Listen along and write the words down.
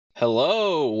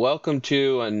Hello, welcome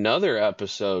to another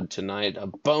episode tonight, a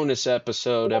bonus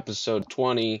episode, episode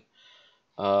 20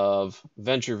 of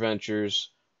Venture Ventures,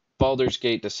 Baldur's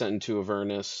Gate Descent into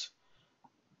Avernus.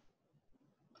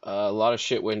 A lot of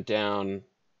shit went down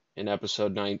in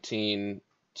episode 19,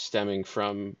 stemming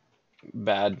from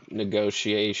bad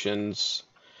negotiations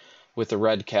with the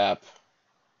Redcap,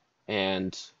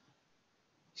 and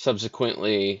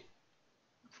subsequently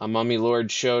a mummy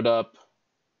lord showed up.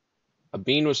 A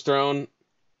bean was thrown,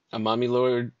 a mummy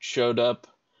lord showed up,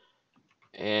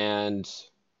 and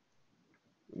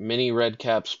many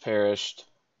redcaps perished,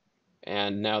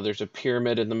 and now there's a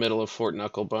pyramid in the middle of Fort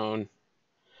Knucklebone.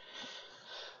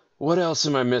 What else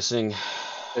am I missing?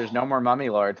 There's no more mummy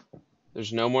lord.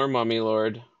 There's no more mummy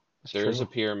lord. There is true. a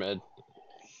pyramid.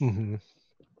 Mm-hmm.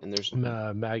 And there's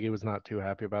Maggie was not too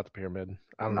happy about the pyramid.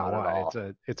 I don't know Not at why.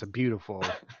 all. It's a beautiful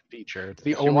feature. It's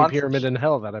the She only wants- pyramid in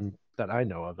hell that I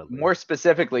know of. At least. More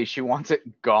specifically, she wants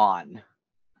it gone.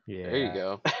 Yeah. There you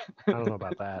go. I don't know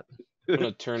about that. I'm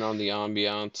gonna turn on the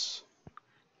ambiance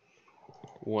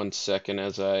 1 second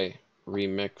as I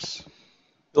remix.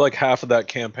 Like half of that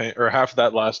campaign, or half of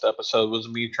that last episode was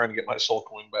me trying to get my soul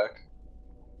coin back.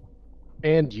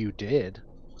 And you did.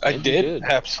 I And you did? did.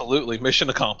 Absolutely. Mission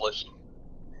accomplished.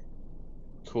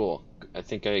 Cool. I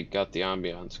think I got the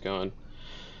ambiance going.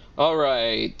 All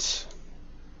right.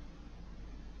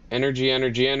 Energy.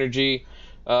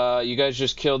 You guys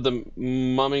just killed the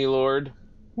mummy lord.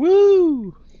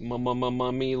 Woo!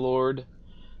 Mummy lord.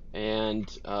 And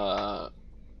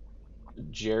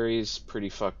Jerry's pretty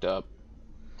fucked up.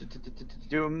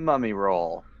 Do a mummy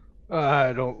roll.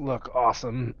 I don't look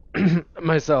awesome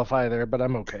myself either, but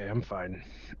I'm okay. I'm fine.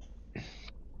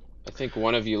 I think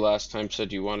one of you last time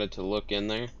said you wanted to look in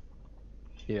there.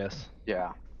 Yes.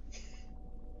 Yeah.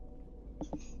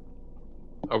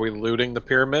 Are we looting the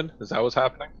pyramid? Is that what's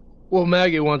happening? Well,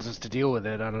 Maggie wants us to deal with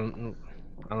it. I don't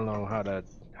know how to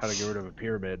get rid of a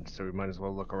pyramid, so we might as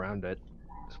well look around it.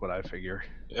 That's what I figure.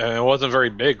 And it wasn't very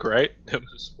big, right? It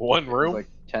was one It was room. like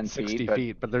 10 60 feet. But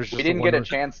feet, but there's just we didn't the get a one-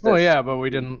 chance to. Oh yeah, but we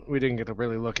didn't get to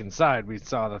really look inside. We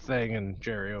saw the thing, and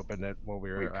Jerry opened it while we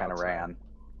were. We kind of outside. ran.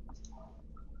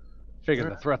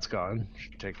 Figured the threat's gone.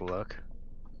 Should take a look.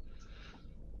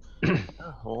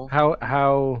 Well,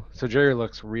 How? So Jerry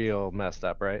looks real messed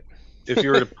up, right? if you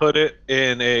were to put it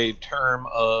in a term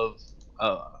of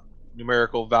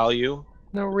numerical value,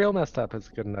 No, real messed up is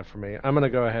good enough for me. I'm gonna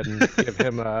go ahead and give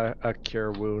him a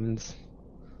cure wounds.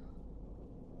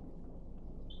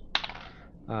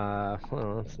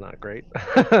 Well, that's not great.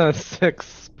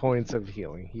 6 points of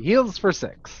healing. He heals for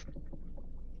 6.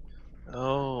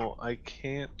 oh, I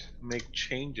can't make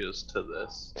changes to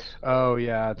this. Oh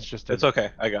yeah, it's just It's okay.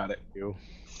 I got it. you.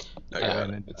 I Yeah, got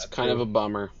it. it's kind of a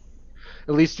bummer.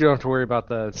 At least you don't have to worry about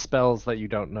the spells that you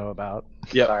don't know about.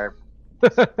 Yep. Sorry.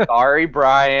 Sorry,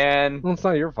 Brian. Well, it's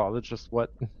not your fault. It's just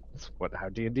how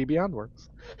D&D Beyond works.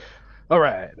 All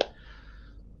right.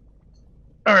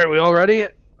 All right, we all ready?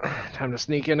 Time to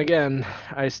sneak in again.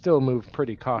 I still move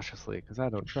pretty cautiously because I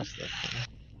don't trust this.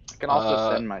 I can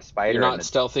also send my spider. You're not in to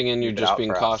stealthing in, you're keep it just out being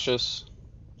for us. cautious.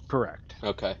 Correct.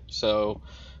 Okay, so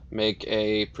make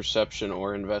a perception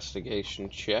or investigation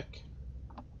check.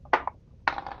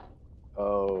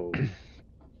 Oh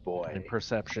boy. And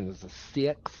perception is a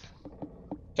 6.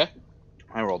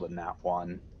 I rolled a nat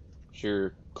 1. As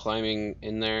you're climbing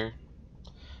in there,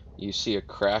 you see a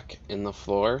crack in the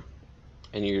floor,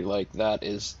 and you're like, that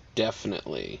is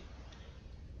definitely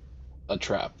a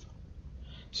trap.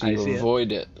 So I you see it.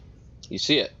 avoid it. You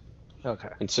see it, Okay.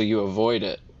 and so you avoid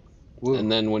it. Woo. And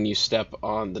then when you step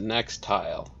on the next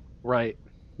tile, Right.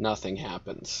 nothing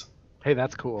happens. Hey,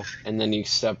 that's cool. And then you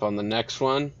step on the next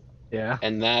one, Yeah.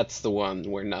 and that's the one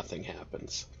where nothing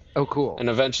happens. Oh, cool. And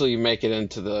eventually you make it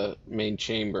into the main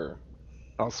chamber,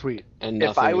 Oh, sweet. and If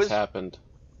nothing I has was- happened.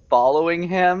 Following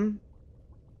him,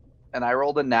 and I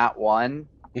rolled a nat 1.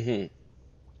 Hmm.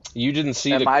 You didn't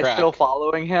see Am the I crack. still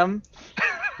following him?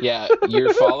 Yeah,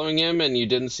 you're following him, and you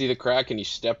didn't see the crack, and you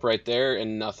step right there,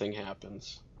 and nothing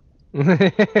happens.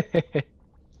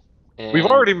 And We've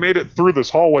already made it through this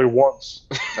hallway once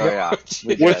Oh yeah.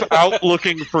 We did. without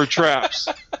looking for traps.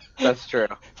 That's true.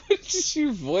 Just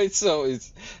your voice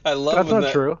always. I love That's when not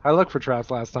that. true. I looked for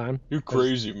traps last time. You're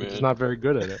crazy, Just man. not very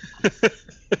good at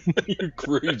it. You're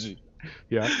crazy.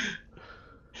 Yeah.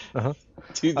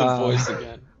 Do the voice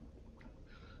again.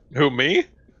 Who, me?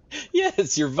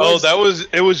 Yes, your Oh, voice.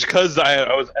 it was because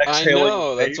I was I exhaling.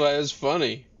 know. That's vape. why it was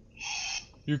funny.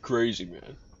 You're crazy,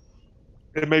 man.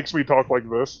 It makes me talk like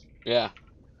this. Yeah.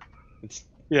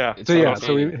 Yeah. It's So yeah,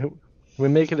 entertaining. We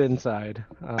make it inside.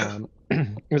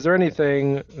 Is there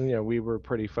anything? We were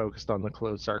pretty focused on the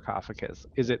closed sarcophagus.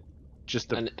 Is it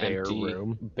just a An bare empty,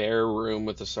 room? bare room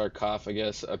with a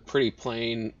sarcophagus, a pretty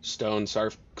plain stone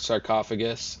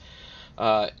sarcophagus.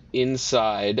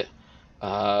 Inside,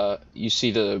 you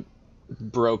see the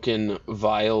broken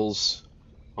vials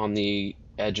on the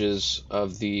edges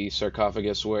of the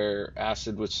sarcophagus where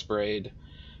acid was sprayed,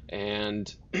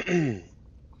 and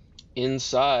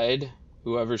inside,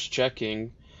 whoever's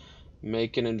checking,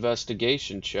 make an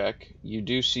investigation check. You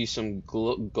do see some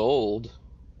gold,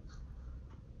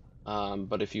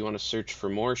 but if you want to search for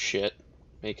more shit,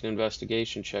 make an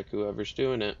investigation check, whoever's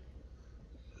doing it.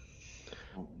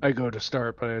 I go to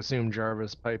start, but I assume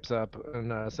Jarvis pipes up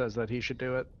and says that he should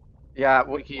do it. Yeah,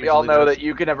 He we all usually know does. that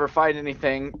you can never find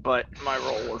anything, but my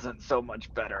roll wasn't so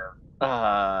much better.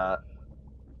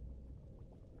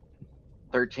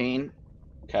 13.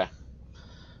 Okay.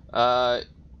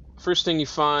 First thing you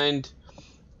find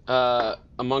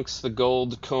amongst the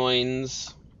gold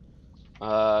coins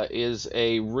is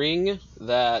a ring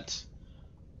that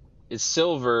is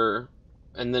silver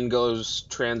and then goes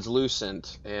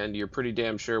translucent, and you're pretty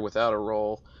damn sure without a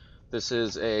roll this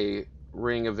is a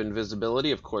ring of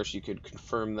invisibility. Of course, you could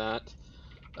confirm that.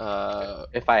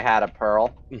 If I had a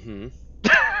pearl. Mm-hmm.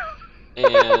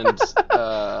 And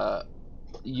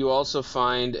you also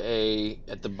find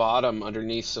at the bottom,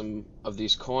 underneath some of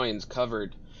these coins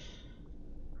covered,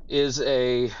 is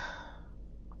a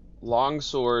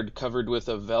longsword covered with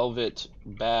a velvet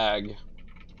bag,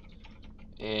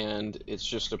 and it's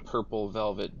just a purple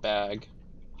velvet bag.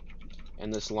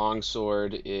 And this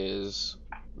longsword is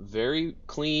very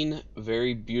clean,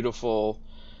 very beautiful,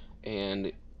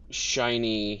 and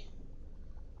shiny,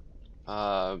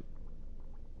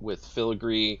 with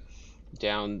filigree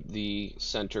down the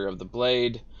center of the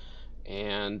blade,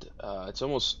 and it's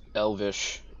almost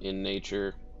elvish in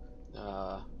nature.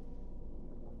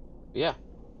 Yeah,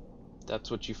 that's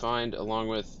what you find, along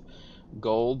with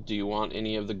gold. Do you want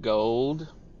any of the gold?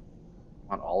 I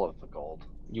want all of the gold.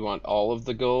 You want all of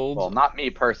the gold? Well, not me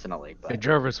personally, Hey, but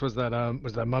Jarvis, was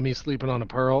that mummy sleeping on a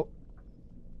pearl?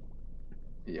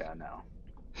 yeah, no.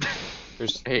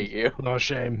 There's I hate you. No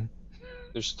shame.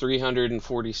 there's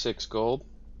 346 gold.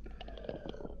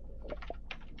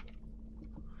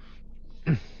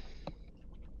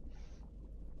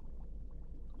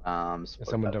 Is Split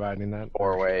someone that dividing that?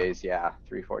 4 ways, yeah.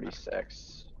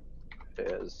 346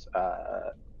 is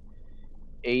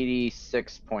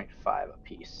 86.5 a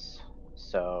piece.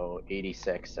 So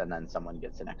 86, and then someone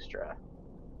gets an extra.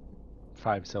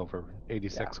 5 silver,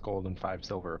 86 gold, and 5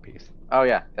 silver apiece. Oh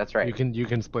yeah, that's right. You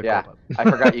can split Yeah. gold up. I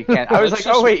forgot you can't. I was Let's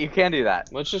like, oh just- wait, you can do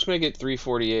that. Let's just make it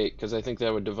 348, because I think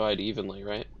that would divide evenly,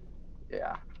 right?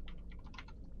 Yeah.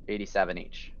 87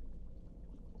 each.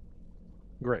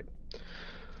 Great.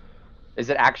 Is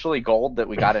it actually gold that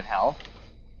we got in hell?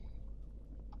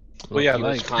 Well, yeah, You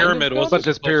this kind of pyramid got wasn't But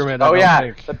this supposed to- pyramid, I Oh don't yeah,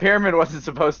 think. the pyramid wasn't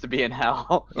supposed to be in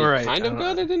hell. You Alright, kind of I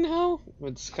got it in hell.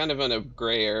 It's kind of in a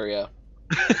gray area.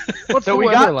 What's So the we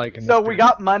weather got like in so this we pyramid?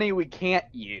 got money we can't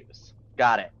use.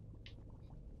 Got it.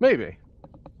 Maybe.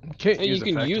 Can't Hey, you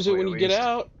can use it when you get least.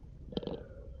 out.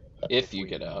 If you We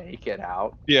get out. Make it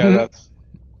out. Yeah,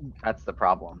 That's the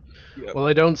problem. Well,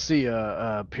 I don't see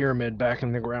a pyramid back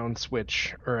in the ground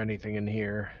switch or anything in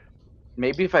here.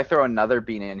 Maybe if I throw another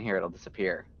bean in here, it'll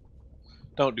disappear.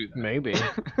 don't do that. Maybe.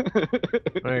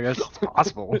 I guess it's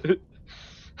possible.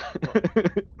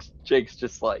 Jake's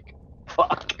just like,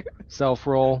 fuck. Self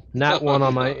roll. Nat 1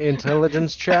 on my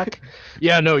intelligence check.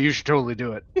 Yeah, no, you should totally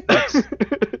do it.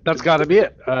 That's got to be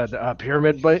it. A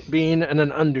pyramid bean and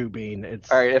an undo bean. It's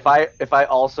All right, if I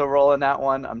also roll in that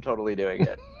one, I'm totally doing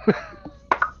it.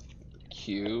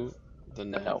 Cue the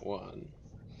nat Nope. 1.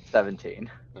 17.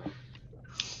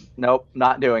 Nope,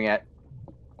 not doing it.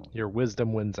 Your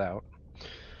wisdom wins out.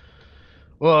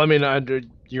 Well, I mean,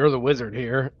 you're the wizard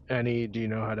here. Do you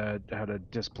know how to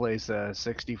displace a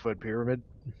 60-foot pyramid?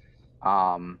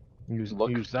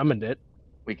 Look. You summoned it.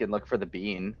 We can look for the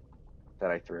bean that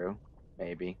I threw.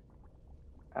 Maybe.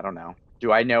 I don't know.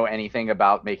 Do I know anything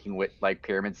about making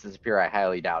pyramids disappear? I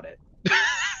highly doubt it.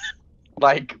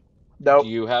 Nope. Do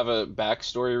you have a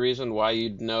backstory reason why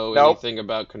you'd know Nope. anything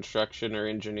about construction or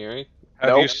engineering? Have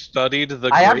Nope. you studied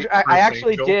the I Great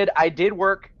actually Angel? did. I did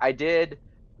work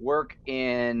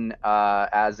in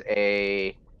as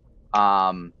a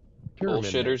Pyramid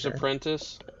Bullshitter's maker.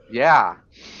 apprentice? yeah.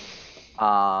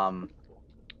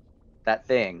 That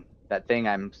thing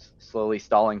I'm slowly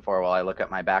stalling for while I look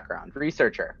at my background.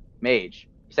 Researcher, mage,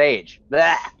 sage.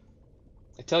 Blah.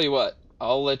 I tell you what,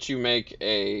 I'll let you make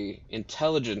a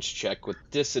intelligence check with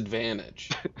disadvantage.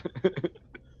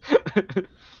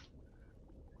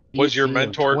 Was your DC of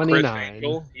mentor Chris 29.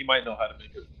 Angel? He might know how to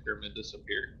make a pyramid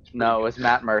disappear. He's pretty No, it good. was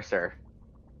Matt Mercer.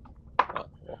 Oh,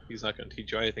 well, he's not going to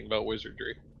teach you anything about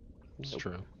wizardry. It's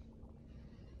true.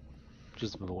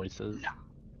 Just voices.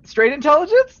 Straight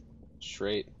intelligence?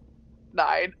 Straight.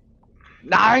 9.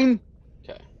 9?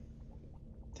 Okay.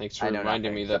 Thanks for I know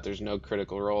reminding nothing, me that there's no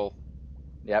critical role.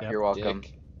 Yep, Yep, you're welcome.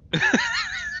 Dick.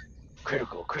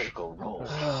 Critical roll.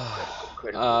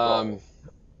 Critical Um, roll.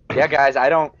 Yeah, guys, I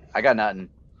got nothing.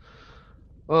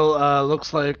 Well,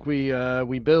 looks like we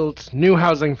built new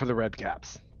housing for the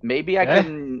Redcaps. Maybe I Eh?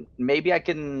 can. We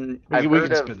can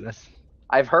spin this.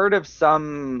 I've heard of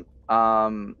some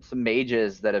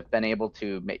mages that have been able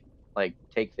to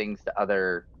take things to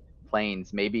other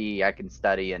planes. Maybe I can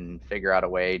study and figure out a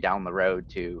way down the road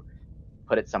to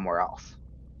put it somewhere else.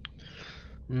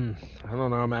 I don't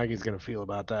know how Maggie's gonna feel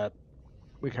about that.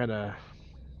 We kind of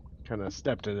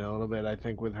stepped in it a little bit, I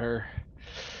think, with her.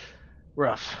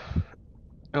 Rough.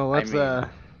 Oh, let's I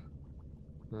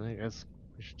guess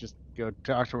we should just go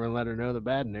talk to her and let her know the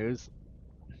bad news.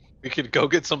 We could go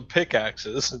get some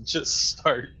pickaxes and just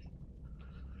start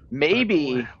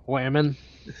Maybe. Whamming.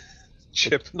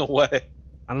 chipping away.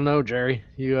 I don't know, Jerry.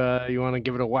 You want to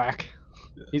give it a whack?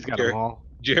 He's got them all.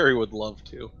 Jerry would love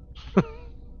to.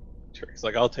 Jerry's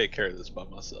like, I'll take care of this by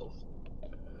myself.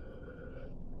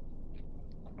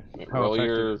 How roll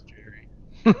effective your is Jerry?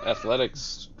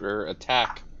 athletics or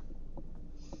attack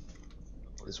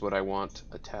is what I want.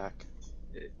 Attack.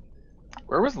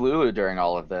 Where was Lulu during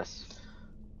all of this?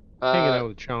 Hanging out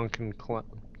with Chunk and Clunk.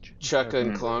 Chuck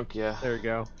and Clunk, yeah. There you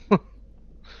go.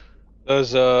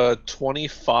 Does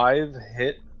 25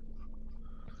 hit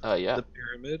Yeah. the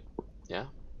pyramid? Yeah.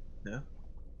 Yeah.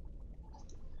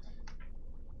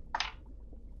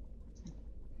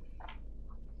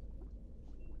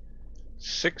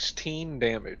 $16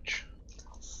 damage.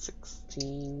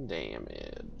 16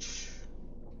 damage.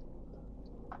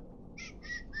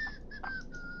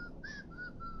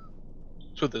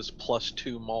 It's with his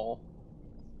 +2 maul.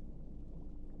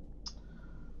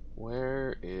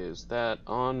 Where is that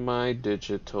on my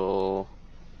digital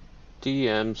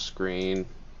DM screen?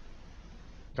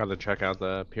 Got to check out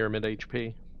the pyramid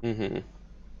HP. Mm-hmm.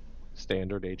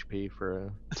 Standard HP for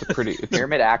a. It's a pretty.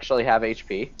 Pyramid actually have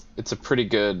HP? It's a pretty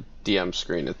good DM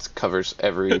screen. It covers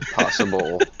every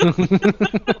possible,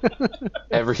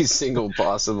 every single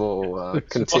possible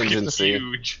contingency.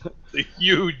 Huge, the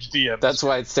huge DM. That's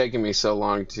why it's taken me so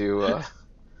long to.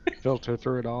 Filter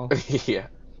through it all. Yeah.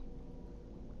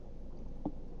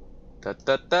 Da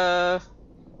da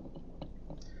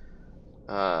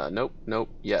da. Nope.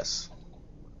 Yes.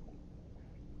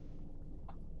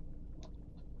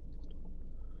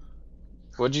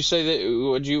 What'd you say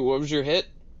that? What was your hit?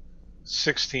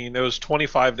 16. It was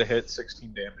 25 to hit,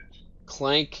 16 damage.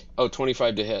 Clank. Oh,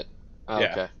 25 to hit. Oh,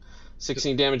 Yeah. okay.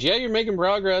 16 damage. Yeah, you're making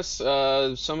progress.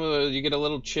 You get a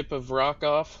little chip of rock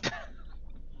off.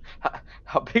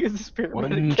 How big is this pyramid?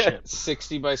 One again? chip.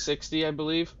 60 by 60, I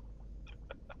believe.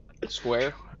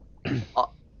 Square.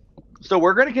 So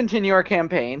we're going to continue our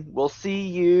campaign. We'll see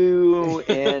you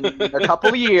in a couple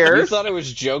of years. You thought I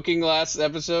was joking last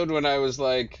episode when I was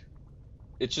like,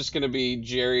 it's just going to be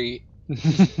Jerry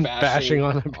Bashing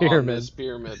on a pyramid. this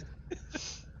pyramid.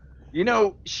 You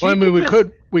know, Well, I mean,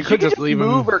 we could just leave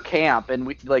move him. her camp,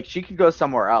 and she could go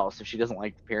somewhere else if she doesn't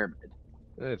like the pyramid.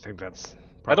 I think that's.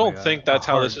 I don't probably think a that's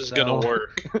how hard this is sell. going to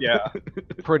work. Yeah.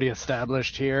 Pretty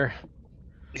established here.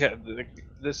 Yeah,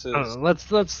 this is. I don't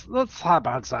know, let's hop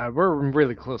outside. We're in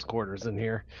really close quarters in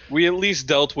here. We at least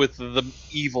dealt with the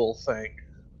evil thing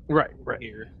Right.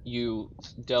 here. You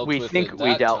dealt We with think it we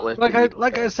that dealt time. with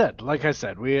Like I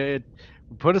said, we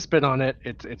put a spin on it.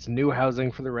 It's new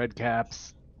housing for the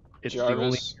Redcaps. It's the only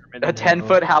Jarvis, pyramid a in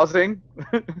 10-foot housing.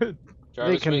 They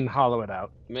Jarvis, can hollow it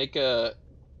out. make a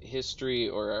history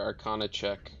or Arcana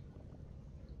check.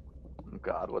 Oh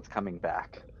God, what's coming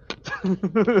back?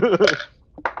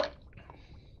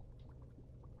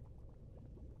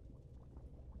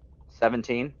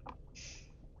 17.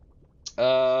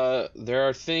 There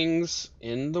are things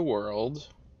in the world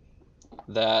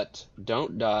that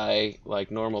don't die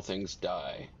like normal things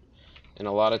die. And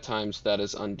a lot of times that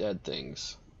is undead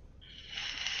things.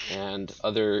 And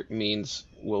other means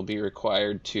will be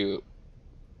required to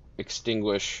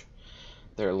extinguish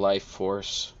their life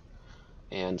force.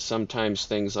 And sometimes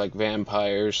things like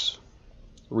vampires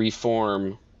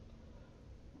reform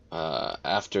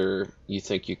after you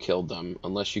think you killed them,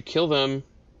 unless you kill them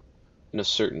in a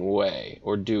certain way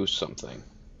or do something.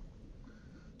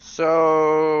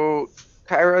 So,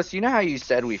 Kairos, you know how you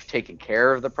said we've taken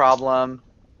care of the problem?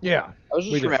 Yeah. I was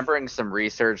We just did. remembering some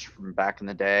research from back in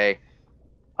the day.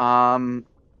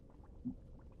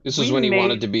 This was when he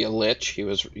wanted to be a lich. He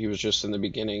was just in the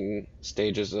beginning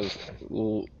stages of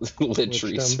lich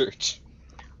research.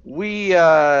 We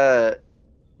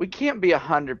can't be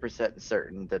 100%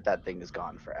 certain that thing is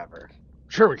gone forever.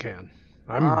 Sure we can.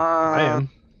 I am.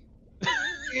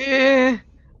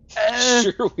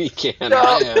 Sure we can.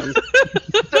 I am.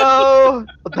 So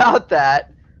about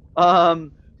that, I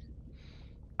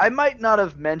might not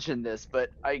have mentioned this,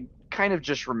 but I kind of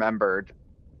just remembered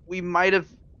we might have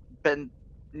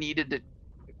needed to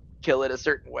kill it a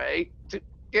certain way to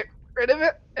get rid of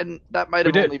it, and that might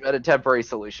have only been a temporary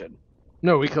solution.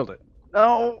 No, we killed it.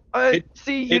 No,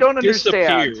 see, you don't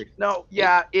understand. No,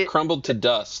 yeah, it crumbled to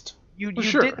dust. You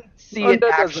didn't see it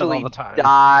actually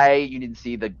die. You didn't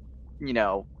see the,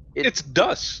 it's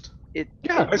dust. I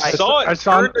saw it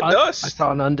turn to dust. I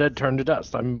saw an undead turn to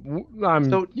dust. We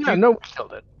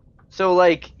killed it.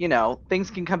 So, things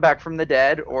can come back from the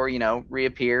dead or,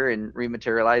 reappear and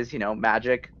rematerialize,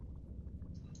 magic.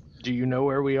 Do you know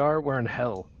where we are? We're in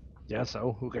hell. Yeah,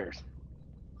 so who cares?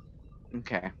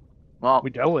 Okay. Well, we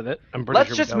dealt with it. I'm pretty let's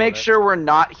sure just make sure we're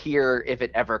not here if it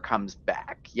ever comes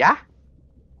back. Yeah?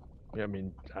 I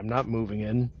mean, I'm not moving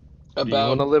in. Do you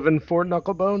want to live in Fort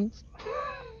Knucklebones?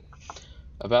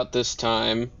 About this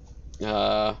time,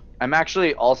 I'm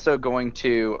actually also going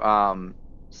to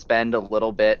spend a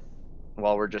little bit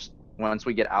once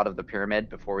we get out of the pyramid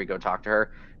before we go talk to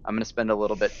her. I'm going to spend a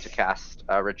little bit to cast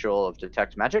a ritual of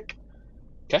detect magic.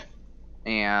 Okay.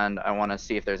 And I want to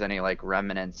see if there's any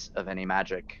remnants of any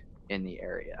magic in the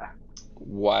area.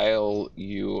 While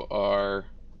you are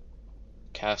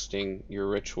casting your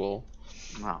ritual,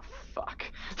 oh fuck.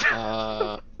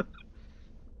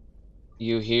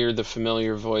 You hear the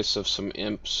familiar voice of some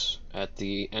imps at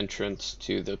the entrance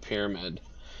to the pyramid.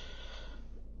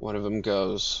 One of them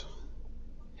goes,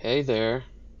 "Hey there,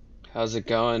 how's it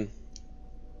going?"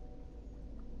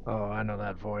 Oh, I know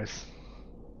that voice.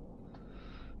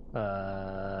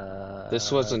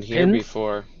 This wasn't here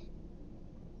before.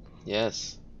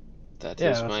 Yes, that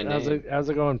is my name. How's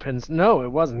it going, Pins? No,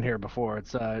 it wasn't here before.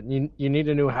 It's you need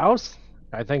a new house?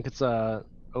 I think it's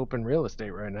open real estate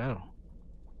right now.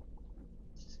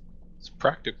 It's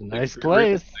practically nice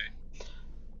place.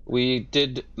 We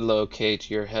did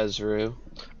locate your Hezru.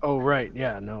 Oh right,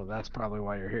 yeah, no, that's probably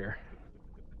why you're here.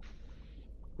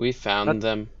 We found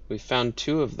them. We found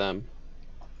 2 of them.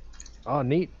 Oh,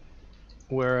 neat.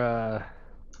 Where's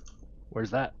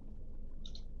that?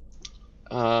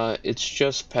 It's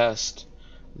just past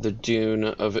the dune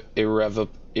of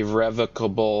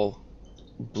irrevocable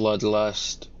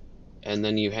bloodlust, and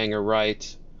then you hang a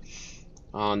right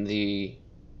on the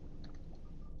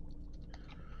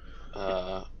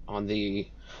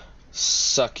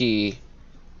sucky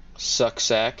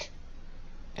sucksack,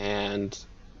 and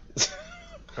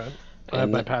okay. I have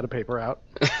my pad of paper out,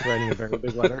 writing in very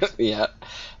big letters. Yeah.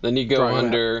 Then you go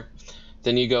under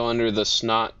the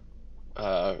snot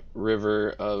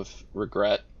river of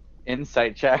regret.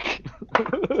 Insight check.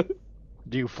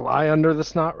 Do you fly under the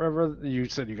snot river? You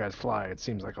said you guys fly. It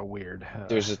seems like a weird.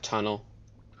 There's a tunnel.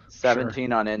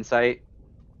 17 on insight.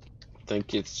 I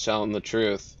think it's telling the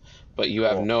truth, but you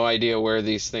have no idea where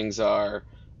these things are,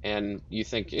 and you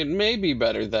think it may be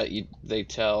better that they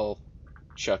tell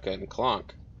Chukka and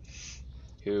Clonk,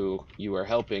 who you are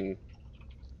helping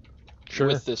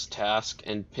with this task.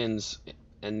 And Pins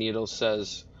and Needle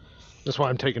says, that's why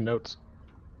I'm taking notes.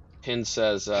 Pin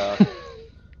says,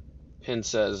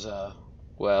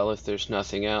 well, if there's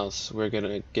nothing else, we're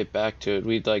gonna get back to it.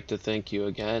 We'd like to thank you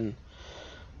again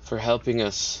for helping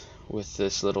us with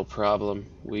this little problem.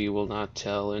 We will not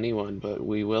tell anyone, but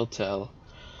we will tell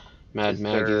Mad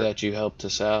Maggie that you helped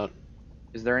us out.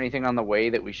 Is there anything on the way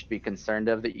that we should be concerned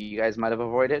of that you guys might have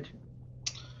avoided?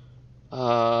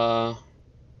 No,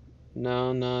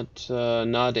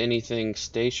 not anything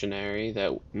stationary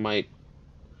that might.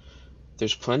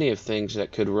 There's plenty of things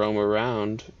that could roam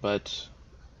around, but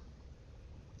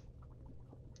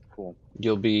cool.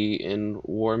 You'll be in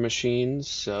war machines,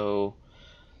 so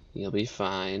you'll be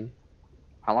fine.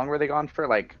 How long were they gone for?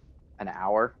 Like an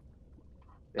hour?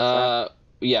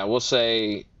 Yeah, we'll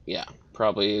say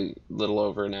probably a little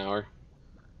over an hour.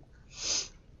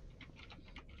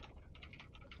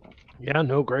 Yeah,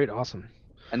 no, great, awesome.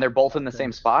 And they're both in the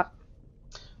same spot?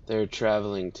 They're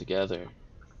traveling together.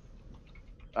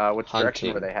 Which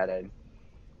direction were they headed?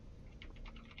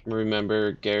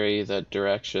 Remember, Gary, that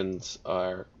directions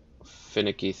are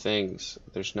finicky things.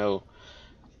 There's no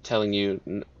telling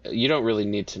you. You don't really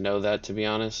need to know that, to be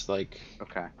honest.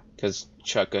 Okay. Because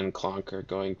Chukka and Clonk are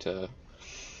going to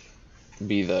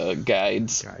be the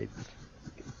guides.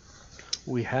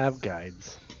 We have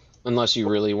guides. Unless you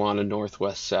really want a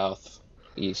northwest, south,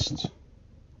 east.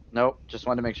 Nope. Just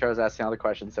wanted to make sure I was asking all the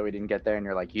questions so we didn't get there and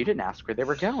you're like, you didn't ask where they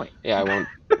were going. Yeah,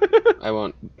 I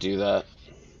won't do that.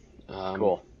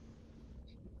 Cool.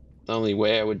 The only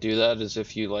way I would do that is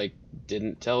if you like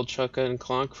didn't tell Chukka and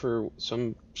Clonk for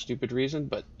some stupid reason,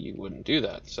 but you wouldn't do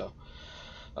that. So,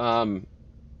 I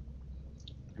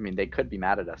mean, they could be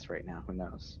mad at us right now. Who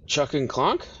knows? Chuck and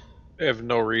Clonk, They have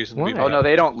no reason to be Why? Oh mad. no,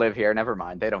 they don't live here. Never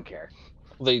mind. They don't care.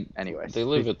 they Anyways. they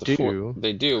live They at the do. fort.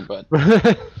 They do, but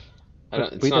I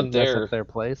don't, it's we not didn't mess their up their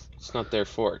place. it's not their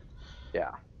fort.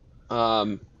 Yeah.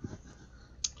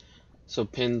 So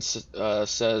Pin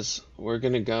says we're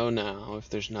gonna go now if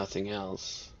there's nothing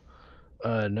else.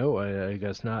 No, I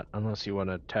guess not, unless you want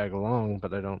to tag along,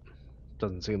 but I don't.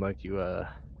 Doesn't seem like you.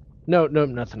 No,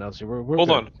 nothing else. We're Hold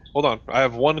good. on. I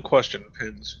have one question,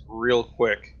 Pins, real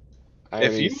quick. I If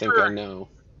already you think were- I know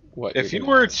what. If you're you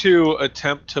gonna were ask. to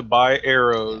attempt to buy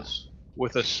arrows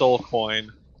with a soul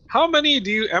coin, how many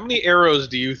arrows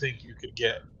do you think you could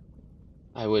get?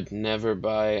 I would never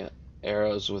buy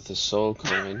arrows with a soul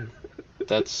coin.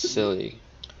 That's silly.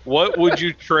 What would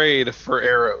you trade for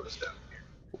arrows?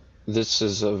 This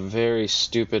is a very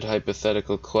stupid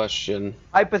hypothetical question.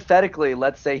 Hypothetically,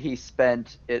 let's say he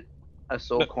spent a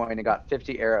soul coin and got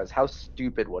 50 arrows. How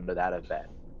stupid would that have been?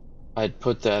 I'd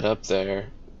put that up there.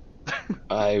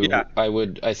 Yeah.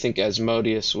 I think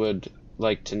Asmodeus would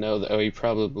like to know that. Oh, he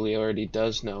probably already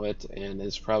does know it and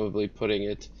is probably putting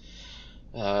it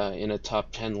in a top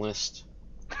 10 list.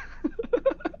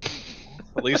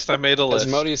 At least I made a list.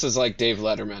 Asmodeus is like Dave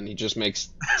Letterman. He just makes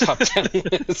top 10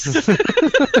 lists.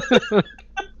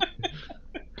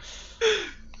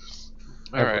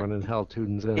 All right. Everyone in hell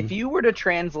tunes in. If you were to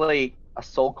translate a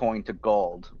soul coin to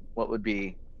gold, what would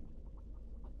be?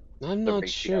 I'm The not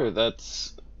ratio. sure.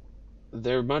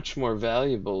 They're much more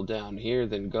valuable down here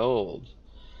than gold.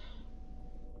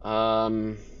 I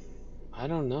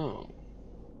don't know.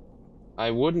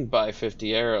 I wouldn't buy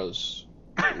 50 arrows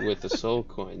with a soul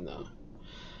coin though.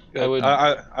 Good.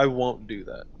 I won't do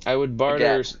that. I would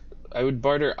barter. Again. I would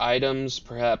barter items,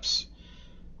 perhaps.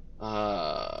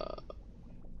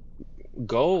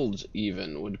 Gold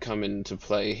even would come into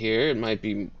play here. It might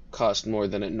be cost more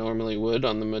than it normally would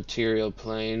on the material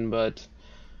plane, but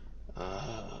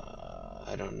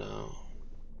I don't know.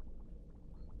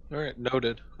 All right,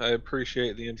 noted. I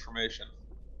appreciate the information.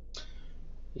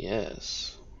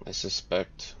 Yes, I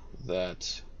suspect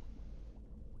that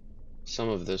some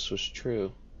of this was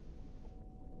true.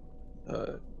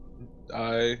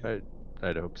 I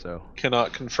I'd hope so.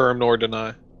 cannot confirm nor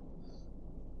deny.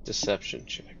 Deception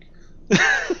check.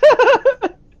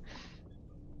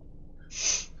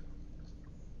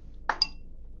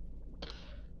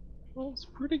 Well, it's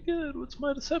pretty good. What's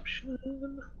my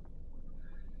deception?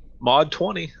 Mod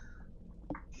 20.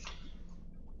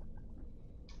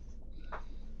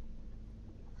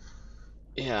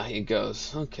 Yeah, he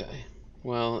goes. Okay.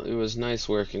 Well, it was nice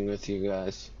working with you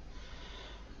guys.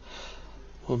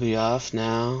 We'll be off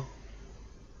now.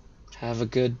 Have a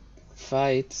good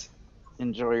fight.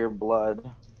 Enjoy your blood.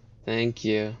 Thank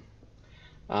you.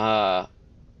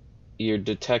 Your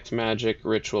detect magic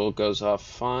ritual goes off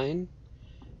fine,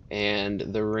 and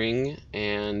the ring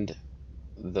and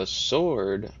the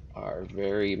sword are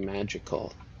very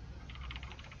magical.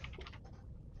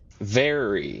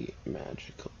 Very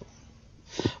magical.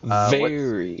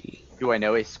 Very. Do I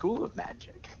know a school of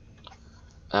magic?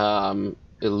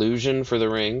 Illusion for the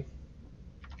ring,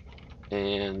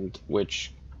 and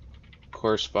which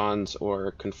corresponds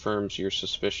or confirms your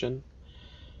suspicion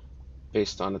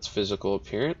based on its physical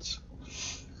appearance.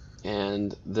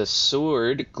 And the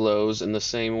sword glows in the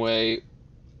same way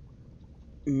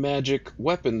magic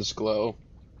weapons glow.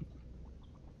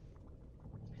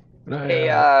 Hey,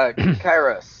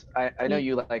 Kairos, I know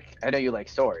you like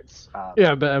swords.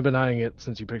 Yeah, but I've been eyeing it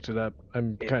since you picked it up.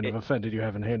 I'm It- kind it- of offended you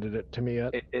haven't handed it to me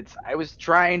yet. I was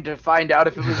trying to find out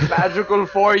if it was magical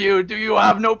for you. Do you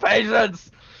have no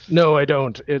patience? No, I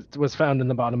don't. It was found in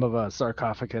the bottom of a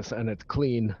sarcophagus and it's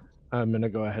clean. I'm gonna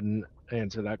go ahead and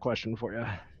answer that question for you.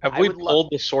 Have I we would pulled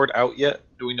the sword out yet?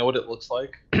 Do we know what it looks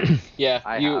like? Yeah,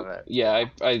 I have it. Yeah,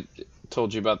 I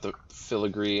told you about the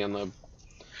filigree and the.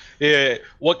 Yeah.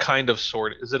 What kind of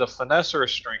sword? Is it a finesse or a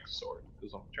strength sword?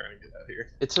 Because I'm trying to get out here.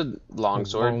 It's a long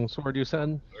sword. Long sword, you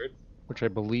said? Sword. Which I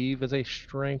believe is a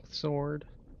strength sword.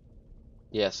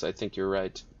 Yes, I think you're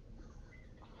right.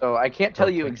 So I can't tell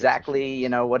Okay, you just- exactly,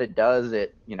 what it does.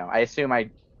 I assume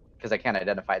because I can't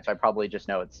identify it, so I probably just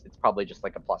know it's probably just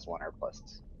like a +1 or +.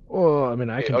 Well, I mean,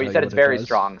 I can. Oh, tell you said it's what it very does.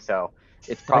 strong, so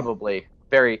it's probably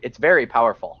it's very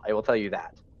powerful. I will tell you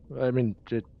that. I mean,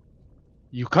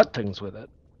 you cut things with it.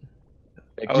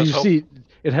 I Do was you see?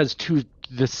 It has two.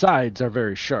 The sides are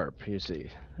very sharp. You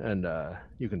see, and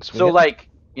you can swing So it. like,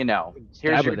 you know,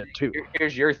 here's Stab your, with it too.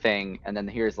 here's your thing, and then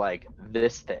here's like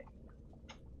this thing.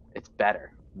 It's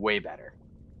better, way better.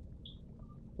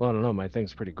 Well, I don't know. My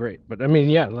thing's pretty great, but I mean,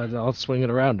 yeah, I'll swing it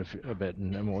around a bit,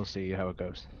 and then we'll see how it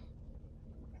goes.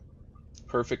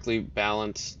 Perfectly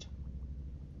balanced.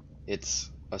 It's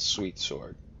a sweet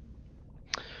sword.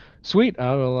 Sweet.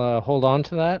 I will hold on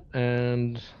to that,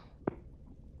 and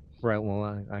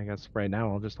I guess right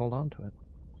now I'll just hold on to it.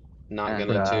 Not And,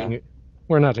 gonna attune.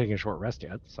 We're not taking a short rest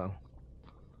yet, so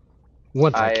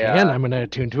once I I, can, I'm gonna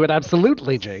attune to it.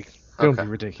 Absolutely, Jake. Don't Okay. be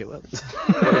ridiculous.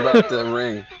 What about the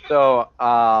ring? So,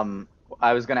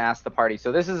 I was gonna ask the party.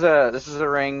 So this is a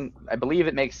ring. I believe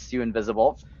it makes you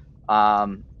invisible.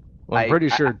 Well, I'm pretty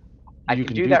sure I you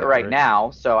can do that right now.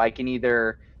 So I can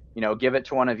either, give it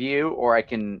to one of you, or I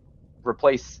can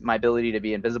replace my ability to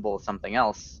be invisible with something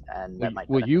else, and that might.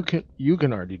 Well, you can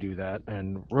already do that,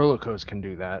 and Rollercoast can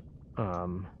do that.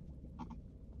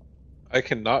 I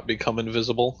cannot become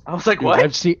invisible. I was like, Dude, what?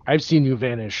 I've seen you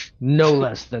vanish no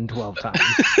less than 12 times.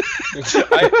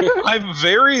 I'm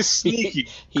very sneaky.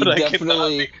 He but I cannot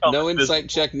definitely become no invisible. insight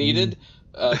check needed.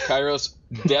 Kairos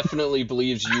definitely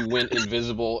believes you went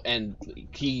invisible, and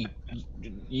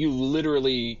you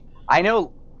literally. I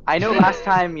know. Last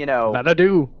time, That I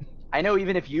do. I know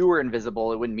even if you were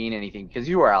invisible, it wouldn't mean anything because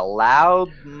you are a loud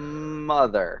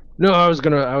mother. No, I was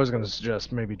gonna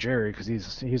suggest maybe Jerry because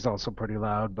he's also pretty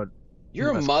loud, but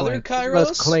You're a less mother, Kairos?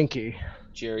 less clanky.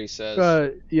 Jerry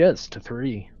says. Yes, to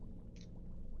 3.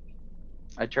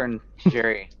 I turn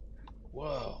Jerry.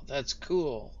 Whoa, that's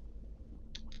cool.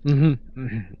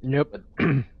 Yep.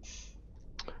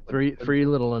 Three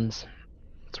little ones.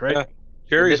 That's right. Yeah.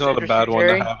 Jerry's this not a interest bad you, one to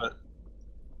Jerry? have it.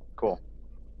 Cool.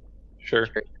 Sure.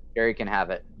 Jerry can have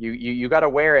it. You got to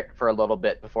wear it for a little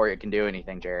bit before it can do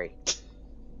anything, Jerry.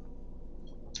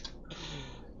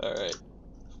 All right.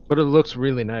 But it looks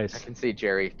really I nice. can see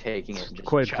Jerry taking it and just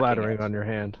Quite chucking flattering it. on your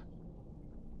hand.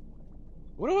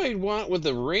 What do I want with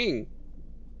the ring?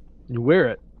 You wear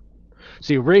it.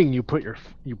 See, a ring you put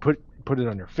it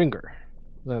on your finger.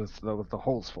 That's what the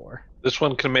hole's for. This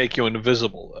one can make you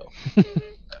invisible, though.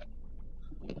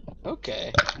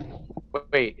 Okay.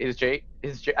 Wait, is Jay?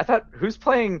 I thought who's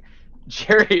playing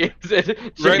Jerry? Is it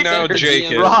Right now, Jake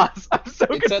Jake is. Ross? I'm so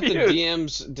It's at the confused.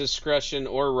 DM's discretion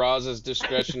or Roz's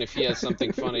discretion if he has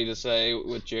something funny to say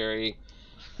with Jerry.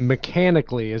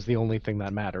 Mechanically is the only thing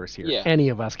that matters here. Yeah. Any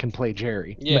of us can play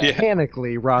Jerry. Yeah.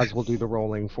 Mechanically, Roz will do the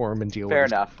rolling for him and deal Fair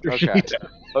with enough. his Okay. sheet.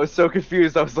 I was so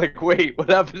confused. I was like, wait, what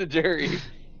happened to Jerry?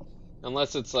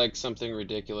 Unless it's like something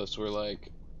ridiculous where like,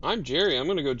 I'm Jerry, I'm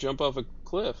gonna go jump off a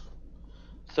cliff.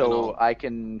 So I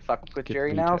can fuck with Get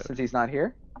Jerry now vetoed. since he's not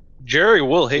here? Jerry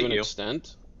will To hate an you.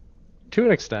 extent. To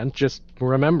an extent, just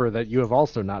remember that you have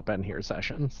also not been here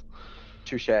sessions.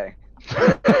 Touche.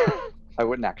 I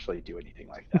wouldn't actually do anything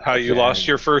like that. How you Okay. lost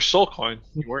your first soul coin.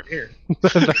 You weren't here.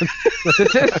 This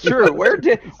is true. Where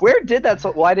did that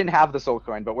soul? Well, I didn't have the soul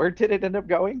coin, but where did it end up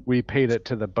going? We paid it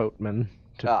to the boatman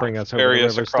to Ah, bring us over the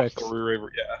Various river across Styx. the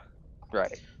river. Yeah.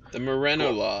 Right. The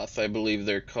Morenoloth, I believe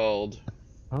they're called.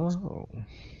 Oh.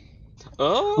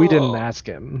 Oh. We didn't ask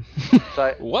him. So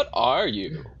I, What are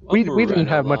you? A we didn't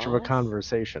have much of a Morenoloth?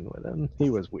 conversation with him. He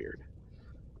was weird.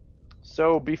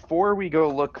 so before we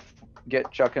go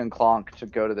get Chuck and Clonk to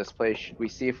go to this place, should we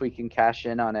see if we can cash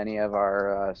in on any of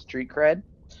our street cred?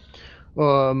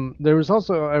 There was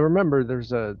also, I remember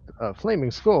there's a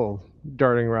flaming skull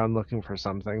darting around looking for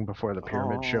something before the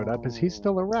pyramid showed up. Is he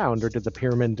still around, or did the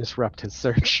pyramid disrupt his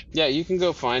search? Yeah, you can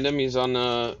go find him. He's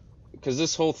on because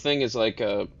this whole thing is like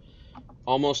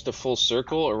almost a full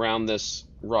circle around this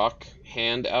rock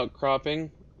hand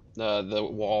outcropping. The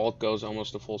wall goes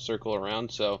almost a full circle around,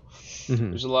 so Mhm.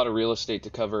 there's a lot of real estate to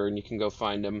cover, and you can go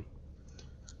find him.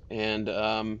 And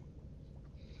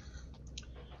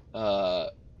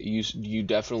you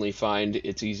definitely find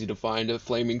it's easy to find a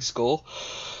flaming skull,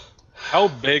 How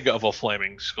big of a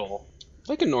flaming skull?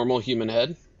 like a normal human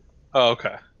head. Oh,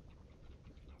 okay.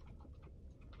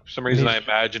 For some reason, I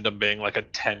imagined him being like a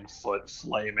 10-foot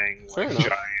flaming Fair like, enough.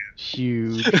 giant.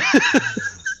 Huge.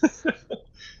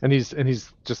 And he's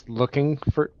just looking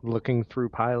through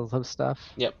piles of stuff.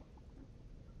 Yep.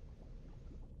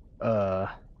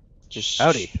 Just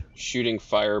Howdy. shooting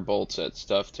fire bolts at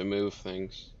stuff to move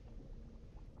things.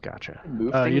 Gotcha.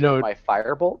 Move You things know, with my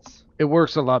fire bolts? It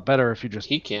works a lot better if you just.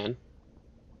 He can.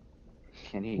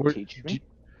 Can he Where- teach do- me?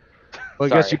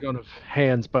 Well, I guess Sorry. you don't have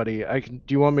hands, buddy. Do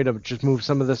you want me to just move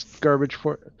some of this garbage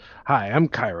for? Hi, I'm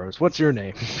Kairos. What's your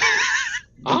name?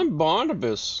 I'm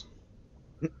Barnabas.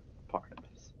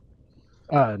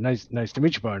 Barnabas. Nice to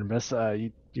meet you, Barnabas.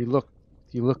 You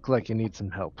look like you need some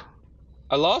help.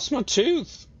 I lost my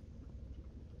tooth.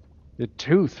 The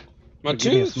tooth. My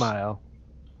Give me a tooth. smile.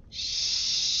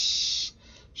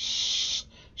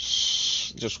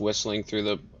 Just whistling through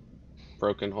the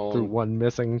broken hole. Through one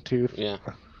missing tooth. Yeah.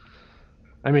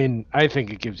 I mean, I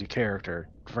think it gives you character,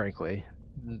 frankly.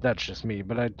 That's just me,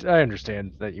 but I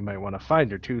understand that you might want to find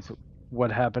your tooth.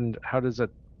 What happened? How does a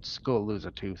skull lose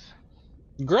a tooth?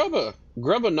 Grubba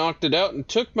knocked it out and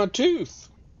took my tooth.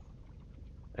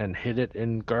 And hid it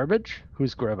in garbage?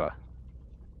 Who's Grubba?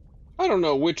 I don't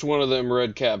know which one of them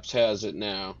Redcaps has it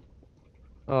now.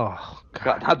 Oh,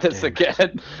 God, not this damn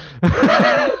again.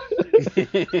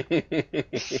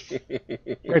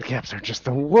 Redcaps are just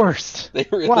the worst. They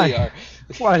really Why? are.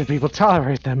 Why do people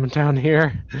tolerate them down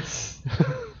here?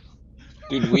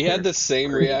 Dude, we had the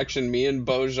same reaction, me and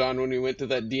Bojan, when we went to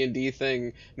that D&D thing,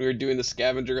 and we were doing the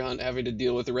scavenger hunt, having to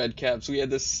deal with the Redcaps. We had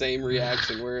the same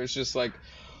reaction, where it's just like,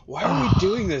 why are we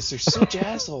doing this? They're such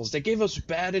assholes. They gave us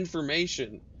bad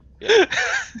information. Yeah.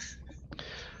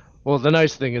 Well, the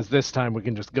nice thing is this time we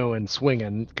can just go in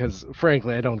swinging, because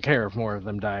frankly, I don't care if more of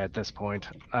them die at this point.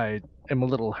 I am a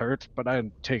little hurt, but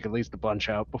I'd take at least a bunch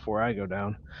out before I go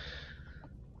down.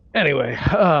 Anyway,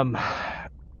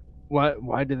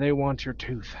 why do they want your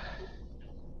tooth?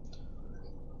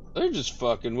 They're just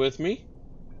fucking with me.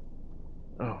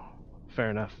 Oh, fair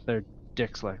enough. They're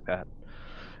dicks like that.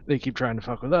 They keep trying to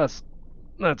fuck with us.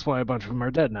 That's why a bunch of them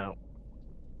are dead now.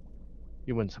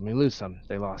 You win some, you lose some.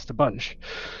 They lost a bunch.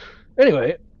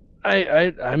 Anyway,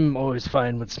 I'm always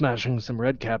fine with smashing some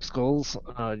Redcap skulls.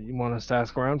 You want us to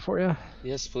ask around for you?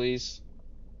 Yes, please.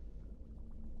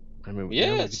 I mean, Yes.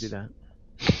 yeah, we could do that.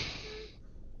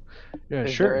 Yeah,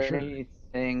 Is sure, there sure.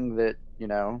 anything that,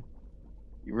 you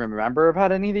remember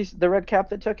about any of the Redcap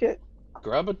that took it?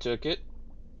 Grubba took it,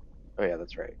 Oh yeah,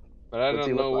 that's right. but I What's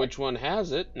he don't look know like? which one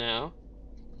has it now.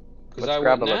 Because What's I Grubba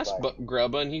went and look asked like?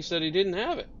 Grubba, and he said he didn't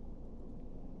have it.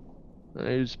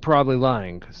 He's probably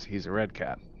lying, because he's a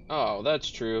Redcap. Oh, that's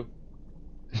true.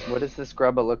 What does this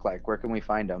Grubba look like? Where can we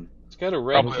find him? He's got a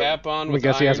red Probably- cap on We with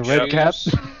guess he has a iron red cap?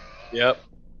 shoes. Yep.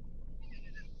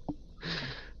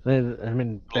 They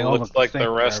all Looks look like the the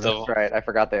same, rest Jarvis. of That's right. I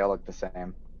forgot they all look the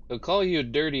same. He'll call you a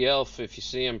dirty elf if you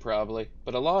see him, probably.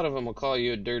 But a lot of them will call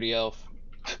you a dirty elf.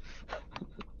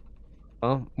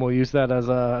 Well, we'll use that as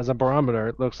a barometer.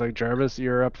 It looks like, Jarvis,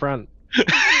 you're up front.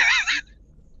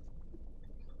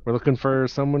 We're looking for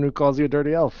someone who calls you a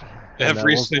dirty elf. And,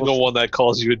 every we'll- single one that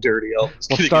calls you a dirty elf is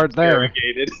We'll getting start there.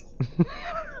 interrogated.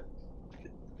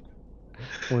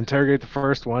 We'll interrogate the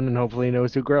first one, and hopefully he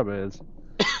knows who Grubba is.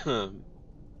 So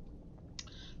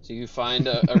you find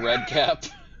a red cap.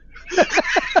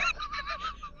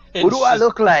 Who do I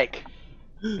look like?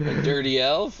 A dirty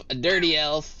elf. A dirty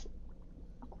elf.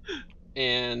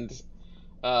 And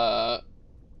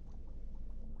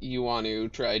you want to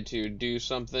try to do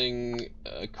something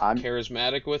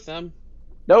charismatic with them?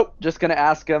 Nope. Just gonna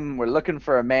ask him. We're looking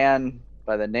for a man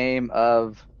by the name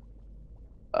of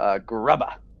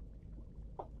Grubba.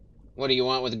 What do you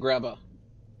want with Grubba?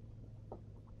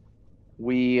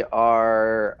 We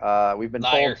are. We've been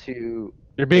Liar. told to.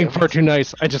 You're being far too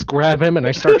nice. I just grab him and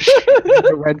I start shooting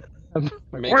the red. Like,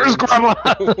 Make where's an-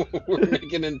 Grubba? We're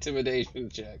making an intimidation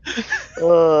check.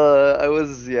 I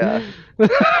was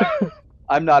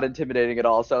I'm not intimidating at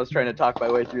all, so I was trying to talk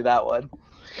my way through that one.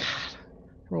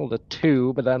 Rolled a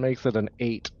 2, but that makes it an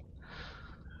 8.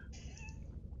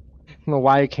 I don't know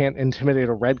why I can't intimidate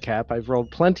a red cap. I've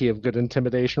rolled plenty of good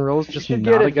intimidation rolls, just should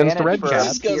not get against a advantage red for cap.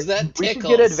 Just 'cause that We should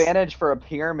tickles. get advantage for a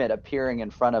pyramid appearing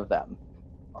in front of them,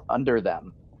 under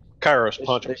them. Kairos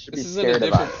punch They him. should be This is in a scared of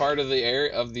different us. part of the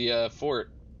area of the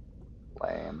fort.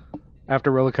 Lame.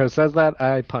 After Rollico says that,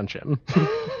 I punch him.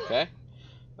 Okay.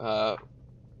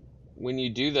 When you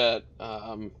do that,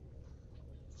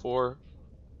 4,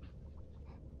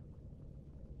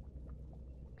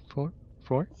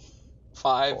 4?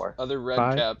 5 4. other red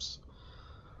 5. caps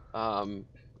turn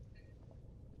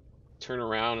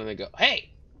around and they go, "Hey,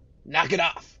 knock it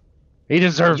off! He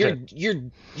deserves it. You're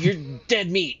dead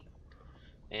meat!"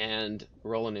 And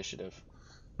roll initiative.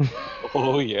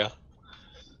 Oh yeah.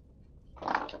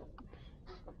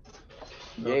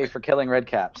 Yay for killing red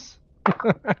caps.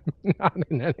 Not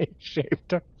in any shape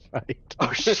to fight.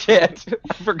 Oh shit!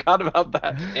 I forgot about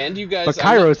that. And you guys, But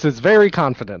Kairos is very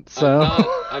confident, so.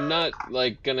 I'm not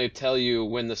like gonna tell you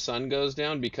when the sun goes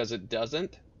down because it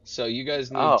doesn't. So you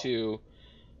guys need Oh. to.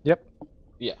 Yep.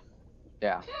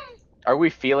 Yeah. Are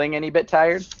we feeling any bit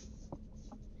tired?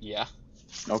 Yeah.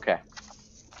 Okay.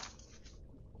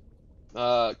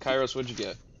 Kairos, what'd you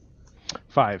get?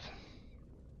 5.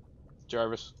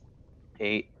 Jarvis.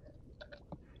 8.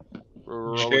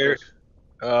 Jer-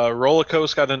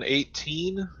 Rollico's got an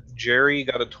 18. Jerry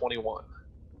got a 21.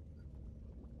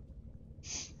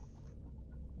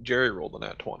 Jerry rolled a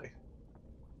nat 20.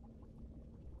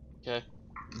 Okay.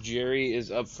 Jerry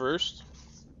is up first.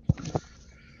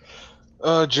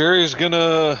 Jerry's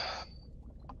gonna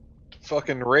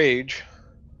fucking rage.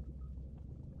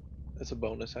 That's a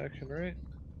bonus action, right?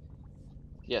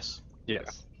 Yes.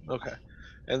 Yes. Okay.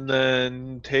 And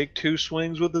then take 2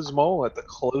 swings with his maul at the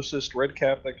closest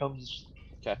Redcap that comes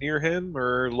Okay. near him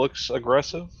or looks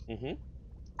aggressive.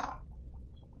 Mm-hmm.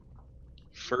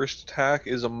 First attack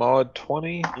is a mod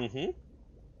 20. Mm-hmm.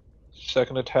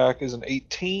 Second attack is an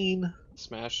 18.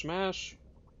 Smash, smash.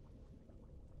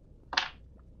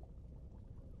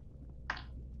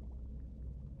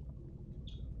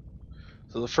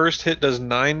 So the first hit does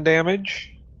 9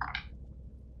 damage.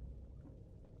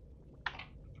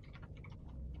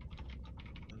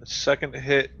 The second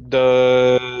hit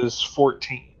does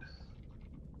 14.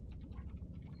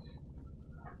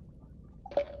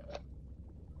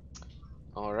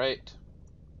 All right.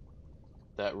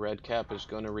 That Redcap is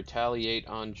going to retaliate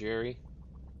on Jerry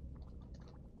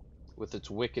with its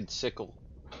wicked sickle.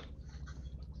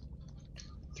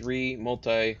 3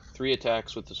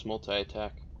 attacks with this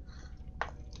multi-attack.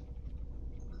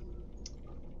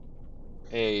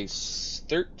 A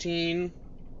 13,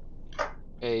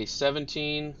 a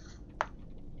 17,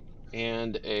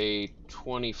 and a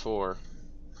 24.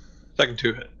 Second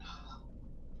 2 hit.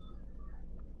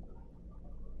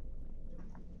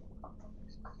 Oh,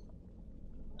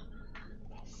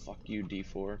 fuck you,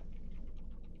 D4.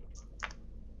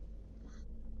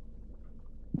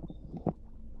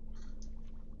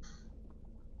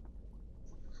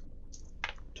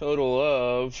 Total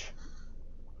of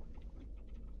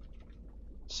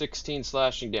 16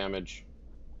 slashing damage.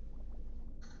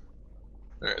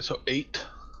 Alright, so 8.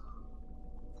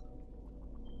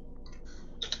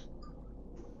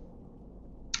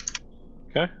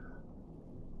 Okay.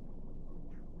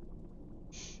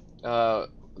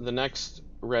 The next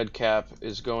Redcap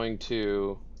is going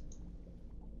to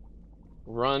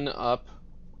run up.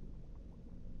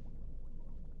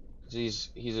 He's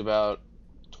about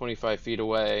 25 feet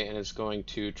away and is going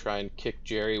to try and kick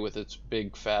Jerry with its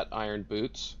big fat iron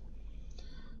boots.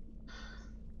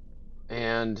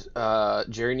 And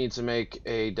Jerry needs to make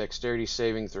a dexterity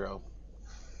saving throw.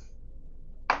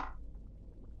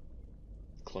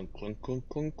 Clunk, clunk, clunk,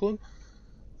 clunk, clunk.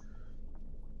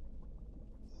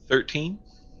 13.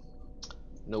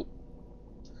 Nope.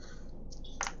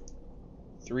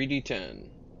 3d10.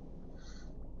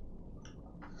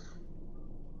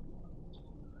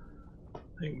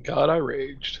 Thank God I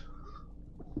raged.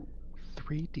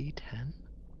 3d10?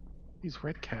 These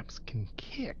red caps can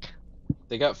kick.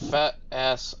 They got fat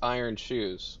ass iron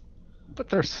shoes. But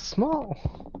they're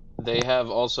small. They have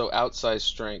also outsized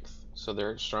strength, so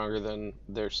they're stronger than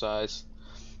their size.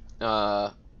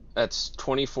 That's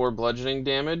 24 bludgeoning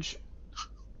damage,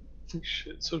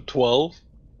 Shit, so 12?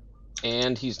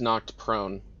 and he's knocked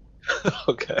prone.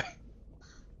 Okay.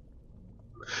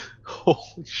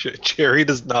 Holy shit, Jerry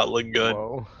does not look good.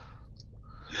 Whoa.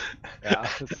 Yeah,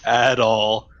 this At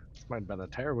all. might have been a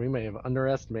tear. We may have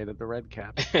underestimated the red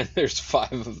cap. And there's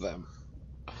 5 of them.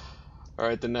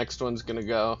 Alright, the next one's gonna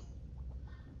go.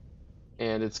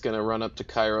 And it's gonna run up to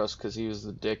Kairos because he was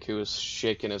the dick who was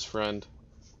shaking his friend.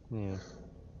 Yeah.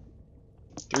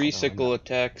 3 sickle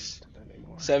attacks.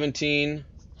 17.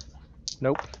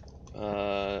 Nope.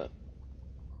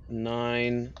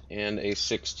 9 and a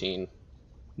 16.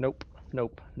 Nope.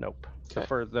 Nope. Nope. Okay.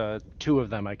 For the 2 of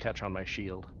them I catch on my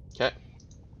shield. Okay.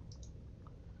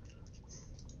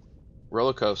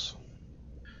 Roller coaster.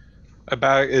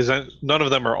 None of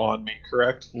them are on me,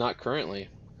 correct? Not currently.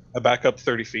 I back up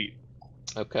 30 feet.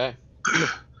 Okay.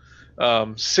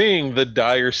 Seeing the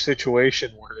dire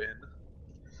situation we're in,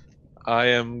 I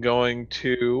am going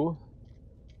to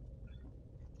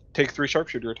take 3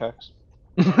 sharpshooter attacks.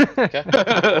 Okay.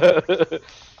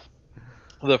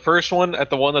 The first one at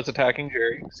the one that's attacking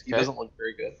Jerry. He Okay. doesn't look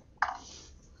very good.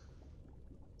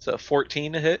 It's a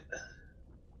 14 to hit.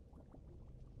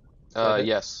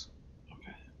 Yes.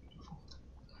 Okay.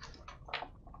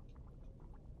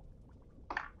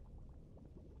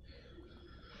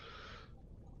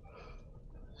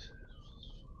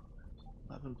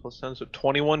 11 plus 10, so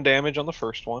 21 damage on the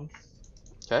first one.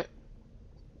 Okay.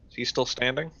 Is he still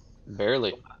standing?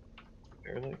 Barely.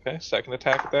 Barely. Okay. Second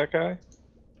attack at that guy.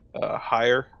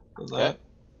 Higher than that.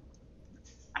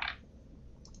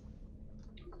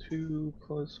 2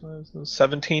 plus 5,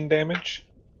 17 damage.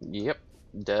 Yep.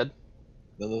 Dead.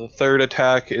 Then the third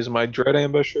attack is my Dread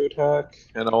Ambusher attack,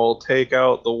 and I'll take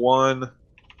out the one.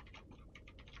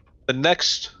 The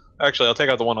next. Actually, I'll take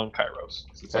out the one on Kairos.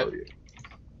 It's Okay.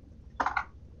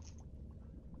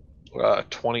 already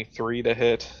 23 to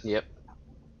hit. Yep.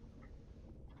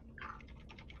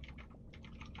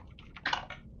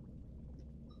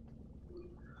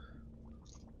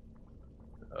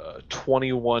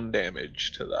 21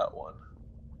 damage to that one.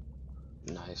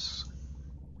 Nice.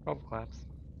 Roll claps.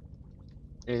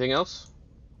 Anything else?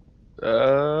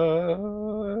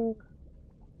 Nope,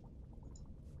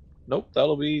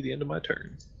 that'll be the end of my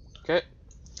turn. Okay.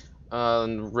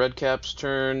 Redcap's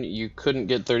turn. You couldn't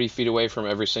get 30 feet away from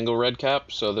every single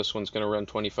Redcap, so this one's going to run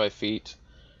 25 feet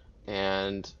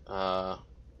and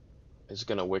is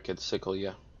going to Wicked Sickle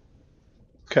you.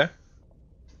 Okay.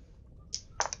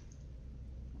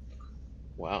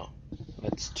 Wow.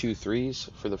 That's 2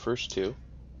 3s for the first two.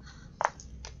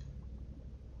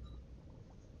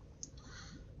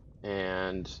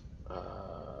 And,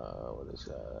 what is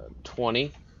that?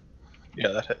 20. Yeah,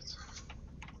 that hits.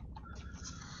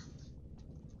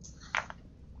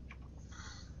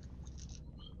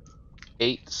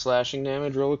 Eight slashing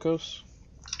damage, Rollercoast.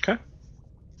 Okay.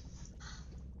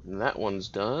 And that one's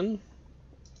done.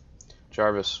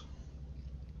 Jarvis.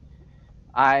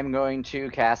 I'm going to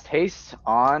cast haste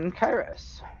on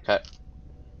Kairos. Okay.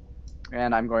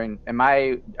 And I'm going.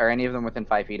 Are any of them within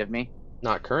 5 feet of me?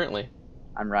 Not currently.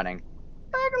 I'm running.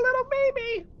 Like a little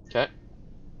baby. Okay.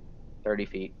 30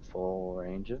 feet, full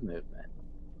range of movement.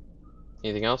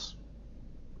 Anything else?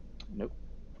 Nope.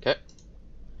 Okay.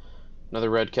 Another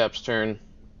Redcap's turn.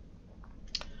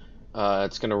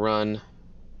 It's going to run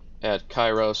at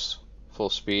Kairos, full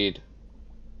speed.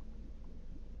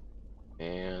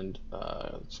 And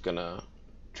it's going to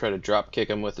try to drop kick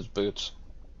him with his boots.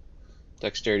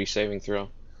 Dexterity saving throw.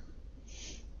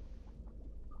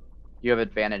 You have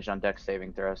advantage on dex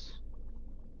saving throws.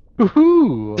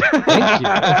 Woohoo! Thank you.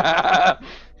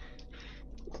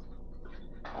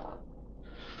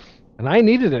 And I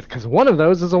needed it because one of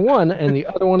those is a 1 and the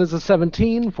other one is a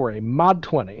 17 for a mod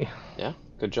 20. Yeah,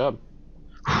 good job.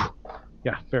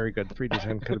 Yeah, very good.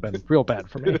 3d10 could have been real bad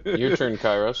for me. Your turn,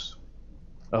 Kairos.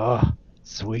 Oh,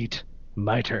 sweet.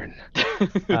 My turn.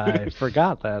 I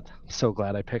forgot that. So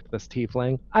glad I picked this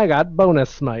tiefling. I got bonus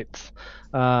smites.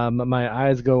 My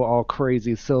eyes go all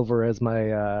crazy silver as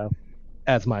my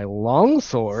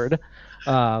longsword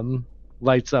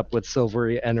lights up with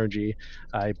silvery energy.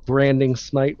 I branding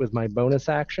smite with my bonus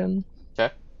action.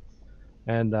 Okay.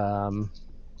 And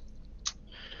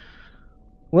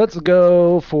let's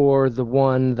go for the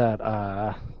one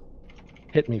that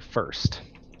hit me first.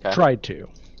 Okay. Tried to.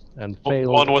 And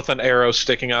failed. One with an arrow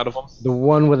sticking out of him. The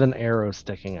one with an arrow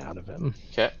sticking out of him.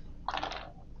 Okay.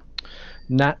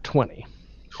 Nat 20.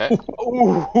 Okay.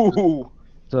 Ooh.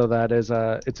 So that is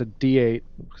it's a D8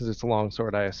 because it's a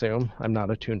longsword, I assume. I'm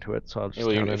not attuned to it, so I'll just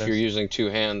count it If as you're using 2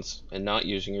 hands and not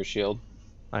using your shield.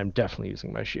 I'm definitely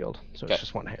using my shield, so Okay. it's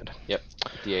just one hand. Yep.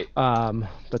 D8.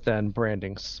 But then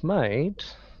branding smite.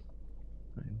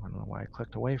 I don't know why I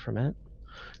clicked away from it.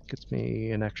 Gets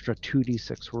me an extra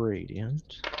 2d6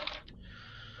 radiant.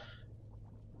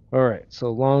 All right,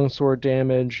 so longsword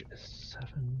damage is 7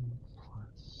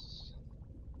 plus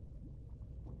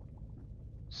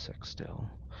 6 still.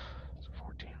 So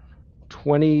 14.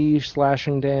 20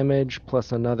 slashing damage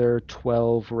plus another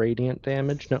 12 radiant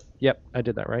damage. No, yep, I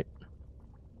did that right.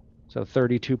 So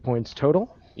 32 points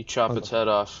total. You chop its head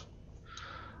off.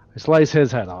 I slice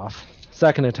his head off.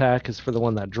 Second attack is for the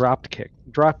one that drop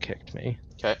kicked me.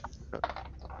 Okay.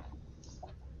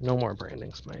 No more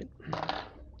branding smite.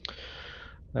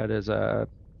 That is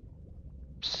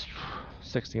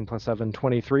 16 plus 7,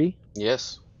 23.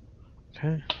 Yes.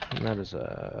 Okay, and that is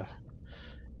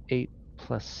 8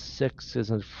 plus 6 is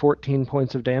 14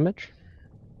 points of damage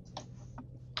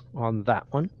on that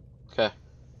one. Okay.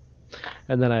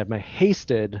 And then I have my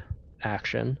hasted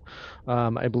action.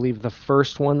 I believe the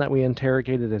first one that we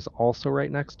interrogated is also right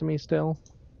next to me still.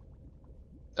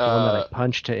 The one that I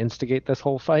punched to instigate this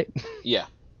whole fight. Yeah.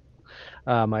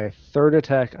 My third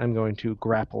attack, I'm going to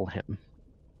grapple him.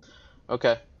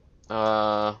 Okay.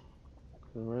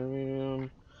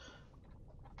 Medium.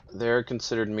 They're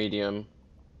considered medium.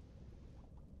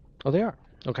 Oh, they are.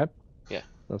 Okay. Yeah.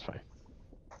 That's fine.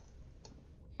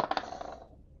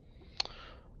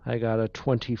 I got a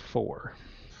 24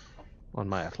 on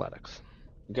my athletics.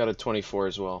 Got a 24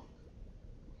 as well.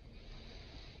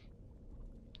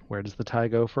 Where does the tie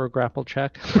go for a grapple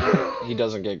check? He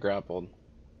doesn't get grappled.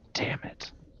 Damn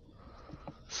it.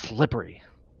 Slippery.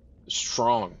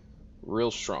 Strong.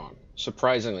 Real strong.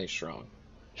 Surprisingly strong.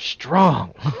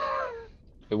 Strong.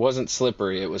 It wasn't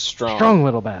slippery, it was strong. Strong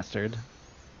little bastard.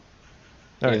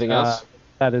 All right, Anything else?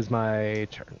 That is my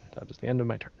turn. That is the end of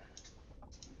my turn.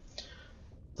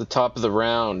 The top of the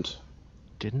round,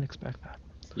 Didn't expect that.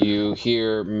 you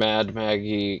hear Mad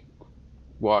Maggie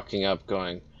walking up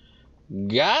going,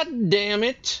 "God damn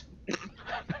it!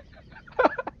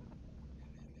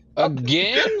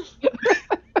 Again?"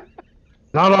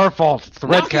 Not our fault. It's the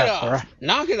Knock it Redcaps, off! all right?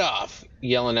 Knock it off!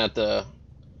 Yelling at the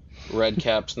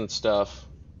Redcaps and stuff.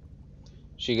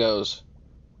 She goes,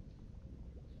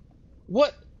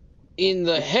 "What in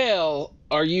the hell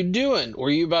are you doing? Were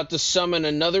you about to summon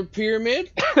another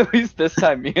pyramid?" At least this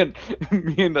time, me and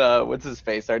what's his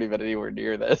face aren't even anywhere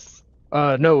near this.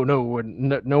 No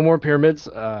more pyramids.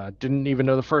 Didn't even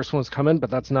know the first one's coming, but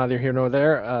that's neither here nor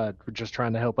there. We're just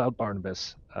trying to help out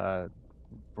Barnabas.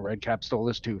 Redcap stole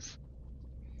his tooth.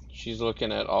 She's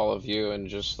looking at all of you and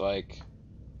just like,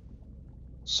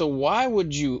 so why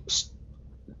would you?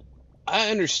 I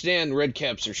understand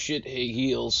Redcaps are shit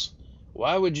heels.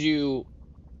 Why would you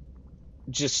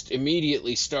just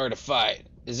immediately start a fight?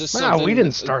 Is this something? No, we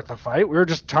didn't start the fight. We were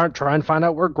just trying to find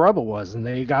out where Grubba was, and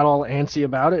they got all antsy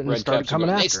about it and started coming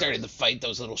after us. They started the fight,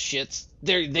 those little shits.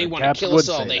 They want Redcaps to kill us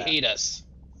would all. say They that. hate us.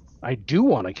 I do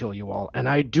want to kill you all, and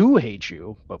I do hate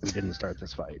you, but we didn't start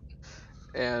this fight.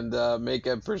 And make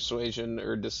a persuasion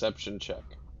or deception check.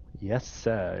 Yes,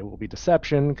 it will be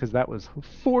deception, because that was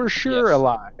for sure Yes. a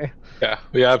lie. Yeah,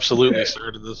 we absolutely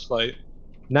started this fight.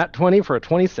 Nat 20 for a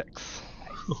 26.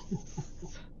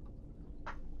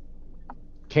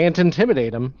 Can't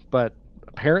intimidate him, but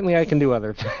apparently I can do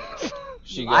other things.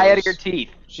 She Lie out of goes- your teeth.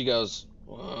 She goes,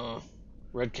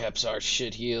 Redcaps are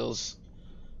shit heels.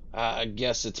 I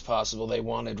guess it's possible they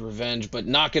wanted revenge, but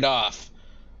knock it off.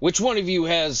 Which one of you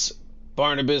has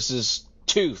Barnabas's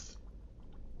tooth?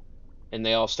 And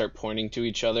they all start pointing to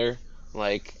each other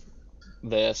like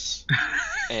this.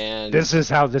 And This is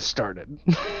how this started.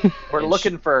 We're And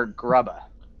looking for Grubba.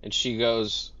 and she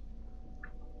goes,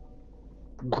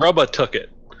 Grubba took it.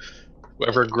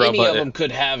 Whoever Grubba any of is. them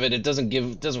could have it. It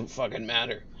doesn't fucking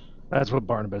matter. That's what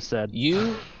Barnabas said.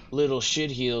 You little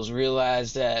shitheels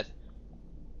realize that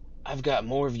I've got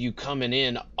more of you coming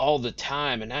in all the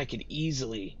time, and I could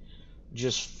easily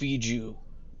just feed you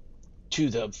to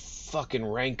the fucking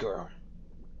rancor.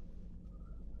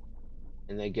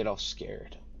 And they get all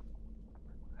scared.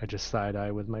 I just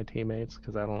side-eye with my teammates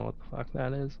because I don't know what the fuck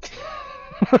that is.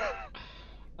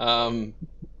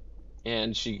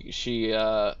 And she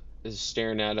is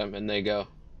staring at him, and they go.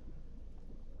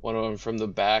 One of them from the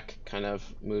back kind of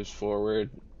moves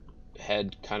forward,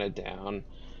 head kind of down,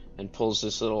 and pulls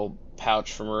this little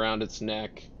pouch from around its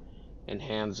neck and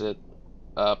hands it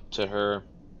up to her.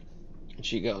 And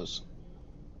she goes,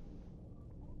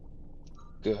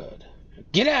 "Good.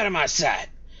 Get out of my sight!"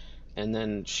 And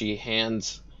then she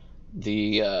hands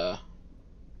the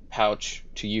pouch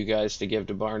to you guys to give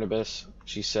to Barnabas.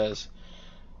 She says,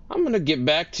 "I'm gonna get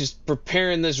back to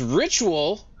preparing this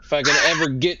ritual if I can ever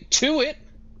get to it."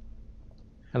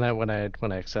 And then when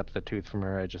I accept the tooth from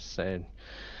her, I just say,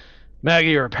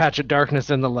 "Maggie, you're a patch of darkness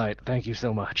in the light. Thank you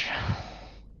so much."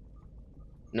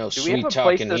 No Do we have sweet a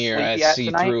place talking to here. sleep I yet see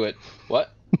tonight? through it.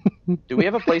 What? Do we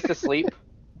have a place to sleep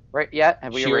right yet?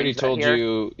 Have we She already arranged that told here?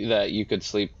 you that you could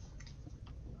sleep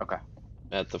Okay.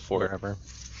 at the fort. Wherever.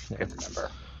 I can't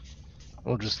remember.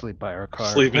 We'll just sleep by our car.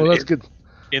 Sleeping Well, let's in- get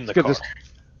in the get car. this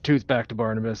tooth back to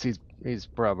Barnabas. He's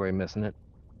probably missing it.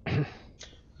 You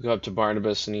go up to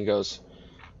Barnabas and he goes,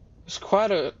 "It's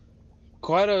quite a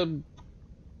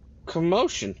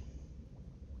commotion.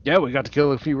 Yeah, we got to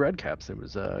kill a few redcaps. It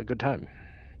was a good time.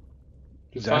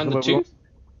 You find the what we want. tooth?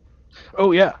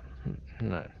 Oh yeah.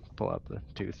 And I pull out the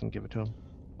tooth and give it to him.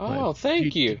 Oh, Like,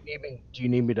 thank you. Do you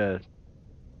need me to?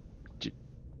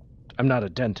 I'm not a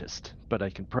dentist, but I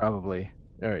can probably.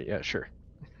 All right, yeah, sure.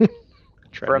 Try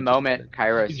For to a just moment,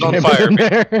 Kairos, He's you on jam get, it fire. in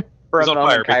there. for He's a on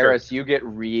moment, fire, Kairos, you get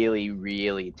really,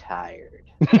 really tired.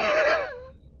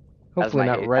 Hopefully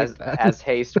not right then. as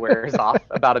haste wears off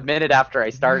about a minute after I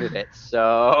started it.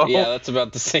 So Yeah, that's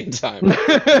about the same time.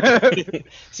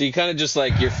 So you kind of just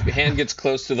like your hand gets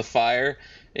close to the fire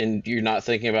and you're not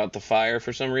thinking about the fire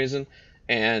for some reason,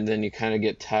 and then you kind of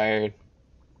get tired.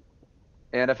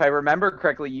 And if I remember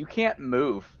correctly, you can't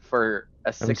move for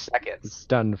a 6 seconds.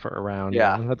 Stunned for a round.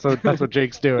 Yeah. That's what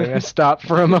Jake's doing. I stopped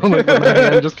for a moment, with my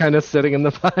hand just kind of sitting in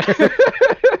the fire.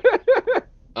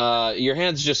 Your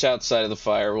hand's just outside of the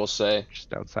fire, we'll say.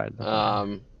 Just outside the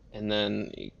fire. And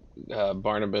then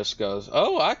Barnabas goes,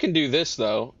 "Oh, I can do this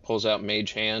though." Pulls out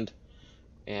Mage Hand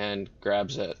and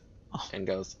grabs it and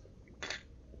goes,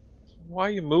 Why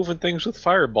are you moving things with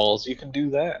fireballs? You can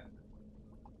do that.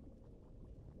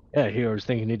 Yeah, he was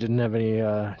thinking he didn't have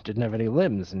any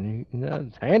limbs, and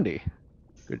it's handy.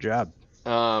 Good job.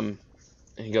 and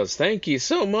he goes, "Thank you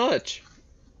so much."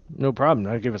 No problem.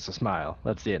 Now give us a smile.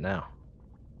 Let's see it now.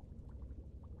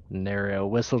 Nary a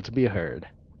whistle to be heard.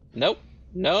 Nope,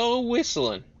 no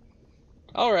whistling.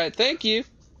 All right, thank you.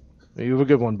 You have a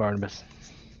good one, Barnabas.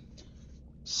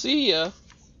 See ya.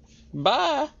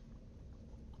 Bye.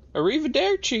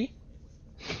 Arrivederci.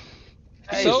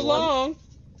 Hey, So well, long.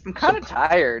 I'm kind of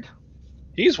tired.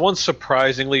 He's one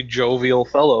surprisingly jovial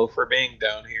fellow for being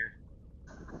down here.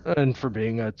 And for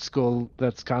being a school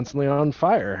that's constantly on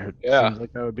fire. It Yeah. seems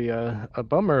like that would be a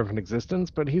bummer of an existence,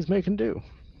 but he's making do.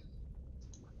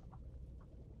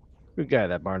 Good guy,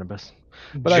 that Barnabas.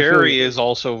 But Jerry is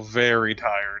also very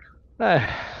tired.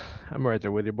 I'm right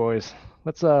there with you, boys.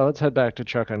 Let's head back to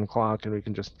Chuck and Clock, and we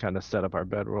can just kind of set up our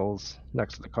bedrolls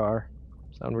next to the car.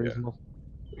 Sound reasonable?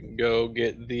 We can go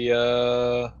get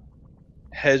the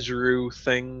Hezru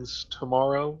things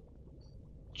tomorrow.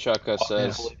 Chukka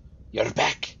says, "You're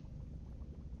back."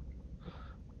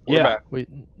 We're back.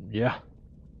 Yeah.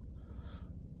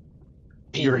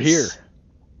 Pins, You're here.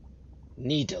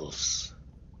 Needles.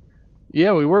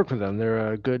 Yeah, we work with them.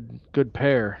 They're a good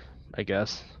pair, I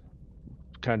guess.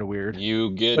 Kind of weird.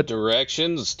 You get But-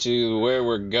 directions to where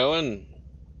we're going?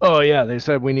 Oh yeah, they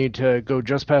said we need to go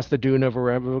just past the dune of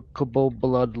irrevocable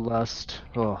bloodlust.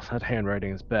 Oh, that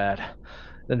handwriting is bad.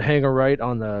 Then hang a right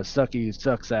on the sucky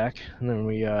sucksack, and then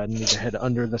we need to head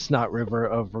under the snot river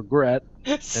of regret.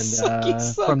 And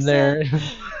Sucky from there,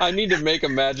 I need to make a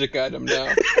magic item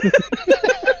now.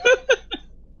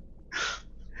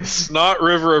 Snot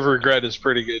River of Regret is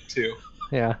pretty good too.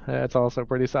 yeah, that's also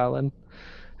pretty solid.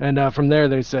 And from there,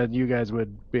 they said you guys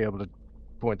would be able to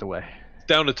point the way.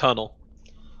 Down a tunnel.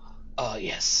 Oh,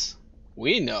 yes.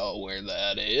 We know where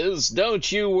that is. Don't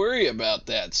you worry about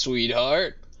that,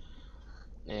 sweetheart.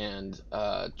 And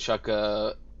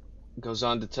Chukka goes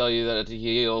on to tell you that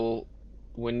he'll,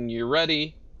 when you're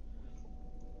ready,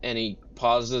 and he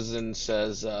pauses and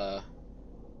says,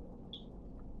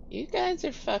 you guys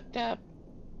are fucked up.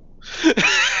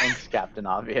 Thanks, Captain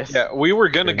Obvious. Yeah, we were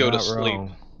gonna You're go to not sleep.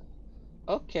 wrong.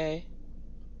 Okay.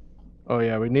 Oh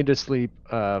yeah, we need to sleep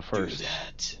Do first.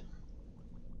 that.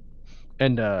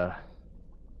 And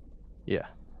yeah,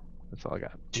 that's all I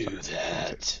got. Do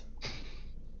that.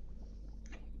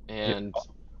 And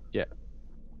Yeah.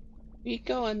 we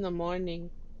go in the morning.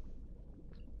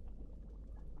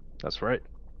 That's right.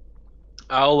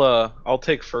 I'll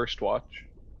take first watch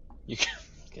You can,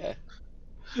 okay.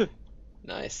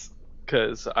 Nice.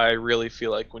 because I really feel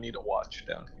like we need a watch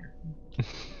down here.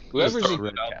 Whoever's Just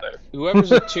throwing it out there.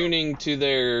 whoever's attuning to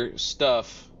their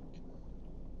stuff.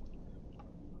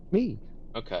 Me.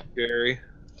 Okay. Jerry.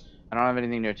 I don't have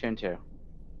anything to attune to.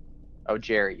 Oh,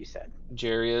 Jerry, you said.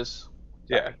 Jerry is.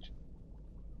 Yeah.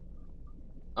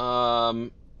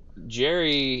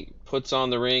 Jerry puts on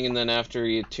the ring, and then after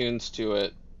he attunes to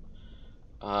it,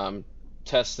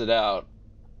 tests it out,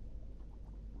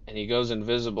 and he goes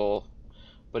invisible,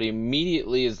 but he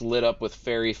immediately is lit up with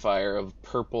fairy fire of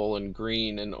purple and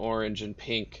green and orange and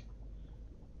pink.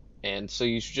 And so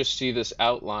you just see this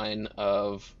outline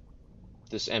of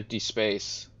this empty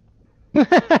space,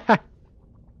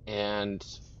 and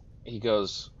he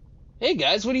goes, "Hey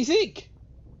guys, what do you think?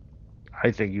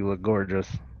 I think you look gorgeous.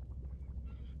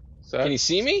 Can you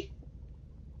see me?"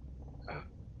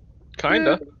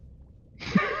 Kinda.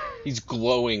 He's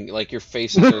glowing, like your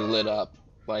faces are lit up,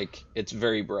 like it's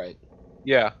very bright.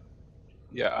 Yeah.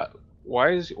 Yeah. Why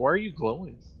are you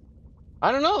glowing?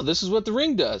 I don't know. This is what the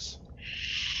ring does.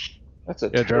 That's a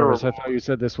Yeah, terrible. Jarvis, I thought you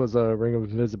said this was a ring of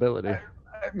invisibility.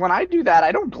 When I do that,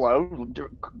 I don't glow.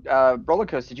 Roller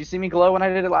Coaster, did you see me glow when I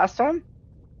did it last time?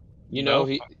 You know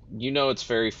No. you know it's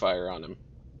fairy fire on him.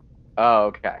 Oh,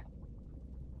 okay.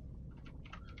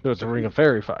 So it's a ring of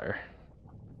fairy fire.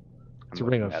 It's a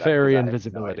ring of fairy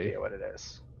invisibility. No idea what it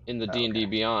is. In the Okay. D&D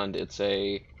Beyond, it's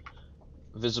a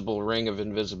visible ring of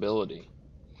invisibility.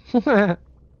 It's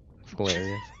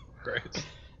hilarious. Great.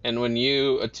 And when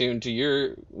you attune to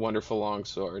your wonderful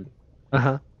longsword,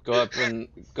 Uh-huh. go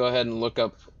ahead and look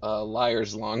up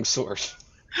Liar's longsword.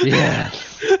 Yeah.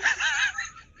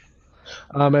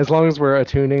 As long as we're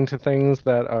attuning to things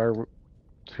that are,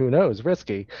 who knows,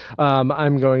 risky.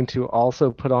 I'm going to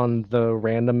also put on the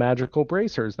random magical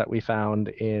bracers that we found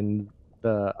in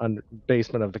the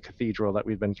basement of the cathedral that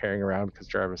we've been carrying around because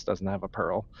Jarvis doesn't have a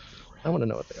pearl. I want to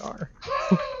know what they are.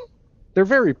 They're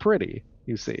very pretty,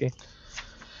 you see.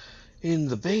 In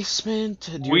the basement.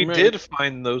 Do you We remember- did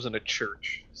find those in a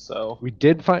church, so We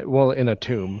did find, well, in a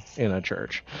tomb in a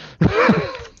church. Do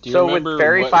you So with remember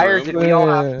fairy what fire, room? did we all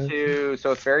Yeah. have to? So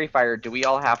with fairy fire, do we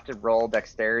all have to roll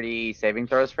dexterity saving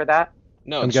throws for that?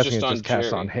 No, I'm it's guessing just it on just casts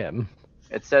Jerry. on him.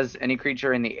 It says any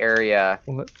creature in the area.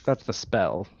 Well, that's the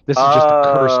spell. This is just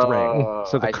a cursed ring. Oh,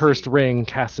 So the I cursed see. ring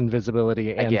casts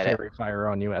invisibility I and get it. fairy fire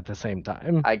on you at the same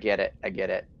time. I get it. I get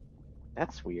it.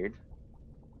 That's weird.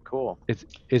 Cool.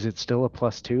 Is it still a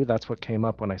 +2? That's what came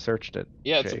up when I searched it.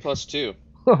 Yeah, it's a Jake. +2.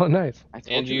 Oh, nice. I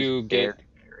told And you it was you get-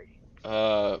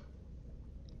 very.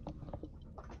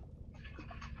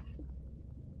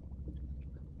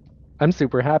 I'm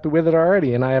super happy with it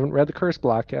already, and I haven't read the curse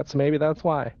block yet, so maybe that's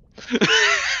why.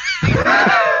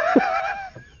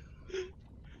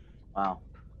 Wow.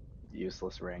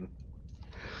 Useless ring.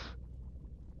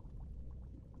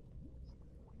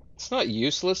 It's not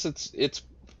useless.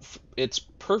 It's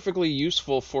perfectly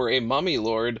useful for a mummy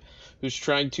lord who's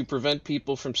trying to prevent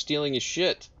people from stealing his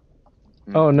shit.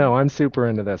 Oh no, I'm super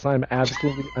into this. I'm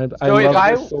absolutely. I So if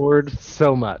love this sword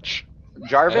so much.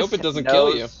 Jarvis I hope it doesn't knows,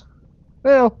 kill you.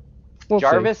 Well, we'll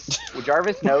Jarvis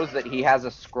knows that he has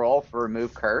a scroll for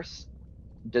remove curse.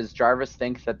 Does Jarvis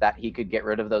think that he could get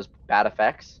rid of those bad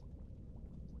effects?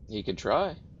 He could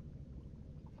try.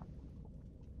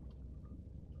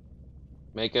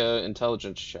 Make a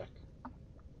intelligence check.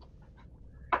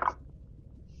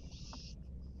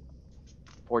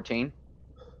 14.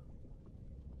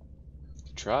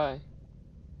 Try.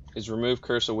 Is remove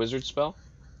curse a wizard spell?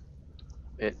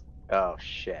 Oh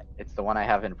shit! It's the one I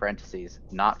have in parentheses,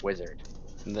 not wizard.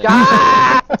 Then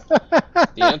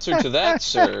the answer to that,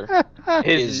 sir,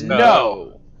 is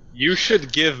no. You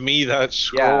should give me that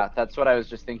scroll. Yeah, that's what I was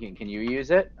just thinking. Can you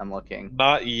use it? I'm looking.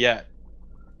 Not yet.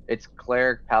 It's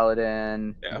cleric,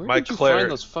 paladin. Yeah, Where my did you cleric.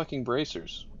 find those fucking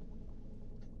bracers?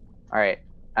 All right,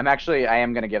 I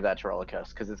am gonna give that to Rollicos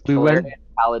because it's We went- cleric,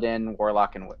 paladin,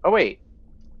 warlock, and oh wait,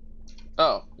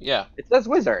 Oh, yeah. it says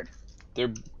wizard.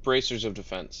 They're bracers of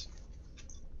defense.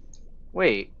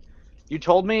 Wait, you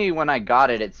told me when I got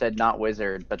it, it said not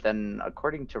wizard, but then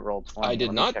according to Roll20, I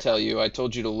did not tell you. I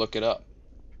told you to look it up.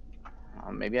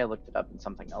 Maybe I looked it up and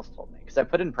something else told me because I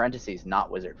put in parentheses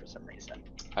not wizard for some reason.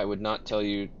 I would not tell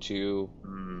you to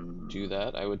do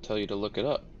that. I would tell you to look it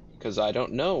up because I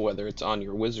don't know whether it's on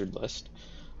your wizard list.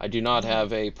 I do not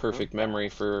have a perfect memory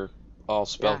for all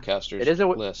spellcasters it is a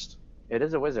list. It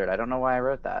is a wizard. I don't know why I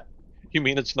wrote that. You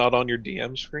mean it's not on your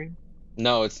DM screen?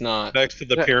 No, it's not. Next to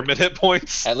the pyramid hit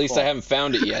points? At least I haven't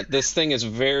found it yet. This thing is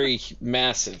very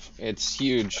massive. It's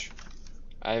huge.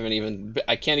 I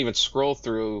can't even scroll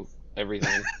through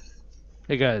everything.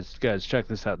 Hey guys, check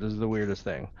this out. This is the weirdest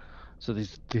thing. So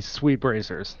these sweet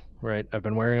bracers, right? I've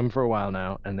been wearing them for a while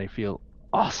now, and they feel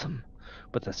awesome.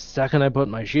 But the second I put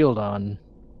my shield on,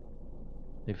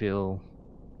 they feel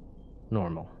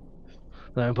normal.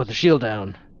 Then I put the shield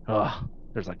down. Oh,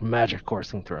 there's like magic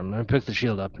coursing through them. Then I pick the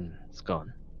shield up, and it's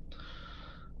gone.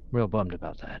 Real bummed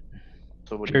about that.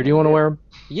 So what Jerry, do you want to wear them?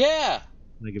 Yeah!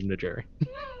 I give them to Jerry.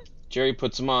 Jerry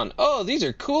puts them on. Oh, these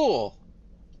are cool!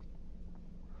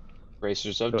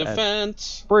 Bracers of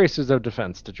defense. Bracers of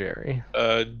defense to Jerry.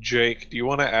 Jake, do you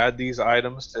want to add these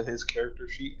items to his character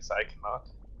sheet? Because I cannot.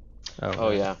 Oh,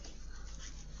 yeah.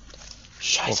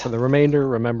 Well, for the remainder,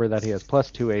 remember that he has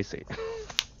 +2 AC.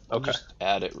 I'll just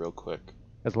add it real quick.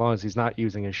 As long as he's not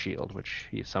using his shield, which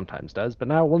he sometimes does, but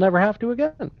now we'll never have to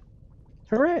again.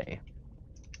 Hooray!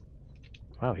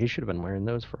 Wow, he should have been wearing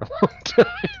those for a long time.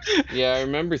 Yeah, I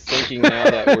remember thinking now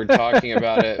that we're talking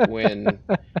about it when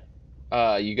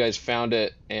you guys found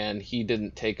it and he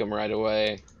didn't take them right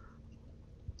away.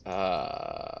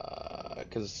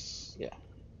 Because, yeah.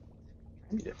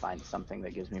 I need to find something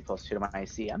that gives me +2 to my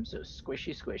IC. I'm so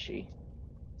squishy.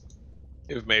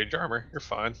 You have mage armor. You're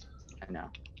fine. I know.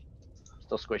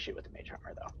 Still squishy with the mage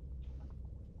armor though.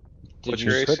 What's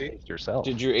your AC? Yourself.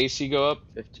 Did your AC go up?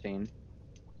 15.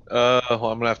 Well,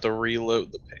 I'm gonna have to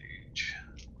reload the page.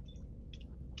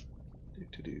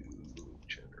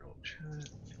 General chat.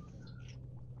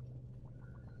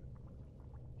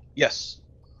 Yes.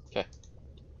 Okay.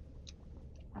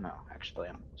 Oh no, actually,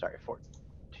 I'm sorry.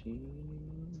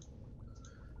 14.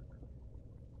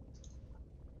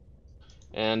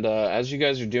 And as you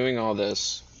guys are doing all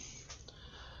this,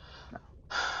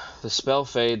 the spell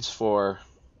fades for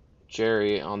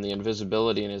Jerry on the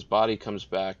invisibility and his body comes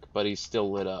back, but he's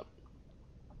still lit up.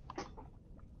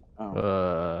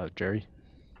 Oh. Jerry?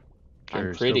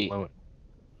 I'm pretty.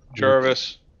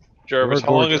 Jarvis,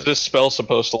 how long is this spell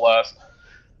supposed to last?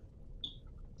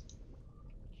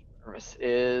 Jarvis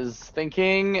is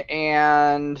thinking,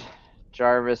 and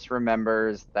Jarvis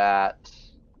remembers that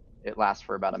it lasts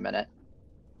for about a minute.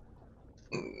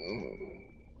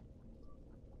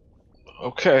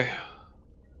 Okay.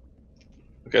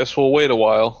 I guess we'll wait a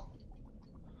while.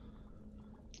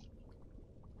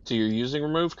 So you're using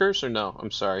remove curse or no?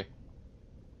 I'm sorry.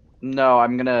 No,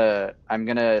 I'm gonna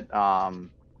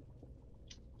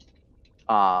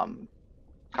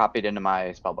copy it into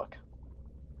my spellbook.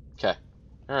 Okay.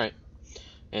 All right.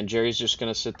 And Jerry's just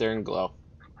gonna sit there and glow.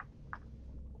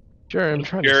 Jerry, I'm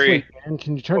trying Jerry. to sleep, man.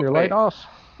 Can you turn your light off?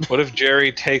 What if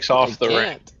Jerry takes off the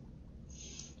ring?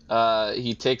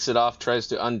 He takes it off, tries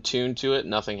to untune to it,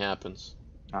 nothing happens.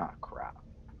 Ah, crap.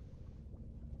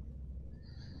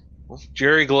 Well,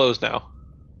 Jerry glows now.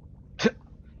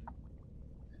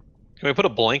 Can we put a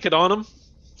blanket on him?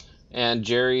 And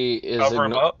Jerry is Cover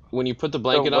him up? when you put the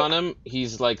blanket what- on him,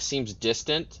 he's like seems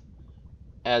distant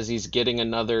as he's getting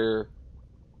another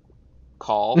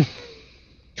call,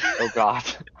 Oh God.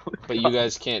 but you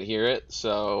guys can't hear it,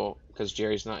 so because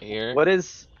Jerry's not here. What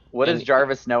does And-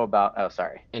 Jarvis know about? Oh,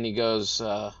 sorry. And he goes,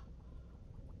 "That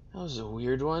was a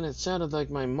weird one. It sounded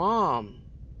like my mom.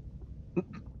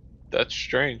 That's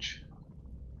strange.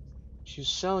 She was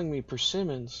selling me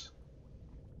persimmons."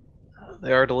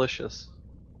 They are delicious.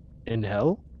 In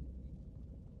hell?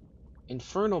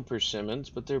 Infernal persimmons,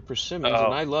 but they're persimmons, Oh.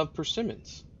 and I love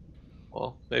persimmons.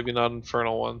 Well, maybe not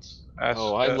infernal ones. Ask,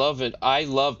 Oh, I love it. I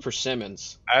love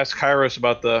persimmons. Ask Kairos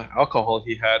about the alcohol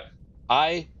he had.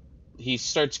 He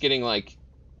starts getting like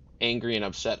angry and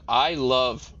upset. I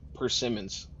love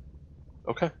persimmons.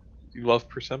 Okay. You love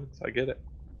persimmons. I get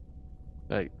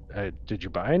it. Did you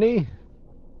buy any?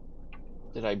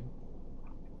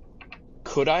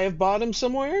 Could I have bought him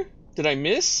somewhere? Did I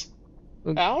miss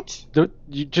out?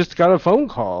 You just got a phone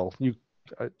call.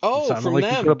 Oh, it sounded from like you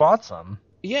them. could have bought some.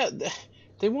 Yeah,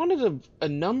 they wanted a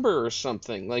number or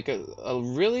something, like a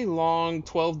really long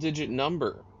 12-digit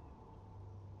number.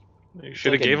 You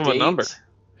should have Like gave him a number. date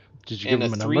Did you and give a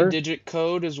him a number? 3-digit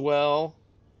code as well,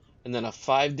 and then a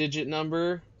 5-digit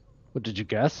number. What did you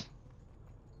guess?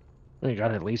 Well, you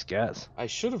gotta at least guess. I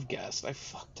should have guessed. I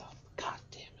fucked up. God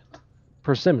damn it.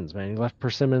 Persimmons, man. You left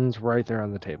persimmons right there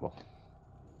on the table.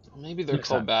 Maybe they're Next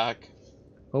called time. back.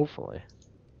 Hopefully.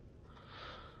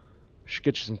 Should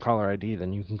get you some caller ID,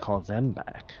 then you can call them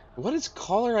back. What is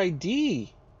caller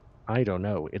ID? I don't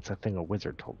know. It's a thing a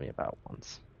wizard told me about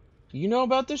once. You know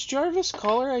about this, Jarvis?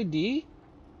 Caller ID?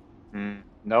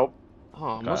 Nope.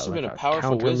 Oh, it Got, must have been like, a powerful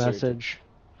counter wizard. message.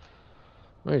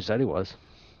 Well, he said he was.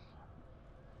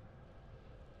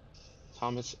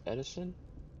 Thomas Edison?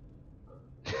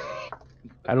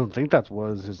 I don't think that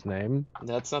was his name.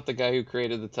 That's not the guy who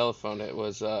created the telephone. It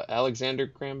was Alexander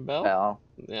Graham Bell? Bell.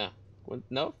 Yeah. What?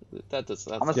 No, that's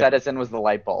Thomas Yeah. Edison was the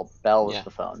light bulb. Bell was Yeah.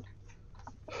 the phone.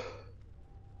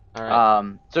 all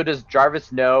right. So does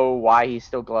Jarvis know why he's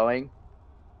still glowing,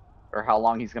 or how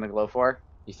long he's gonna glow for?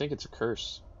 You think it's a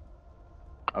curse?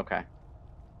 Okay.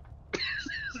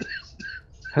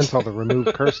 Hence all the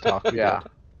remove curse talk. we Yeah.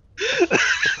 did.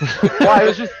 Well, I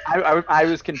was just I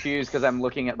was confused because I'm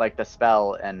looking at like the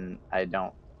spell and I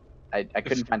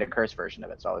couldn't find a curse version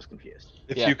of it, so I was confused.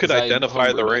 If Yeah, you could 'cause I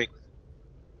identify the homebrewed it. ring.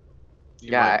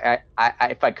 you might- Yeah, I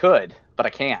if I could, but I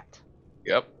can't.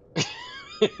 Yep.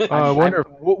 I wonder.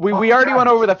 We already went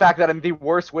over the fact that I'm the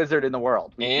worst wizard in the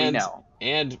world. We And know.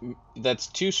 and that's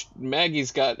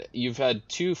Maggie's got. You've had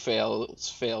 2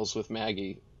 fails with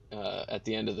Maggie at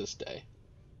the end of this day.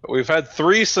 We've had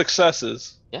 3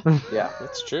 successes. Yeah.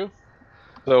 That's true.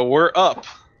 So we're up.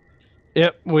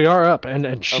 Yep, we are up,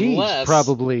 and she's Unless-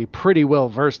 probably pretty well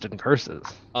versed in curses.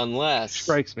 Unless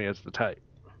Strikes me as the type.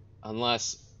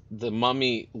 the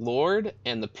Mummy Lord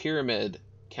and the Pyramid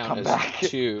count Come as back.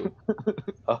 2.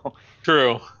 Oh.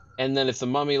 True. And then if the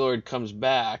Mummy Lord comes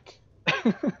back,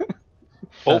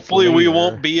 Hopefully we later.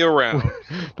 won't be around.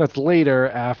 That's later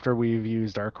after we've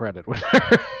used our credit with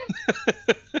her.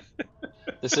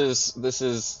 this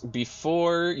is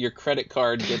before your credit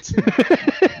card gets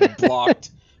blocked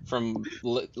from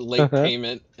late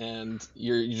payment, and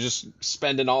you're just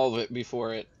spending all of it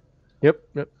before it. Yep,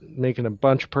 making a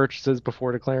bunch of purchases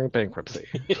before declaring bankruptcy.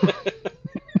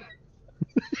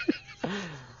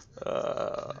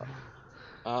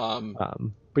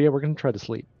 But yeah, we're gonna try to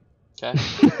sleep. Okay.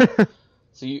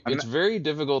 So it's very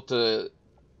difficult to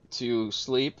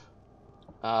sleep.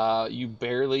 You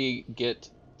barely get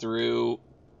through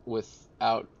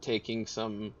without taking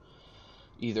some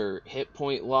either hit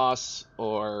point loss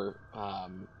or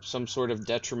some sort of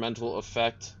detrimental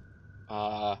effect.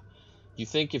 You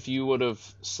think if you would have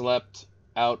slept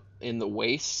out in the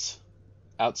wastes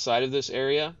outside of this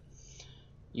area,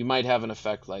 you might have an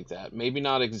effect like that. Maybe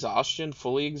not exhaustion,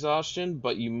 fully exhaustion,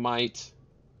 but you might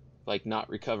like not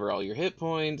recover all your hit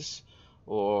points,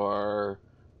 or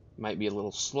might be a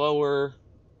little slower,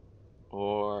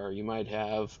 or you might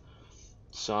have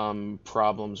some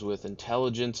problems with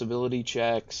intelligence ability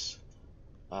checks.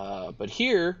 But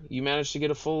here, you managed to get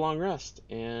a full long rest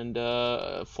and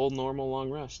a full normal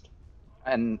long rest.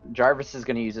 And Jarvis is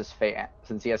going to use his Fey,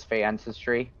 since he has Fey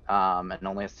ancestry, and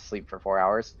only has to sleep for 4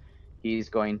 hours. He's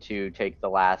going to take the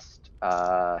last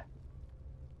 4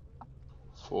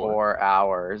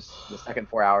 hours, the second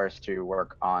 4 hours, to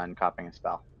work on copying a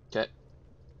spell. Okay.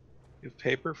 You have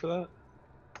paper for that?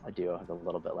 I do have a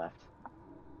little bit left.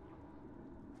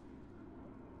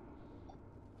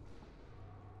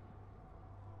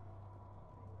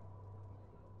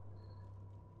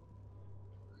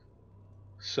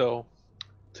 So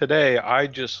today I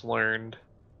just learned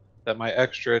that my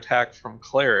extra attack from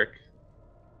cleric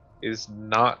is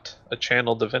not a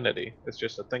channel divinity. It's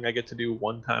just a thing I get to do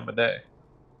one time a day,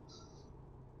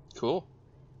 Cool.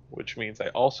 which means I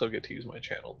also get to use my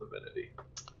channel divinity.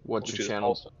 What's which your is channel?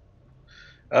 also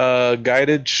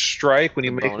guided strike. When The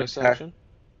you make an bonus attack, action?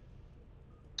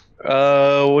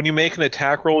 when you make an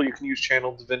attack roll, you can use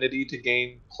channel divinity to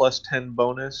gain plus 10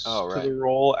 bonus Oh, to right. the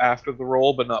roll after the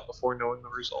roll, but not before knowing the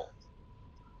result.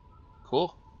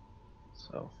 Cool.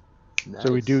 So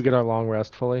So we do Nice. get our long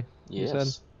rest fully, you said?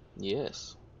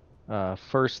 Yes. Yes.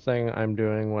 First thing I'm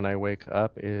doing when I wake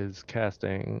up is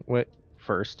casting. Wait,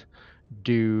 first,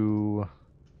 do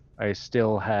I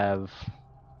still have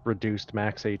reduced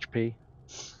max HP,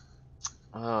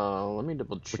 Let me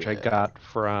double check. which I got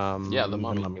from Yeah, the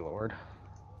mummy. Lord? I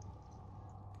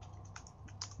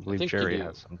I believe think Jerry you do,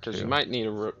 has some because you too. might need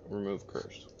to remove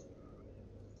curse.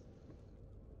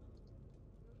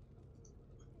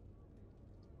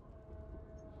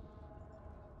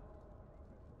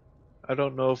 I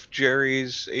don't know if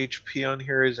Jerry's HP on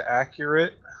here is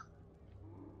accurate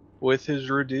with his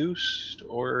reduced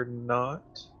or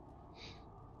not.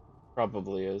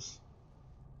 Probably is.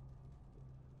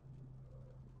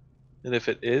 And if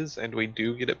it is, and we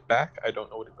do get it back, I don't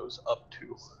know what it goes up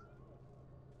to.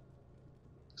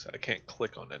 So I can't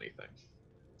click on anything.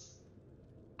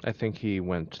 I think he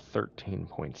went 13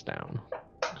 points down,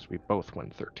 because we both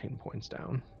went 13 points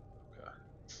down. Okay.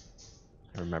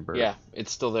 I remember. Yeah,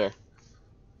 it's still there.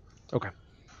 Okay.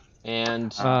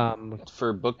 And for I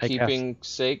cast. bookkeeping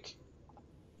sake,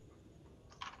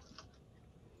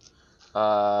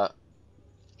 for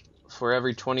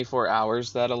every 24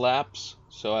 hours that elapse,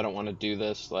 so I don't want to do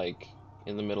this like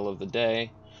in the middle of the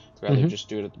day. I'd rather just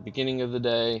do it at the beginning of the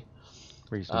day.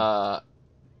 Reasonable.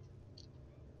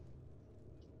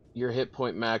 Your hit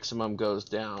point maximum goes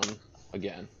down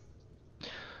again.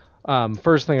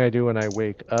 First thing I do when I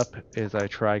wake up is I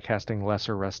try casting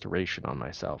Lesser Restoration on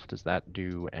myself. Does that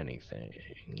do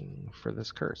anything for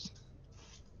this curse?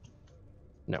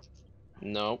 No.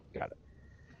 No. Got it.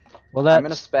 Well, I'm gonna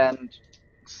that's spend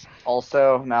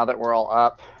also now that we're all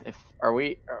up. Are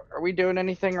we doing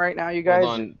anything right now, you guys?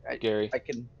 Hold on, Gary. I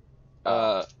can.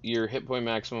 Your hit point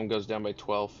maximum goes down by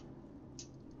 12.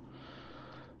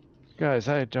 guys.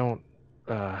 I don't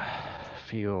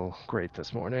feel great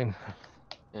this morning.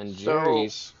 And So-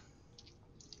 Jerry's.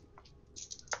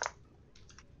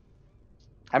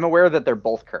 I'm aware that they're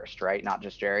both cursed, right? Not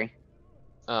just Jerry.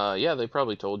 Yeah, they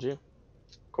probably told you.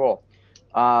 Cool.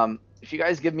 If you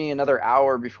guys give me another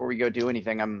hour before we go do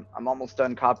anything, I'm almost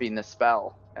done copying this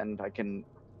spell, and I can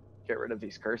get rid of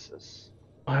these curses.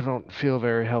 I don't feel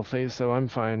very healthy, so I'm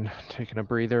fine taking a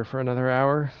breather for another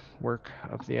hour. Work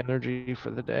up the energy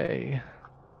for the day.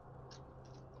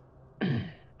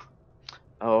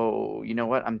 Oh, you know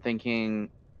what? I'm thinking,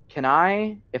 can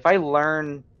I, if I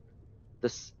learn the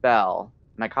spell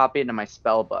and I copy it into my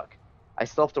spell book, I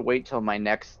still have to wait till my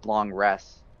next long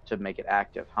rest to make it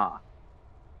active, huh?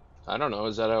 I don't know.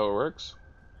 Is that how it works?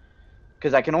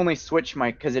 Because I can only switch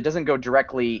because it doesn't go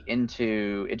directly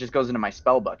into, it just goes into my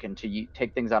spell book. And to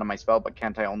take things out of my spell book,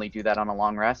 can't I only do that on a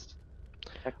long rest,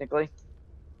 technically?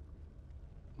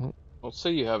 Well,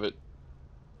 say you have it.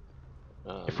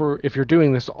 If you're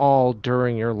doing this all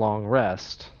during your long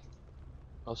rest,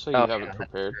 I'll say you have it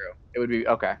prepared. True. It would be,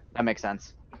 okay, that makes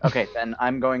sense. Okay, then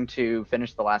I'm going to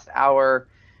finish the last hour,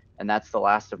 and that's the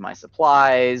last of my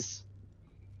supplies.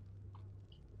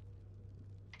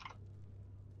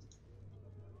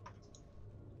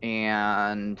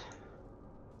 And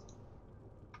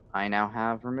I now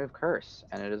have Remove Curse,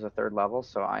 and it is a 3rd level,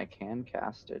 so I can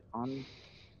cast it on.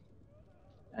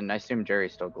 And I assume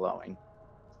Jerry's still glowing.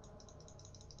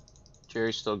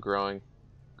 Jerry's still growing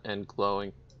and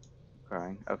glowing.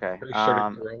 Growing. Okay. They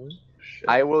started growing. Shit.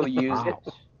 I will use Wow.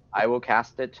 it. I will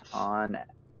cast it on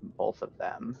both of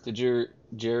them. Did your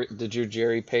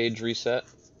Jerry page reset?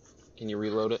 Can you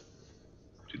reload it?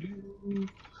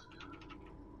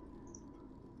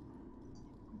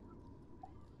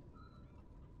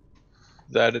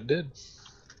 That it did.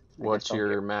 What's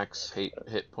your max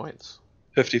hit points?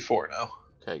 54 now.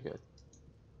 Okay, good.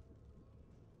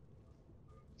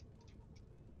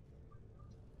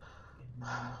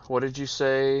 What did you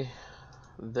say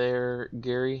there,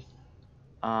 Gary?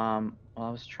 Well, I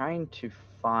was trying to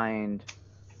find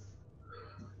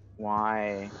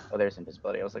why. Oh, there's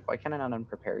invisibility. I was like, why can't I not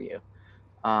unprepare you?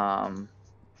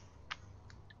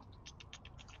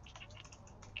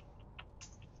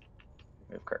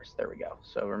 Remove curse. There we go.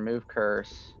 So remove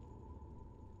curse.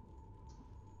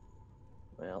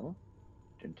 Well,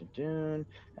 Dun, dun, dun.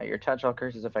 At your touch, all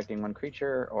curses affecting one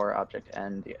creature or object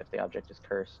end if the object is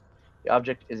cursed. The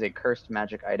object is a cursed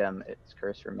magic item. Its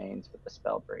curse remains, but the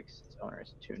spell breaks its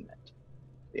owner's attunement.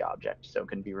 The object, so it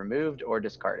can be removed or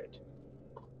discarded.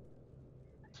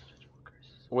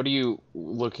 What are you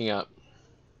looking up?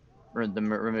 The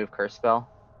remove curse spell.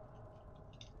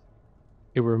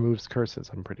 It removes curses,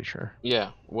 I'm pretty sure.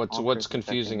 Yeah. What's curses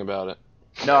confusing affecting- about it?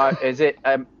 No, is it?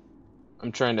 I'm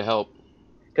trying to help.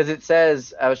 Because it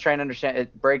says, I was trying to understand,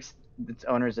 it breaks its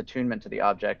owner's attunement to the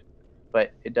object,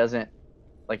 but it doesn't,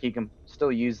 like, you can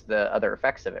still use the other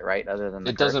effects of it, right? Other than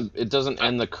the curse. It doesn't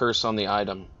end the curse on the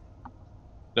item.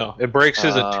 No, it breaks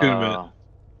his attunement.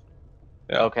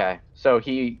 Yeah. Okay, so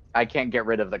I can't get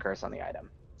rid of the curse on the item.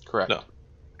 Correct. No.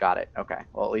 Got it. Okay.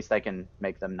 Well, at least I can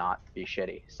make them not be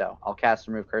shitty. So I'll cast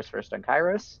remove curse first on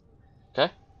Kairos.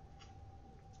 Okay.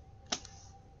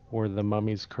 Or the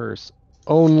mummy's curse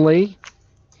only.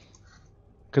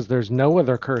 Because there's no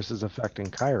other curses affecting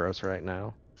Kairos right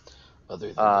now. Other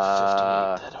than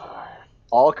the 58 that are.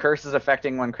 All curses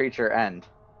affecting one creature end.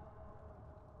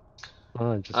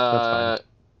 Oh, that's fine.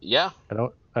 Yeah.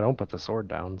 I don't put the sword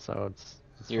down, so it's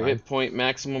Your fine. hit point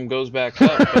maximum goes back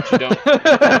up,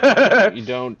 but you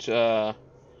don't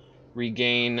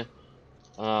regain.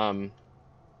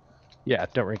 Yeah,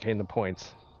 don't retain the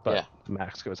points, but Yeah. the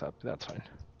max goes up. That's fine.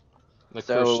 The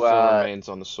So, curse still remains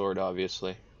on the sword,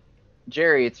 obviously.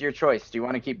 Jerry, it's your choice. Do you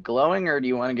want to keep glowing or do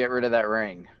you want to get rid of that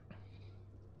ring?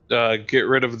 Get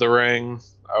rid of the ring,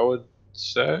 I would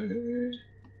say.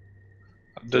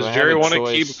 Does I Jerry have a want to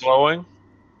choice? keep glowing?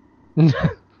 I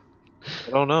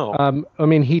don't know. I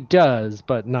mean, he does,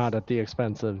 but not at the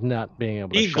expense of not being able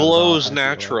to He shut it off, glows I feel like.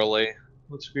 naturally.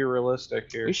 Let's be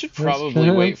realistic here. We should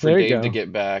probably wait for There you Dave to go.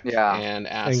 get back Yeah. and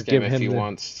ask And him give if him he the-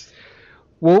 wants.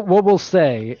 Well, what we'll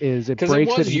say is it Because it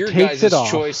breaks was it, he your takes guys' it off.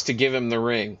 choice to give him the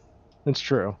ring. It's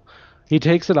true. He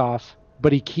takes it off,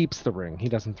 but he keeps the ring. He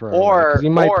doesn't throw it away. Or- 'Cause he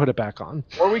might or- put it back on.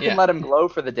 Or we can Yeah. let him glow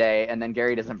for the day and then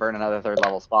Gary doesn't burn another third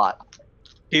level spot.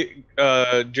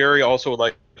 Jerry also would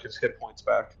like his hit points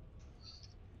back.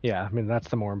 Yeah, I mean that's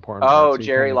the more important. Oh, part, so you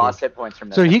Jerry kinda lost do- hit points from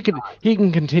this. So he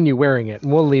can continue wearing it,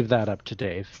 and we'll leave that up to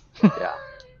Dave. Yeah.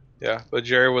 Yeah, but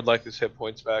Jerry would like his hit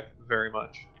points back very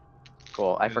much.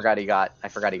 Cool. I forgot he got He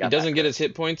doesn't that. get his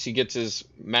hit points, he gets his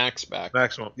max back.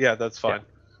 Maximum. Yeah, that's fine.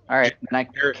 All right. And I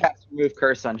cast remove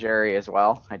curse on Jerry as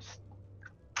well.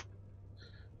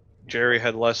 Jerry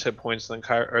had less hit points than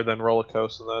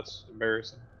Rollico, so that's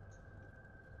embarrassing.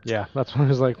 Yeah, that's when it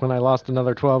was like when I lost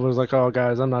another 12. It was like, oh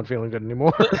guys, I'm not feeling good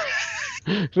anymore.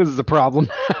 This is a problem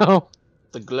now.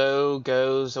 The glow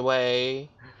goes away.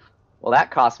 Well,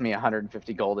 that cost me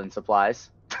 150 gold in supplies.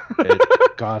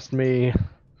 It cost me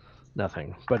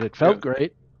nothing, but it felt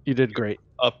great. You did great.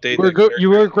 Update. You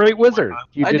were a great wizard.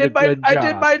 You I did a did good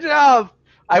job. my job.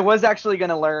 I was actually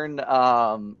gonna learn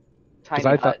Tiny I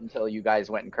Hut thought- until you guys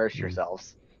went and cursed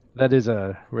yourselves. That is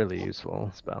a really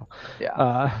useful spell.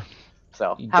 Yeah.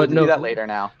 So But have to no- do that later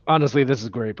now. Honestly, this is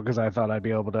great because I thought I'd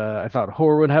be able to. I thought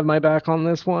Hor would have my back on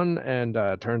this one, and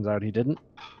turns out he didn't.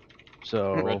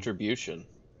 So Retribution.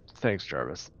 thanks,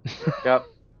 Jarvis. Yep.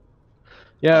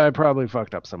 Yeah, I probably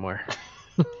fucked up somewhere.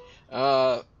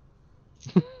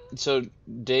 So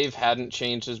Dave hadn't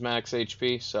changed his max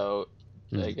HP, so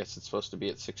Hmm. I guess it's supposed to be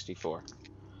at 64.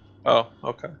 Oh,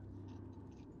 okay.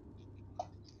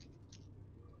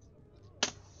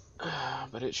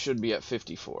 But it should be at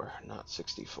 54, not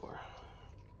 64.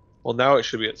 Well, now it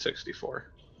should be at 64.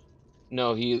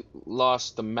 No, he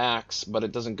lost the max, but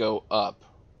it doesn't go up.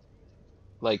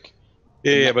 Like,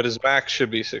 Yeah, but his max should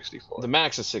be 64. the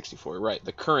max is 64, right?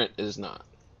 The current is not.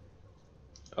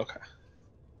 Okay.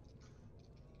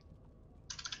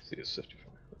 See, it's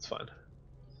 54. That's fine.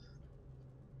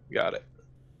 Got it.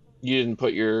 You didn't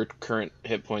put your current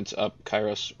hit points up,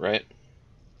 Kairos, right?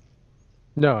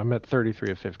 No, I'm at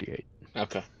 33 of 58.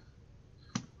 Okay.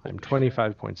 I'm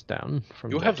 25 points down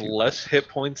from. You that have two. less hit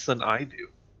points than I do.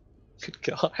 Good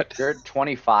God. You're at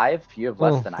 25. You have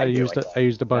less Well, than I do. used I I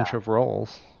used a bunch Yeah. of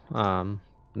rolls.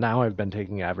 Now I've been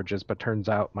taking averages, but turns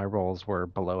out my rolls were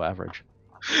below average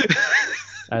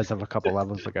as of a couple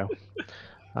levels ago.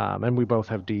 And we both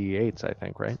have D8s, I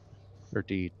think, right? Or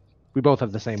D. We both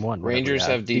have the same one. whatever we Rangers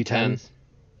have D10s.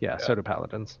 Yeah, so do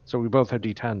paladins. So we both have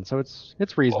D10. So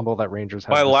it's reasonable that rangers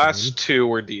have. My the last same. two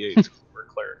were D8s for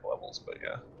cleric levels, but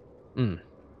yeah.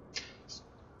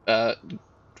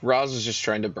 Roz is just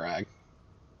trying to brag.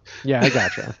 Yeah, I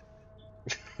gotcha.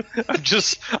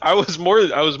 I was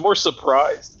more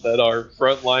surprised that our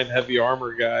frontline heavy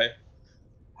armor guy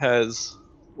has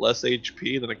less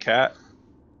HP than a cat.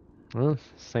 Well,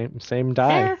 same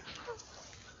die.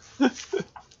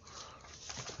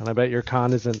 And I bet your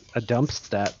con isn't a dump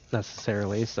stat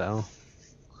necessarily, so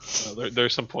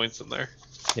There's some points in there.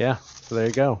 yeah. So there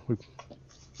you go.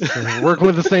 We're working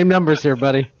with the same numbers here,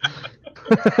 buddy.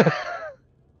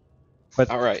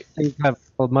 But All right. things have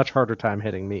a much harder time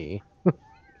hitting me.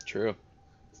 True.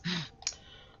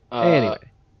 Anyway.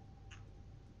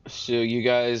 So you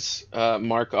guys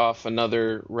mark off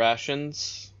another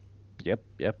rations. Yep.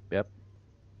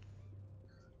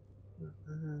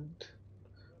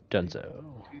 Dunzo.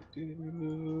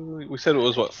 We said it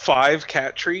was what, 5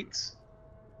 cat treats?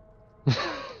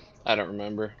 I don't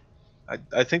remember.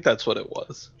 I think that's what it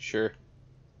was. Sure.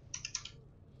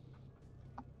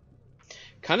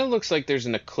 Kind of looks like there's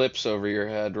an eclipse over your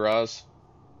head, Roz.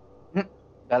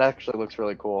 That actually looks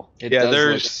really cool. It Yeah, does look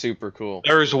there's- super cool.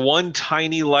 There's one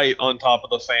tiny light on top of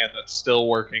the fan that's still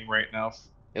working right now,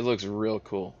 It looks real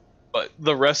cool. but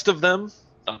the rest of them,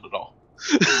 not at all.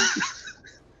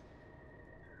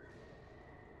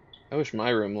 I wish my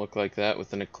room looked like that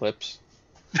with an eclipse.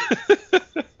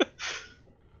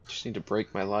 Just need to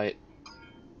break my light.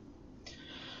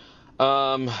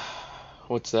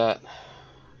 What's that?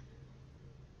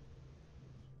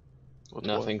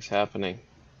 Nothing's happening.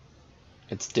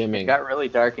 It's It dimming. got really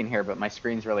dark in here, but my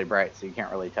screen's really bright, so you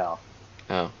can't really tell.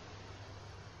 Oh.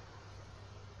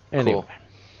 Anyway,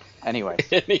 Anyway,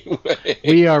 Anyway.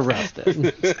 we are rested.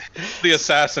 The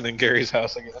assassin in Gary's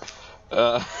house again.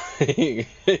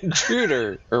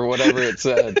 Intruder, or whatever it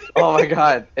said. oh my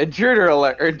god,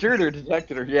 intruder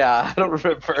detected. Yeah, I don't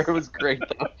remember. It was great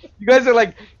though. You guys are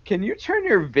like, can you turn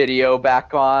your video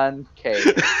back on? Okay.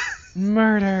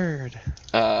 Murdered.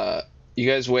 You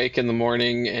guys wake in the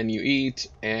morning and you eat,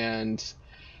 and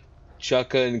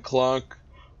Chukka and Clunk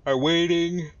are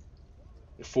waiting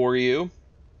for you.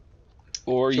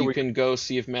 Or you can go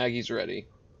see if Maggie's ready.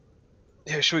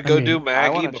 Yeah, should we go do I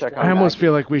Maggie? wanna check before- I almost Maggie.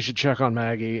 feel like we should check on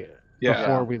Maggie Yeah.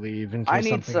 before we leave in I case need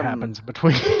something some- happens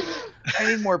between. I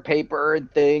need more paper and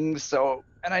things,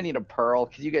 and I need a pearl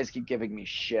because you guys keep giving me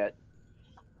shit.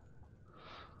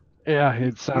 Yeah,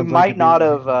 it sounds You like might it'd not be-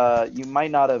 have. You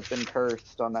might not have been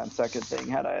cursed on that second thing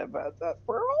had I have had that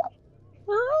pearl.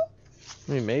 I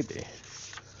mean, maybe.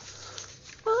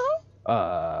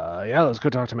 Yeah, let's go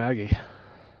talk to Maggie.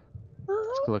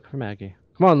 Let's go look for Maggie.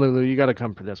 Come on, Lulu, you gotta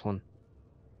come for this one.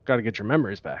 Gotta get your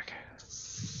memories back.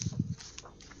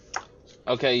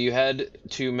 Okay, you head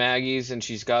to Maggie's, and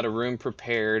she's got a room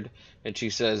prepared, and she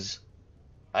says,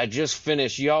 I just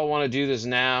finished. Y'all want to do this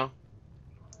now?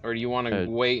 Or do you want to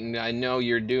wait, and I know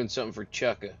you're doing something for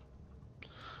Chukka.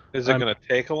 Is it going to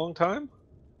take a long time?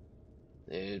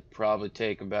 It'd probably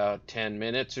take about 10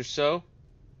 minutes or so.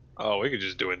 Oh, we could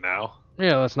just do it now.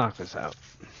 Yeah, let's knock this out.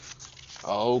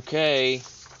 Okay.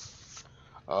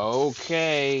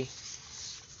 Okay.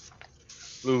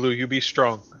 Lulu, you be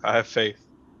strong. I have faith.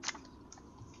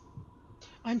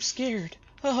 I'm scared.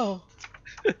 Oh.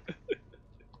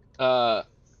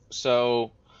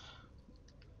 So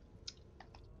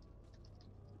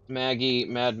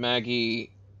Mad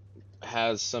Maggie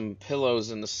has some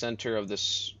pillows in the center of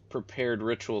this prepared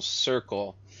ritual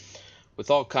circle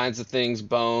with all kinds of things,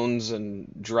 bones and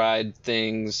dried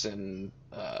things and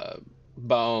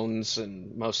bones,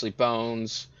 and mostly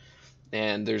bones.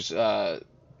 And there's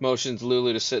motions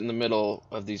Lulu to sit in the middle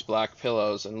of these black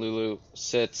pillows, and Lulu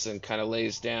sits and kind of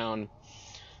lays down,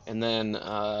 and then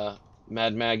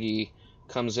Mad Maggie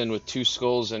comes in with 2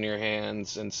 skulls in your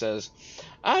hands and says,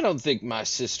 I don't think my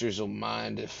sisters will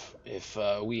mind if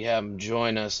we have them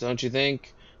join us, don't you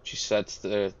think? She sets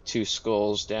the 2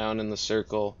 skulls down in the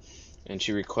circle, and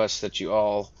she requests that you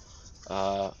all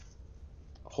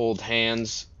hold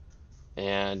hands,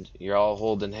 and you're all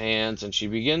holding hands, and she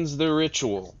begins the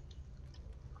ritual.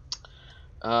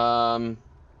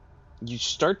 You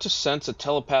start to sense a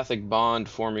telepathic bond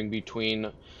forming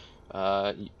between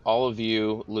all of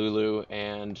you, Lulu,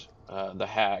 and the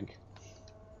hag.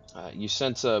 You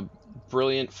sense a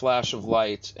brilliant flash of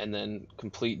light and then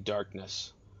complete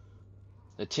darkness.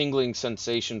 A tingling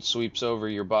sensation sweeps over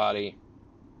your body.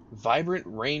 Vibrant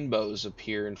rainbows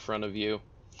appear in front of you.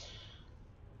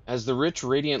 As the rich,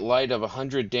 radiant light of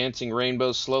 100 dancing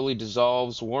rainbows slowly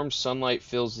dissolves, warm sunlight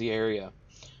fills the area.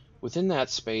 Within that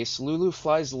space, Lulu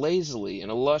flies lazily in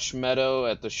a lush meadow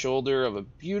at the shoulder of a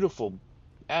beautiful,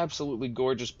 absolutely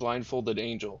gorgeous blindfolded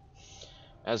angel.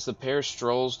 As the pair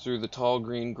strolls through the tall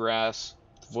green grass,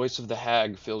 the voice of the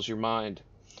hag fills your mind.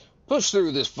 Push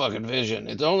through this fucking vision.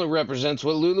 It only represents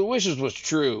what Lulu wishes was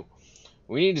true.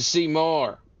 We need to see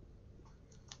more.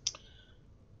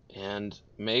 And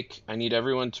I need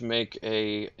everyone to make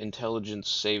a intelligence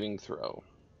saving throw.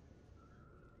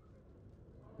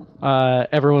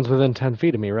 Everyone's within 10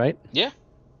 feet of me, right? Yeah.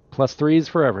 +3s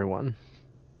for everyone.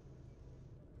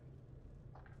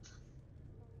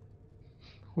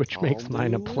 which makes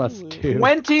mine a +2.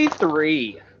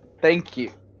 23. Thank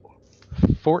you.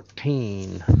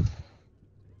 14.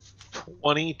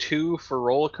 22 for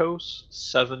Rollicos,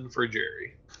 7 for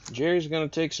Jerry. Jerry's gonna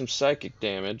take some psychic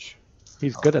damage.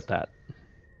 He's good at that.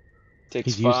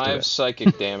 Takes He's used to 5 it.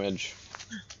 psychic damage.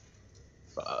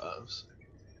 5.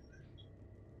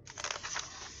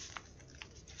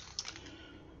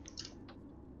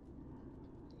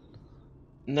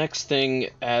 Next thing,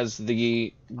 as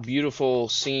the beautiful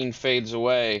scene fades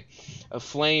away, a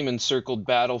flame-encircled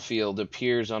battlefield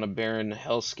appears on a barren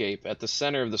hellscape. At the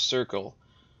center of the circle,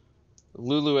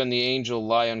 Lulu and the angel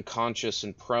lie unconscious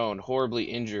and prone, horribly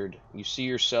injured. You see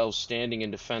yourselves standing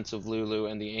in defense of Lulu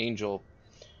and the angel,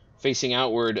 facing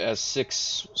outward as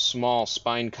 6 small,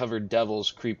 spine-covered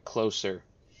devils creep closer.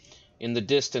 In the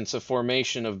distance, a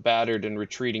formation of battered and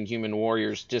retreating human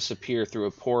warriors disappear through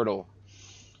a portal.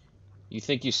 You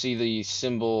think you see the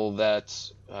symbol that,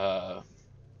 the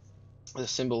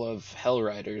symbol of Hell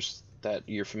Riders that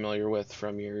you're familiar with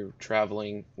from your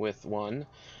traveling with one,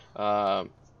 and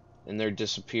they're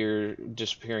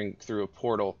disappearing through a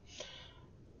portal.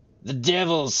 "The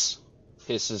devils!"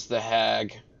 hisses the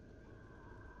hag.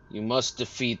 "You must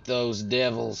defeat those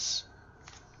devils."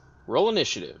 Roll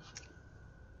initiative.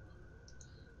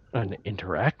 An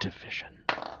interactive vision.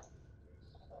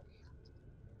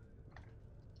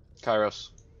 Kairos.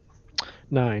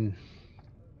 9.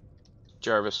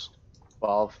 Jarvis.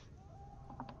 12.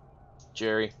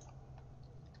 Jerry.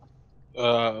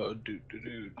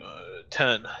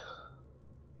 10.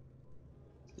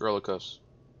 Rollicos.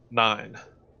 9.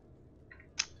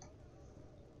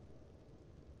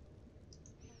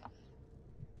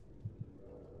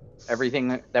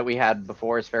 Everything that we had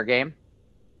before is fair game?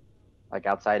 Like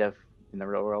outside of in the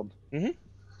real world? Mhm.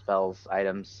 Spells,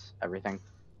 items, everything?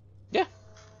 Yeah.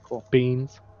 Cool.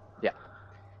 Beans. Yeah.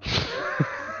 You're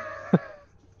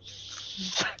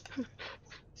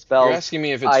Spells, asking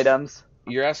me if it's items.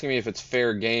 You're asking me if it's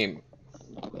fair game.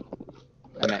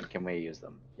 I meant, can we use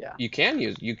them? Yeah. You can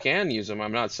use them.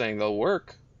 I'm not saying they'll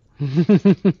work,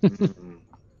 Mm.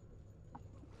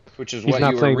 which is He's what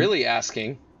not you were saying- really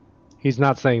asking. He's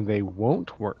not saying they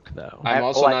won't work, though. I'm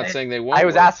also well, not saying they won't. I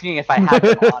was work. asking if I had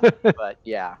them on, but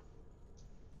yeah.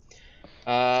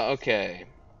 Okay.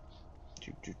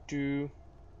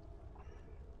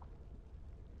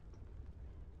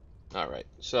 All right.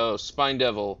 So Spine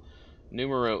Devil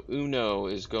numero uno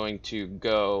is going to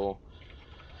go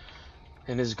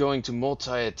and is going to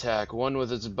multi-attack, one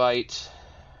with its bite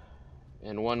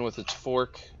and one with its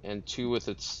fork, and 2 with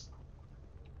its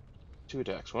 2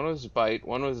 attacks. One with its bite,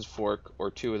 one with its fork,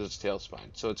 or 2 with its tail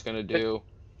spine. So it's going to do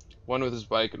 1 with its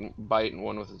bite and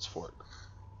 1 with its fork.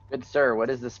 Good sir, what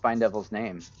is the Spine Devil's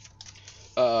name?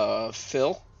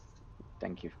 Phil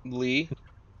Thank you. Lee.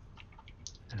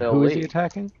 Phil Who is he Lee.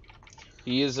 attacking?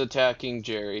 He is attacking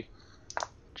Jerry.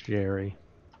 Jerry.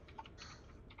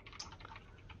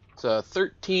 It's a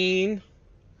 13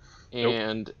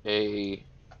 and a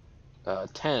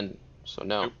 10. So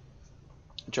no. Nope.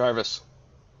 Jarvis.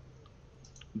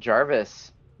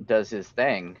 Jarvis does his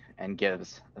thing and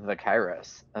gives the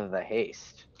Kairos the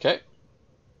haste. Okay.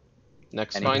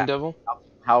 Next Any Spine pa- Devil.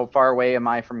 How far away am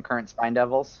I from current Spine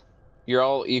Devils? You're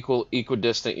all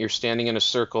equidistant. You're standing in a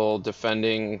circle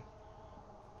defending.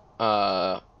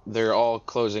 They're all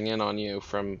closing in on you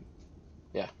from.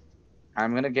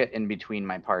 I'm gonna get in between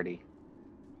my party.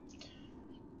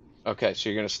 Okay, so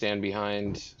you're gonna stand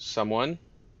behind someone.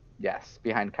 Yes,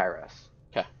 behind Kairos.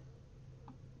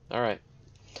 All right.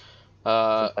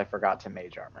 Since I forgot to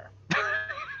mage armor.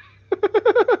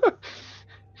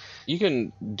 You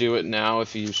can do it now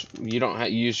if you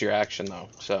don't use your action though.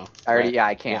 So. I already, right? yeah,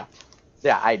 I can't.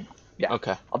 Yeah, yeah.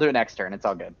 Okay. I'll do it next turn. It's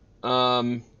all good.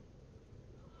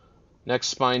 Next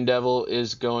Spine Devil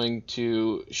is going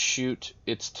to shoot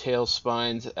its tail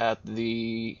spines at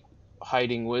the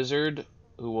hiding wizard,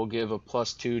 who will give a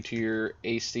 +2 to your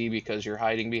AC because you're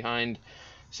hiding behind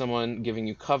someone giving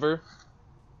you cover.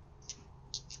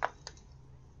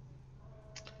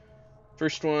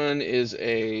 First one is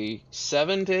a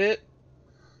 7 to hit,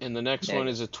 and the next one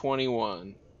is a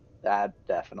 21. That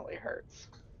definitely hurts.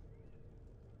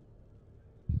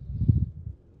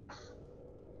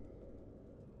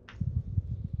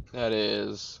 That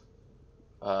is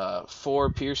 4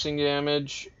 piercing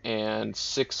damage and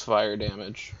 6 fire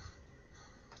damage.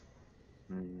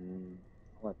 I'll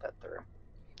let that through.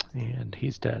 And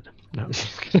he's dead. No, I'm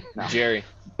just kidding. No. Jerry.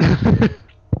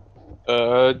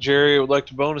 Jerry would like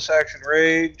to bonus action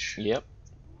rage Yep.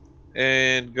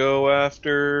 and go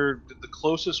after the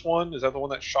closest one. Is that the one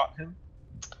that shot him?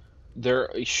 Sure.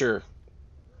 Sure.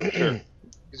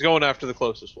 He's going after the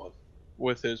closest one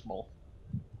with his mole.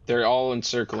 They're all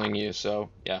encircling you, so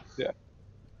yeah.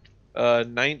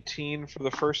 19 for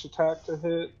the first attack to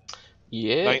hit.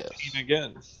 Yes. 19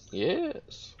 again.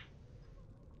 Yes.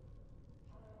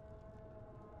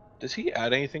 Does he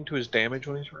add anything to his damage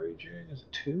when he's raging? Is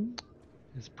it 2?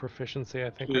 His proficiency,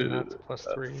 I think, on that's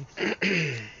 +3.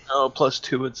 Oh,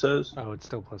 +2 it says. Oh, it's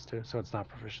still +2, so it's not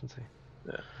proficiency.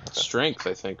 Yeah. Okay. Strength,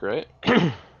 I think, right?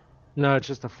 No, it's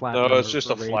just a flat No, number it's just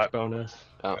for a rage flat bonus.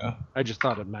 Oh. Yeah. I just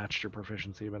thought it matched your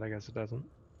proficiency, but I guess it doesn't.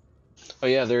 Oh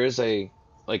yeah, there is a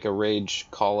rage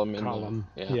column in Column.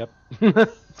 the yeah.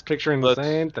 Yep. It's picturing the Let's-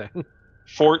 same thing.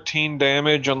 14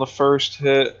 damage on the first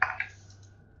hit.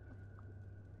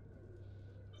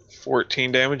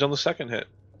 14 damage on the second hit.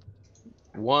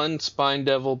 One spine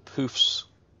devil poofs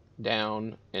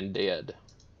down and dead.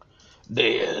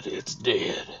 Dead, it's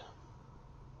dead.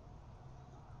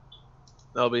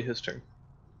 That'll be his turn.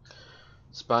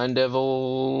 Spine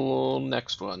devil,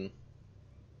 next one,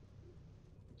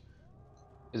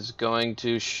 is going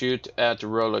to shoot at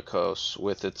Rolocos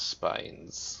with its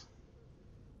spines.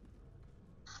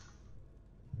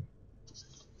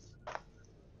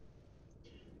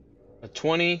 A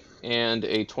 20 and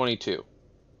a 22.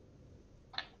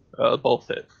 Both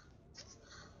hit.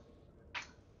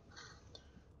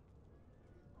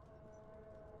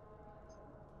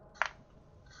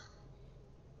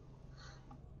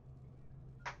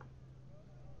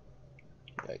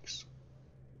 Yikes.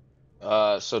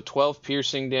 So 12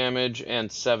 piercing damage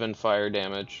and 7 fire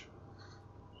damage.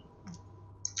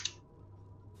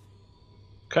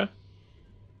 Okay.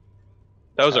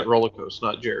 That was at Rolocos,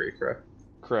 not Jerry, correct?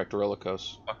 Correct,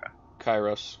 Rolocos. Okay.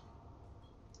 Kairos.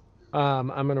 I'm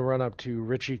going to run up to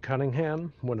Richie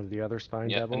Cunningham, one of the other spine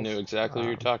Yeah, I devils. knew exactly what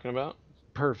you're talking about.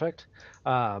 Perfect.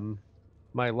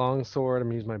 My longsword, I'm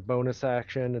going to use my bonus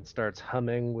action. It starts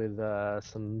humming with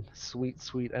some sweet,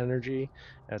 sweet energy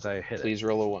as I hit it. Please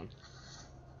roll a 1.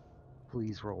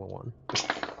 Please roll a 1.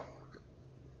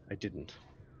 I didn't.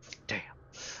 Damn.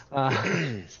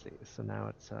 Let's see. So now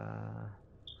it's a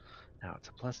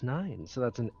 +9. So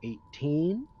that's an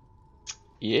 18,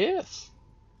 Yes.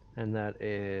 and that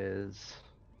is.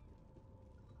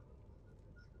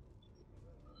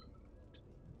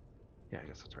 Yeah, I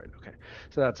guess that's right. Okay.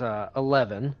 So that's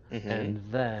 11, and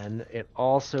then it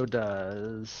also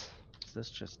does. Does this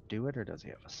just do it, or does he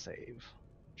have a save?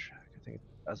 Check. I think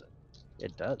it does it.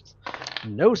 It does.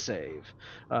 No save.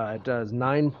 It does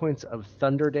 9 points of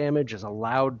thunder damage as a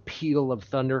loud peal of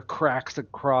thunder cracks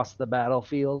across the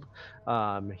battlefield.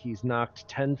 He's knocked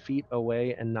 10 feet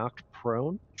away and knocked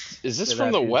prone. Is this So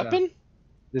from that the is, weapon?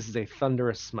 This is a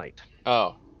thunderous smite.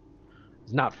 Oh.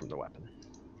 It's not from the weapon.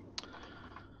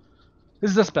 This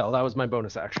is a spell. That was my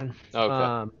bonus action.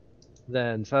 Okay.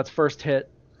 Then, so that's first hit.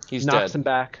 He's knocks dead. him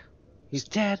back. He's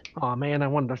dead. Oh man, I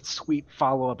wanted a sweet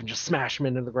follow up and just smash him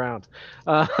into the ground.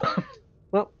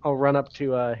 Well, I'll run up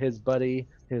to his buddy,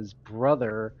 his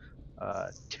brother,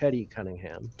 Teddy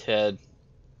Cunningham. Ted.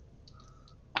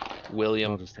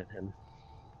 William. I'll just hit him.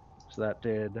 So that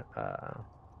did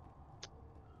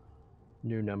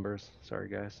new numbers. Sorry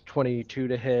guys. 22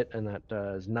 to hit, and that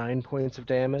does 9 points of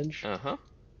damage. Uh-huh.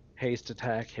 Haste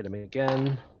attack, hit him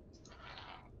again.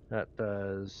 That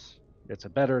does. It's a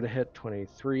better to hit,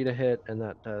 23 to hit, and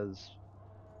that does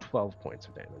 12 points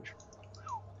of damage.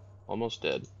 Almost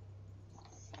dead.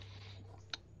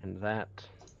 And that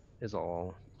is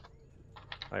all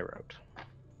I wrote.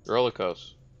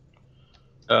 Rolocos.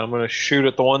 I'm going to shoot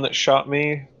at the one that shot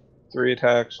me. 3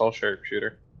 attacks, all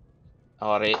sharpshooter.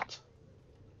 Alright.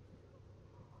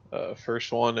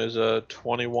 First one is a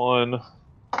 21.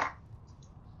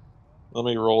 Let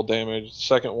me roll damage.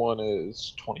 Second one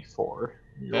is 24.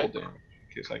 Let me roll Okay. damage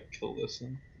in case I kill this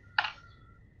thing.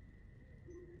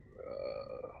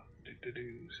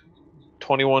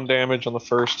 21 damage on the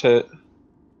first hit.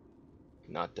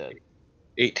 Not dead.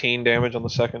 18 damage on the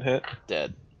second hit.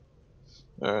 Dead.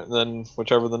 Alright, and then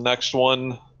whichever the next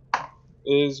one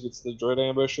is gets the Dread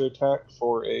Ambusher attack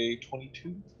for a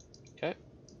 22. Okay.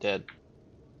 Dead.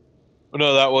 Oh,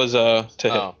 no, that was to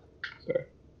hit. Oh. Sorry.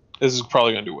 This is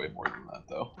probably going to do way more than that,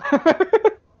 though.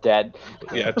 Dead.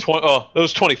 Yeah, that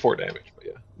was 24 damage, but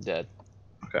yeah. Dead.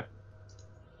 Okay.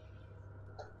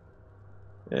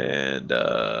 And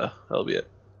that'll be it.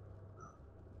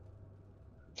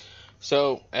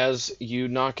 So, as you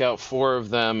knock out 4 of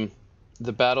them,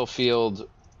 the battlefield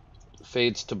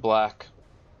fades to black,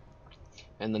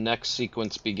 and the next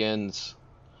sequence begins.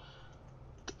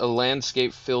 A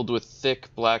landscape filled with thick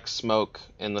black smoke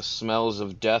and the smells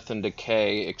of death and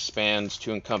decay expands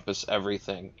to encompass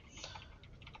everything.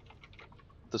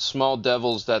 The small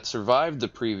devils that survived the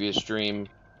previous dream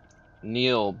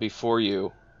kneel before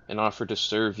you and offer to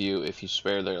serve you if you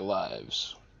spare their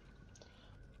lives.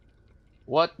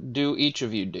 What do each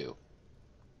of you do?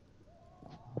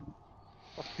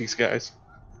 These guys.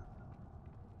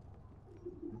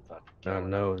 God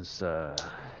knows,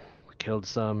 we killed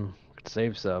some, could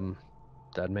save some,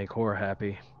 that'd make Horror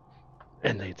happy,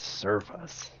 and they'd serve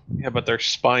us. Yeah, but they're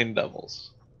spine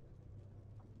devils.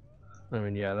 I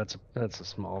mean, yeah, that's a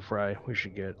small fry. We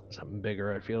should get something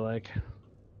bigger, I feel like.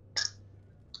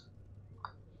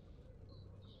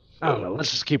 I don't know, let's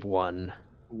just keep one.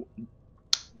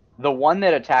 The one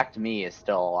that attacked me is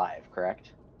still alive,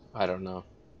 correct? I don't know.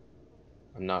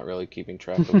 I'm not really keeping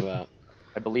track of that.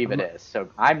 I believe it is. So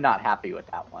I'm not happy with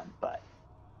that one, but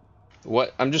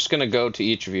What? I'm just gonna go to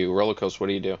each of you. Rollercoaster, what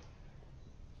do you do?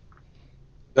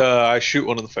 I shoot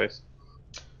one in the face.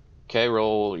 Okay,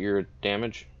 roll your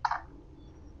damage.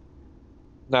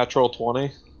 Natural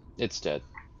 20. It's dead.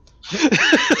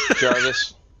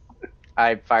 Jarvis.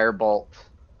 I firebolt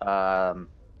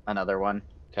another one.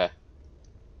 Okay.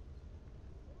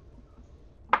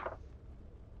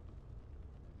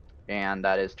 And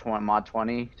that is mod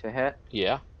 20 to hit.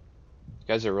 Yeah. You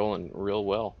guys are rolling real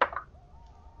well.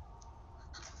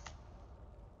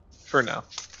 For now.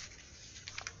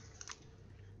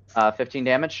 15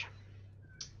 damage.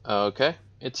 Okay,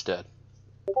 it's dead.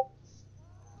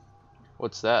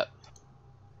 What's that?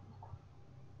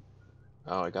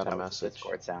 Oh, I got a That was the message.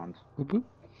 Discord sound. Boop,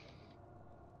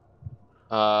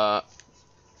 boop.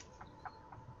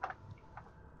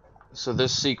 So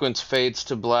this sequence fades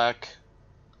to black,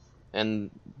 and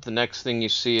the next thing you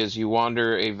see is you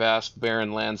wander a vast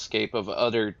barren landscape of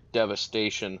utter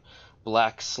devastation.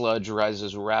 Black sludge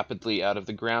rises rapidly out of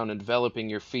the ground, enveloping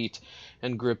your feet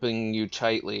and gripping you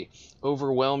tightly,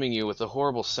 overwhelming you with a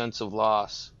horrible sense of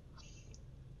loss.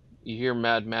 You hear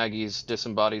Mad Maggie's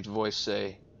disembodied voice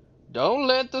say, "Don't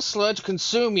let the sludge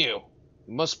consume you.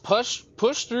 You must push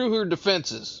through her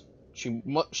defenses.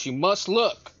 She must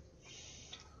look."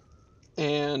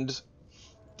 And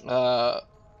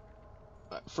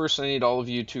first I need all of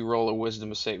you to roll a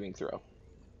wisdom saving throw.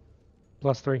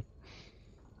 +3.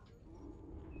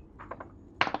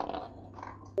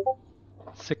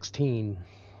 16.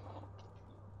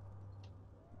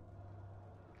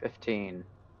 15.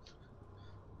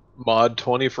 Mod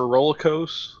 20 for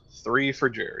Rollercoaster, 3 for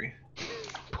Jerry.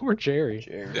 Poor Jerry.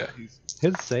 Yeah, he's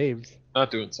His saves.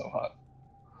 not doing so hot.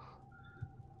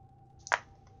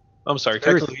 I'm sorry,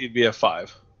 Very- technically he'd be a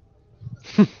 5.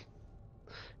 It's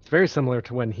very similar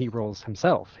to when he rolls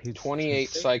himself. He's 28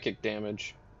 psychic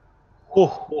damage Ho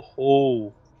ho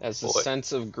ho. as the Boy.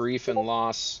 sense of grief and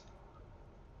loss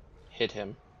hit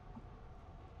him.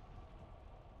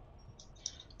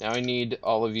 Now I need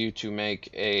all of you to make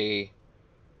a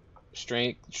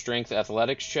strength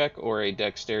athletics check or a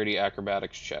dexterity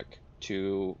acrobatics check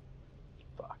to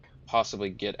possibly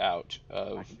get out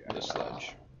of the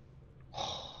sludge.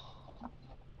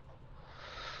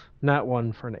 Not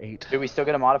one for an 8. Do we still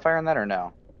get a modifier on that or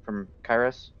no? From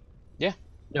Kairos?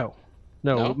 No.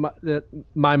 No?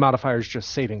 My modifier is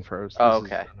just saving throws. Oh, This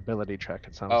is okay. an ability check,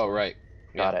 it sounds Oh, like. right.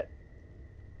 Got it.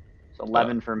 So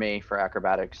 11 for me for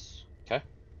acrobatics.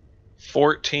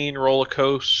 14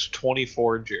 Rollercoaster,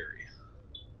 24 Jerry.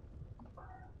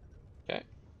 Okay.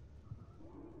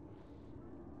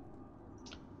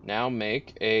 Now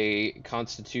make a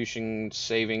Constitution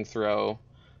saving throw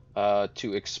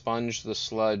to expunge the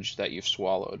sludge that you've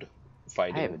swallowed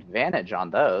fighting. I have advantage on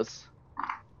those,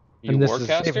 You And this is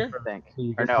Warcaster? saving I think. So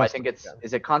you Or get no, I plus think 3 it's, again.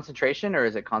 is it concentration or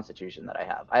is it constitution that I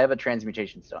have? I have a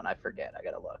transmutation stone. I forget. I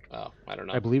gotta look. Oh, I don't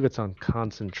know. I believe it's on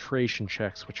concentration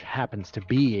checks, which happens to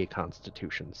be a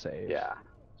constitution save. Yeah.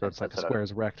 So it's like a That's what I- square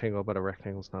is a rectangle, but a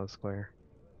rectangle's not a square.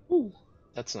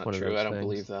 That's not One of true. those I don't things.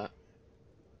 believe that.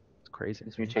 It's crazy. I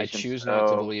Transmutation. choose not to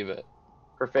So, believe it.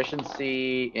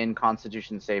 proficiency in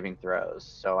constitution saving throws.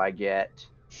 So I get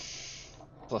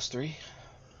 +3.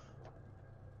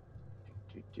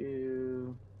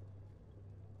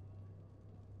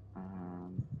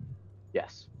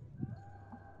 yes.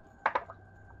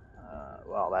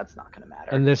 Well, that's not gonna matter.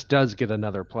 And this does get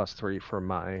another +3 for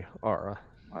my aura.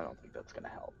 I don't think that's gonna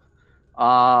help.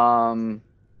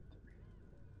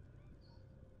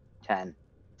 10.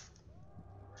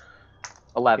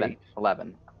 11.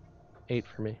 11. 8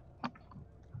 for me.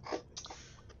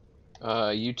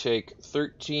 You take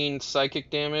 13 psychic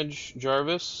damage,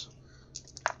 Jarvis.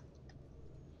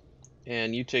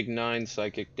 And you take 9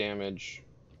 psychic damage.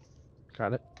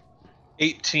 Got it.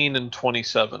 18 and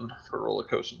 27 for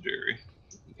Rollercoaster and Jerry.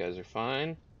 You guys are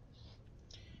fine.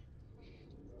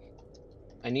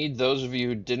 I need those of you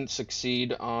who didn't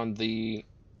succeed on the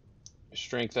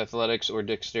strength athletics or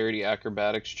dexterity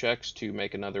acrobatics checks to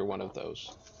make another one of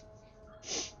those.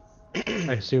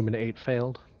 I assume an 8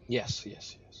 failed. Yes,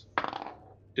 yes, yes.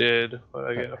 Did what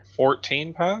I get a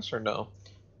 14 pass or no?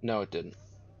 No, it didn't.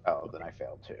 Oh, then I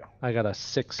failed too. I got a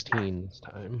 16 this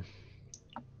time.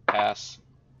 Pass.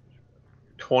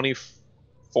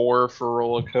 24 for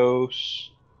Rollicos.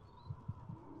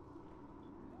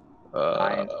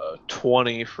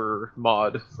 20 for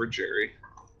Mod for Jerry.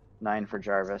 9 for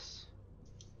Jarvis.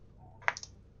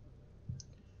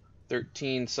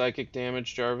 13 psychic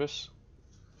damage, Jarvis.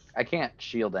 I can't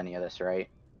shield any of this, right?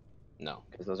 No.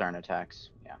 Because those aren't attacks.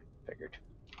 Yeah, figured.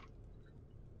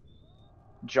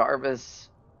 Jarvis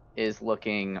is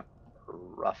looking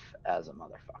rough as a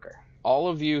motherfucker. All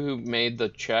of you who made the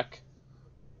check,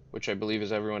 which I believe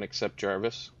is everyone except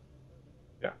Jarvis.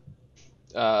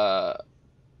 Yeah.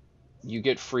 You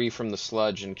get free from the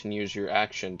sludge and can use your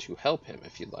action to help him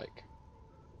if you'd like.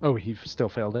 Oh, he still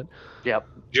failed it. Yep.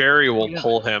 Jerry will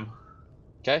pull him.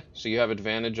 Okay, so you have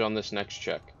advantage on this next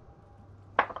check.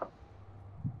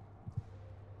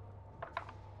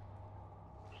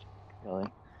 Really?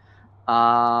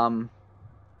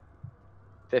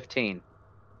 15.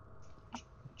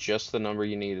 Just the number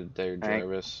you needed there, Thank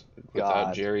Jarvis. Without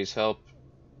God. Jerry's help,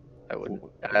 I wouldn't.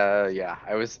 Yeah,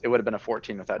 it would have been a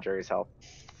 14 without Jerry's help.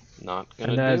 not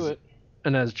And gonna do it.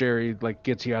 And as Jerry like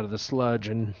gets you out of the sludge,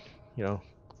 and you know,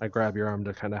 I grab your arm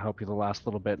to kind of help you the last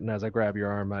little bit. And as I grab your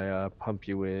arm, I pump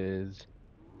you with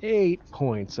 8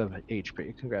 points of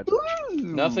HP. Congratulations.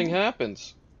 Nothing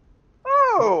happens.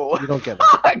 Oh! You don't get it.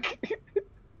 Fuck!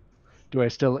 Do I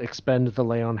still expend the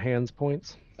lay on hands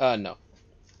points? No.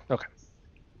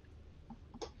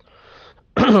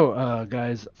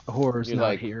 Guys, Horror's You're not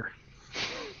like- here.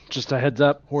 Just a heads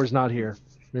up, Horror's not here.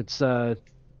 It's I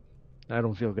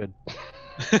don't feel good.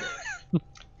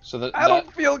 So that I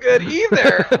don't feel good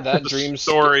either. that The dream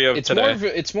story of it's today.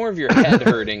 more of your head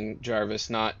hurting, Jarvis,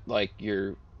 not like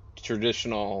your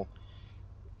traditional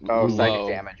Oh, low. psychic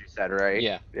damage, you said, right?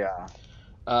 Yeah. Yeah.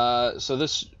 So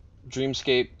this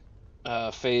dreamscape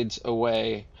fades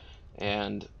away,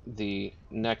 and the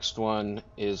next one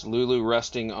is Lulu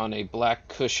resting on a black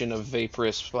cushion of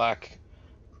vaporous black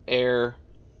air.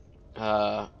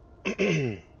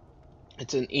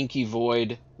 It's an inky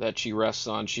void that she rests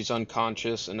on. She's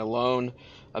unconscious and alone,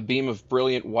 a beam of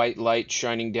brilliant white light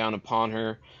shining down upon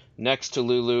her. Next to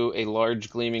Lulu, a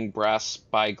large gleaming brass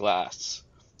spyglass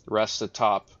rests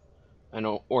atop an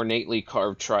ornately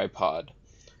carved tripod.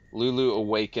 Lulu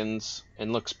awakens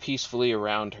and looks peacefully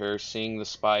around her, seeing the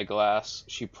spyglass.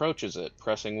 She approaches it,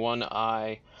 pressing one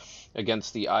eye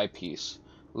against the eyepiece.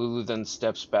 Lulu then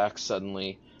steps back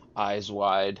suddenly, eyes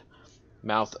wide,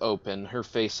 mouth open, her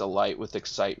face alight with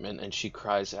excitement, and she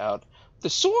cries out, "The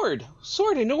sword!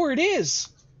 Sword, I know where it is!"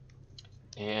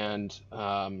 And,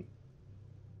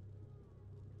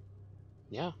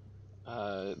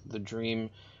 the dream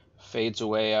fades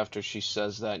away after she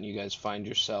says that, and you guys find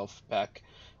yourself back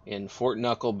in Fort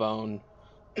Knucklebone,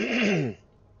 in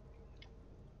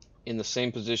the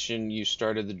same position you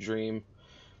started the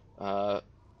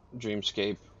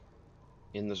dreamscape,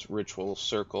 in this ritual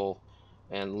circle,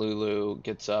 and Lulu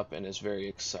gets up and is very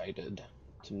excited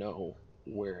to know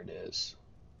where it is.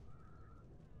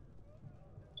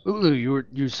 Lulu,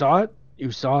 you saw it?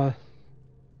 You saw?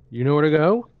 You know where to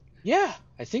go? Yeah,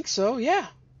 I think so, yeah.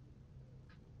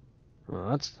 Well,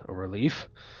 that's a relief.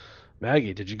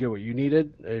 Maggie, did you get what you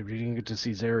needed? You didn't get to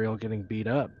see Zariel getting beat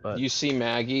up, but You see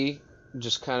Maggie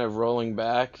just kind of rolling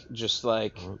back, just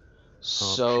like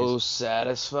so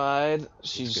satisfied.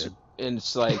 she's good. And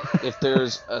it's like if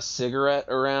there's a cigarette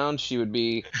around, she would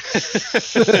be.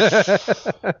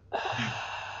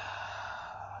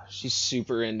 She's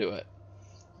super into it,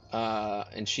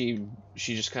 and she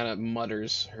just kind of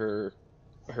mutters her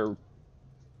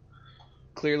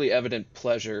clearly evident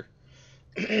pleasure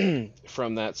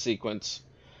from that sequence,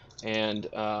 and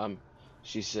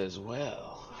she says,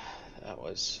 "Well,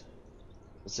 was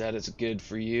that as good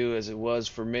for you as it was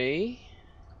for me?"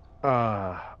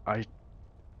 I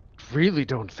really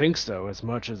don't think so. As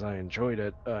much as I enjoyed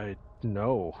it,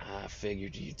 no. I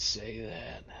figured you'd say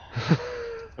that.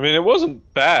 I mean, it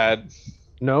wasn't bad.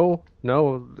 No,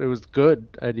 it was good.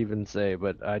 I'd even say,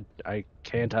 but I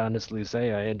can't honestly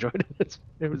say I enjoyed it.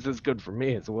 It was as good for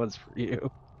me as it was for you.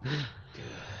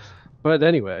 But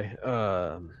anyway,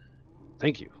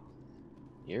 thank you.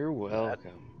 You're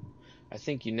welcome. I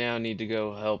think you now need to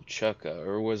go help Chukka,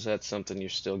 or was that something you're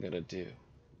still gonna do?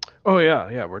 Oh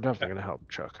yeah, we're definitely gonna help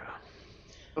Chukka.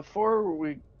 Before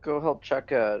we go help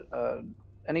Chukka,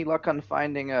 any luck on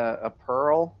finding a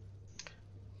pearl?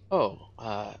 Oh,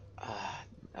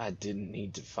 I didn't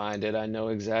need to find it. I know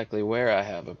exactly where I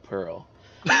have a pearl.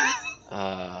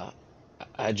 I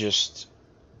just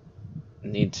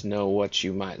need to know what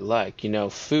you might like. You know,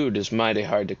 food is mighty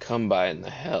hard to come by in the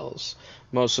hells.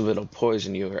 Most of it'll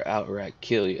poison you or outright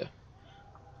kill you.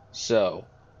 So,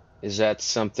 is that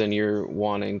something you're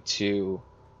wanting to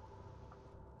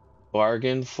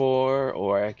bargain for,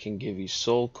 or I can give you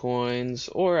soul coins,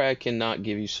 or I can not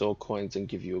give you soul coins and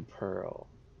give you a pearl?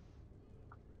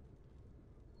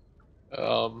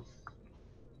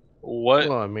 What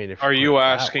Well, I mean, if are put you it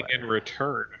that asking way. in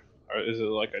return? Is it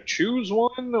like a choose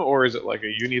one, or is it like a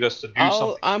you need us to do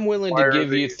something? I'm willing to Acquire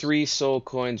give you these? 3 soul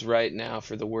coins right now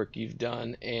for the work you've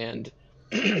done, and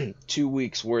 2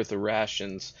 weeks worth of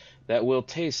rations that will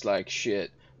taste like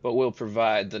shit, but will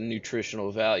provide the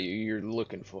nutritional value you're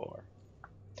looking for.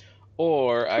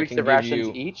 Or 2 I weeks can of give rations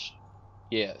you, each.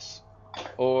 yes,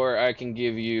 or I can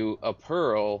give you a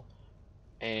pearl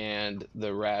and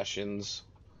the rations.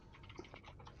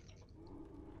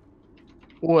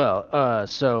 Well,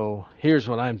 so here's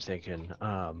what I'm thinking.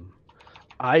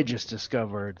 I just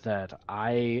discovered that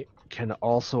I can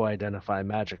also identify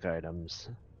magic items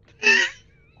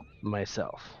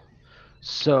myself.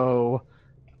 So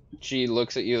She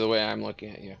looks at you the way I'm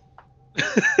looking at you.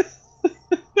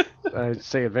 I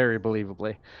say it very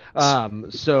believably.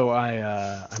 So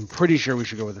I'm pretty sure we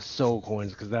should go with the soul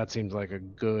coins because that seems like a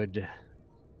good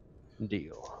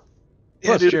deal. Yeah,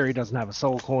 Plus, dude. Jerry doesn't have a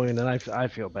soul coin, and I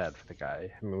feel bad for the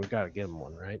guy. I mean, we got to get him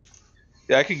one, right?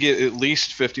 Yeah, I could get at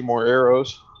least 50 more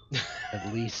arrows.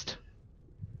 At least.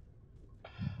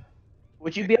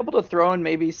 Would you be able to throw in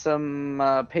maybe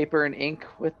some paper and ink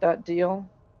with that deal,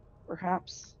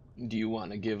 perhaps? Do you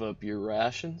want to give up your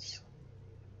rations?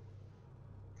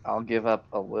 I'll give up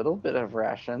a little bit of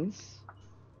rations.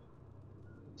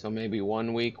 So maybe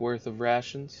 1 week worth of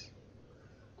rations?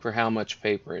 For how much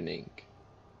paper and ink?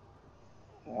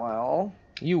 Well,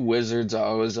 You wizards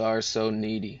always are so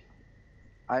needy.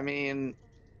 I mean,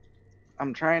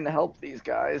 I'm trying to help these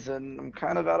guys, and I'm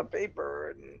kind of out of paper,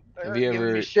 and Have they're you giving me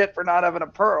ever shit for not having a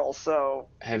pearl. So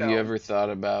have you ever thought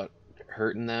about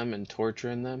hurting them and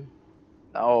torturing them?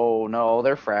 No,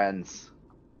 they're friends.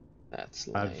 That's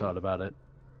I've thought lame. about it.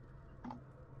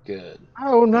 Good.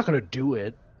 Oh, I'm not gonna do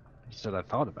it. You said I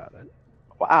thought about it.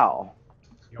 Wow.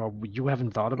 You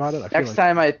haven't thought about it. Next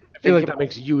time I feel like that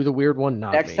makes you the weird one,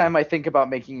 not next me. time I think about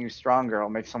making you stronger, I'll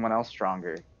make someone else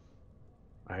stronger.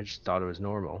 I just thought it was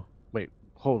normal. Wait,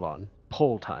 hold on.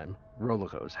 Poll time.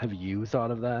 Rollicos. Have you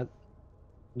thought of that,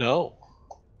 No.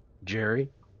 Jerry?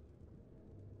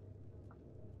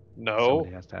 No.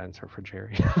 Somebody has to answer for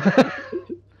Jerry.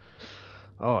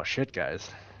 Oh shit, guys.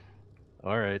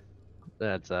 All right,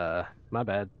 that's my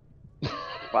bad.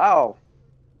 Wow.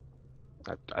 I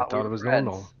Thought we thought it were was friends.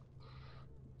 normal.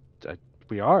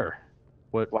 We are.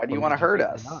 What? Why do you what want to makes you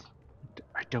hurt think us? we're not?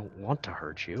 I don't want to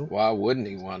hurt you. Why wouldn't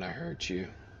he want to hurt you?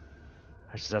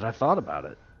 I said I thought about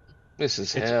it. This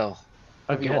is It's- hell.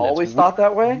 Have you Again, always it's thought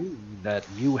that weird way? to me that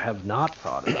you have not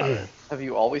thought about it. Have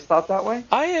you always thought that way?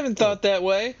 I haven't thought that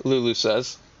way, Lulu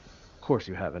says. Of course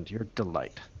you haven't. You're a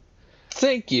delight.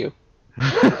 Thank you.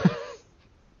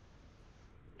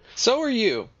 So are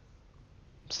you.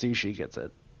 See, she gets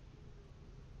it.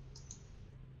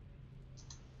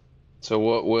 So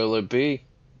what will it be,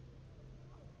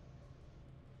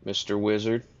 Mr.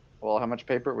 Wizard? Well, how much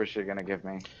paper was she gonna give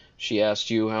me? She asked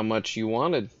you how much you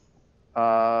wanted.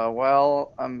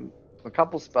 Well, a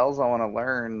couple spells I want to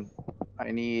learn.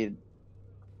 I need,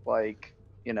 like,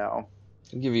 I'll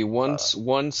give you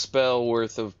one spell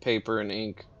worth of paper and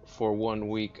ink for 1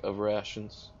 week of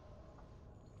rations.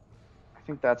 I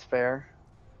think that's fair.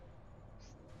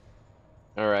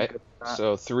 All right. Good with that.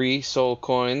 So 3 soul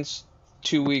coins,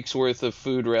 2 weeks worth of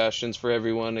food rations for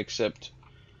everyone except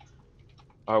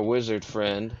our wizard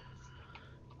friend.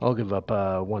 I'll give up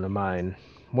one of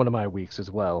my weeks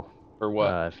as well. For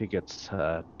what? If he gets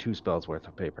 2 spells worth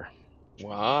of paper.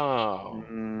 Wow.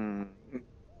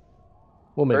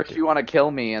 We'll make First it. you want to kill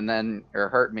me or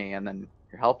hurt me, and then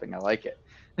you're helping. I like it.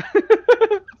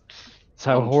 That's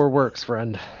how horror works,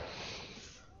 friend.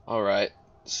 All right.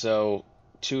 So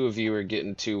 2 of you are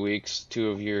getting 2 weeks.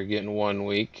 2 of you are getting 1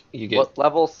 week. You get. What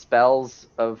level spells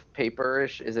of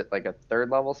paperish? Is it like a 3rd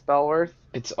level spell worth?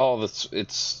 It's all the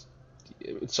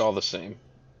same.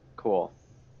 Cool.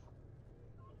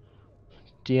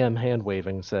 DM hand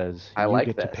waving says I you like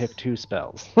get to this. pick 2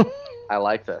 spells. I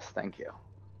like this. Thank you.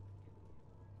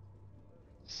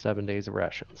 7 days of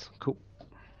rations. Cool.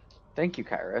 Thank you,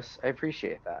 Kairos. I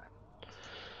appreciate that.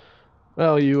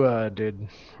 Well, you did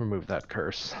remove that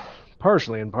curse,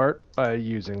 partially in part by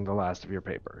using the last of your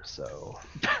paper. So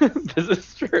This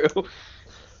is true.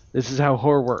 this is how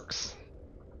horror works.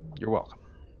 You're welcome.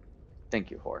 Thank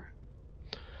you, Whore.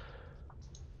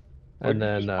 And What'd you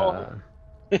then just call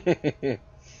me? And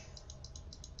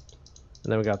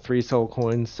then we got 3 soul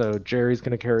coins, so Jerry's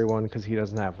gonna carry one because he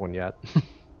doesn't have one yet.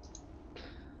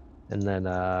 And then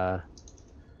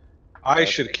I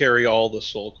should carry all the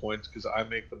soul coins because I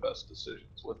make the best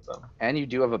decisions with them. And you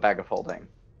do have a bag of holding.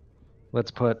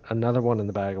 let's put another one in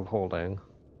the bag of holding.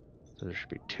 So there should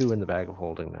be 2 in the bag of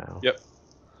holding now. Yep.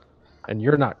 And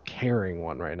you're not carrying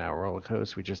one right now, Roller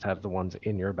Coast. We just have the ones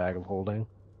in your bag of holding.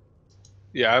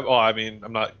 Yeah, well, I mean,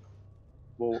 I'm not.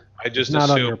 Well, I just not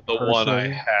on your assumed the one I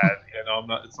person. had. You know, I'm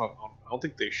not. It's not. I don't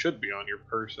think they should be on your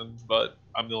person, but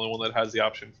I'm the only one that has the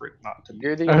option for it not to be.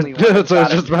 You're the only one. That's what I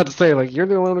was who's just about to say. Like, you're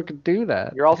the only one who could do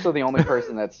that. You're also the only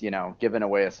person that's, giving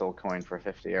away a soul coin for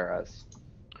 50 arrows.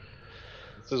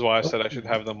 This is why I said I should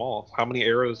have them all. How many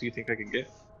arrows do you think I could get?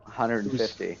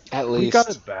 150. At We least. got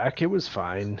it back. It was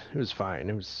fine. It was fine.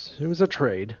 It was a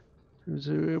trade.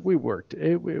 We worked.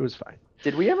 It was fine.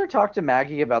 Did we ever talk to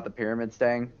Maggie about the pyramid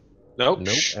staying? Nope.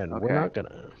 Nope, and Okay. we're not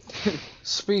gonna.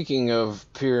 Speaking of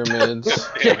pyramids,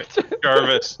 Damn it,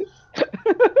 Jarvis.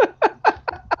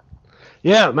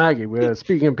 Yeah, Maggie.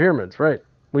 Speaking of pyramids, right?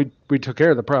 We took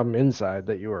care of the problem inside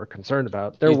that you were concerned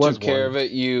about. There you was took care one. of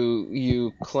it.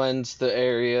 You cleansed the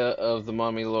area of the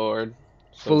Mummy Lord,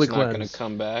 so Fully it's not going cleansed. to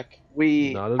come back.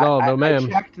 Not at all, no, ma'am. I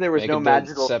checked. There was Make no a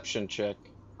magical. deception check.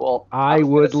 Well, I was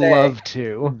gonna would say, love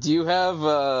to. Do you have?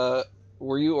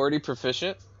 Were you already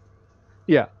proficient?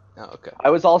 Yeah. Oh, okay.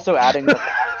 I was also adding.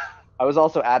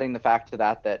 The fact to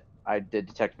that I did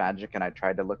detect magic and I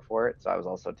tried to look for it. So I was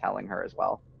also telling her as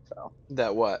well. So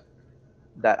That what?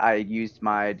 that I used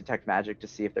my detect magic to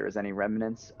see if there was any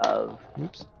remnants of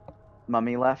Oops.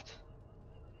 mummy left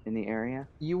in the area.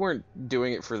 You weren't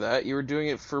doing it for that. You were doing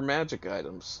it for magic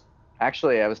items.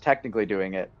 Actually, I was technically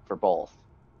doing it for both.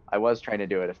 I was trying to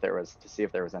do it to see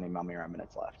if there was any mummy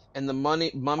remnants left. And the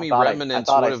mummy thought I remnants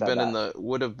thought I would have said been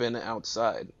would have been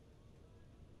outside.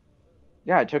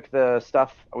 Yeah, I took the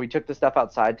stuff. We took the stuff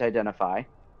outside to identify,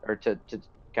 or to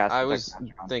cast. I detect was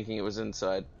magic on. thinking it was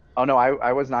inside. Oh no,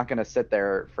 I was not gonna sit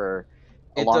there for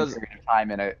a It long does- period of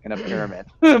time in a pyramid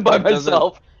by It doesn't-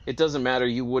 myself. It doesn't matter.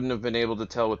 You wouldn't have been able to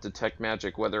tell with detect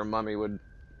magic whether a mummy would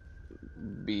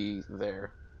be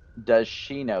there. Does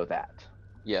she know that?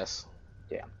 Yes.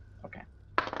 Okay.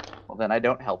 Well, then I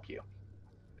don't help you.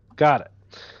 Got it.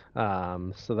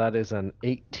 So that is an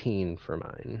 18 for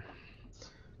mine.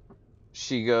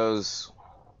 She goes,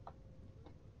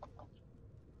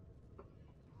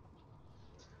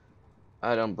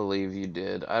 I don't believe you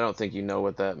did. I don't think you know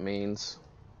what that means.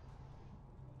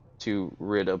 To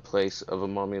rid a place of a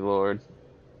mummy lord.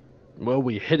 Well,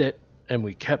 we hit it, and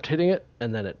we kept hitting it,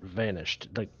 and then it vanished,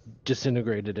 like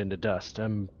disintegrated into dust.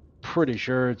 I'm pretty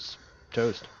sure it's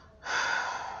toast.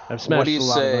 I've smashed What do you a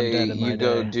lot of say undead in my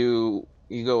day.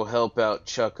 you go help out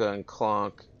Chukka and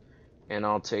Clonk, and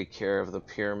I'll take care of the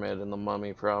pyramid and the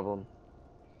mummy problem.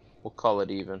 We'll call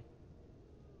it even.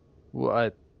 Well,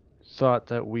 I thought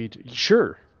that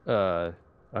sure.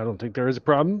 I don't think there is a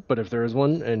problem, but if there is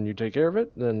one and you take care of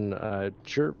it, then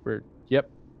sure. Yep.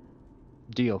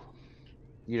 Deal.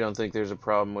 You don't think there's a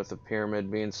problem with the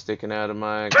pyramid being sticking out of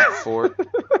my fort?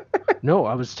 No,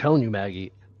 I was telling you,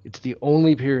 Maggie. It's the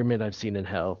only pyramid I've seen in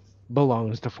hell.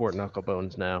 Belongs to Fort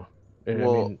Knucklebones now.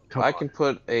 Well, come I on. can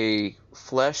put a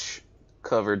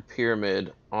flesh-covered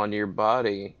pyramid on your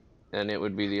body, and it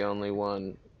would be the only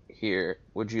one here.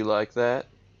 Would you like that?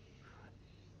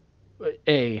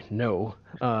 A, no.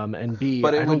 And B,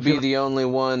 But I it don't would be feel- the only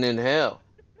one in hell.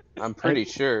 I'm pretty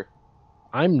sure.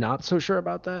 I'm not so sure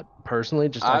about that personally.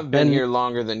 Just I've been here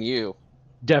longer than you.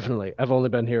 Definitely. I've only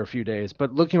been here a few days,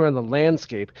 but looking around the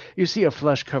landscape, you see a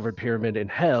flesh-covered pyramid in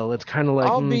hell. It's kind of like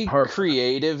I'll be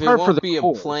creative. It par for won't the be a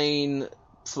course. plain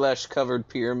flesh-covered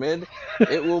pyramid.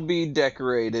 It will be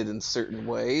decorated in certain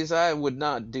ways. I would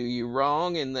not do you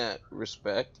wrong in that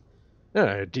respect.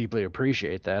 I deeply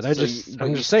appreciate that. So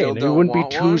I'm you just still saying, you don't wouldn't be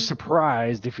want too one?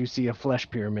 surprised if you see a flesh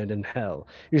pyramid in hell.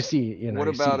 You see, What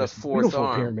you see about a this fourth beautiful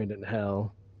arm? pyramid in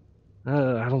hell.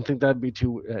 I don't think that'd be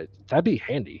too. That'd be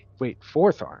handy. Wait,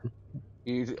 fourth arm?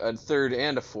 A third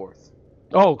and a fourth.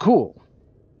 Oh, cool.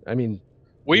 I mean,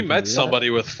 We you can met do that. somebody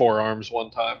with 4 arms one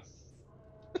time.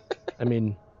 I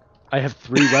mean, I have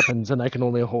 3 weapons and I can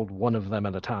only hold one of them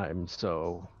at a time.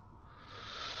 So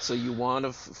So you want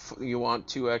you want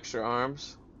 2 extra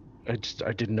arms? I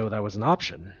didn't know that was an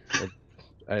option.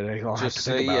 I'll have Just to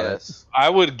say think about yes. I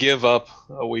would give up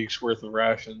a week's worth of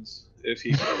rations if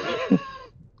he gave me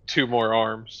 2 more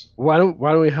arms. Why don't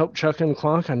we help Chuck and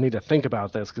Clonk? I need to think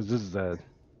about this because this is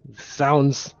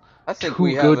sounds I think too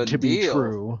we have a good to be deal.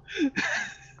 true.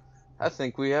 I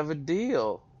think we have a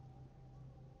deal.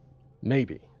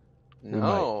 Maybe.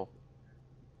 No.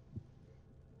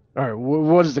 All right,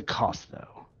 what does it cost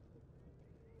though?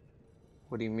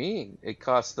 What do you mean? It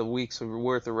costs the week's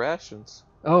worth of rations.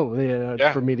 Oh, yeah,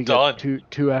 Yeah, for me to done. get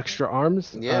two extra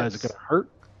arms. Yes. Is it gonna hurt?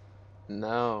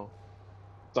 No.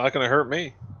 It's not gonna hurt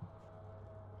me.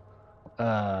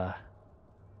 Well,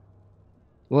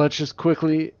 let's just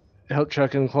quickly help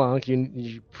Chuck and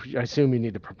Clonk. I assume you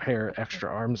need to prepare extra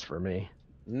arms for me.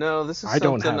 No, this is I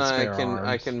don't something have I spare can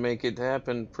arms. make it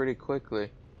happen pretty quickly.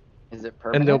 Is it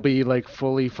permanent? And they'll be like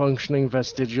fully functioning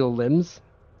vestigial limbs,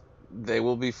 They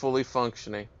will be fully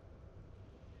functioning.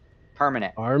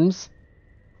 permanent. arms.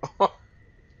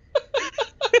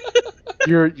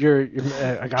 You're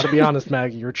I gotta be honest,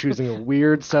 Maggie. You're choosing a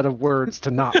weird set of words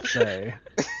to not say.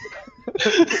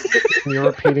 You're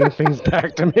repeating things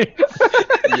back to me.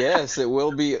 Yes, it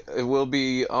will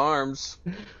be arms.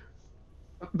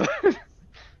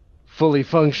 Fully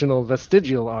functional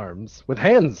vestigial arms with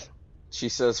hands. She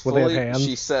says Will they have fully. hands?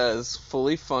 She says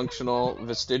fully functional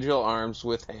vestigial arms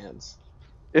with hands.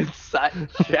 Inside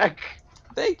check.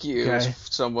 Thank you. Okay. Is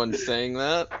someone saying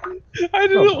that? I Oh,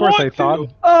 didn't of course want I thought. to.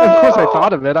 Of course I Oh,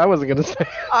 thought of it. I wasn't gonna say.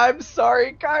 I'm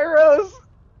sorry, Kairos.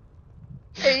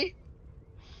 8.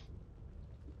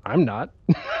 I'm not.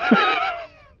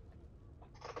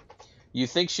 You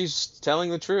think she's telling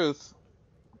the truth?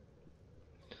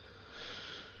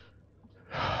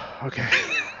 Okay.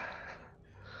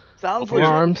 Sounds Full like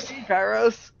arms.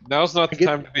 Kairos. Now's not the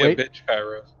time to be wait. a bitch,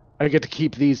 Cairo. I get to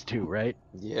keep these two, right?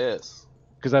 Yes.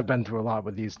 Because I've been through a lot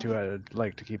with these two. I'd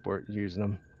like to keep using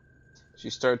them. She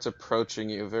starts approaching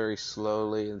you very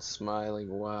slowly and smiling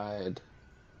wide.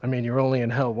 I mean, you're only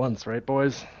in hell once, right,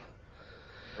 boys?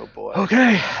 Oh boy.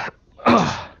 Okay.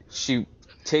 She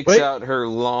takes Wait. out her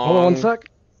long. Hold on one sec.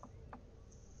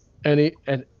 And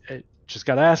just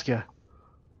gotta ask you.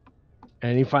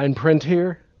 Any fine print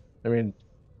here? I mean,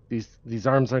 these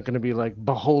arms aren't gonna be like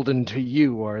beholden to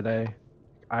you, are they?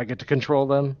 I get to control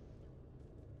them.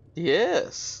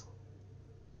 Yes.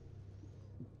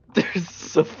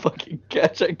 There's a fucking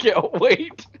catch. I can't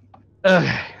wait.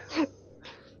 Okay.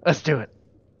 Let's do it.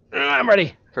 I'm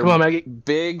ready. Her Come on, Maggie.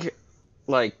 big,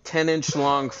 like 10-inch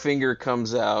long finger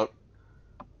comes out,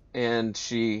 and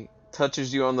she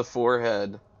touches you on the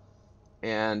forehead,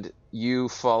 and you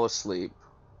fall asleep.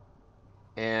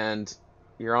 And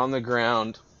you're on the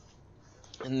ground,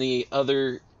 and the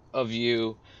other of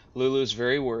you, Lulu's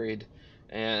very worried,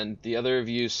 and the other of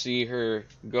you see her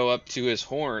go up to his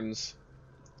horns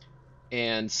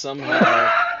and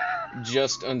somehow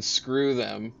just unscrew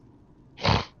them.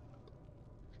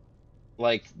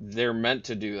 Like they're meant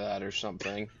to do that or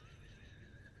something.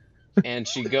 And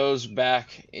she goes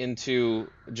back into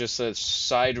just a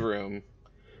side room,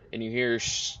 and you hear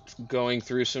her going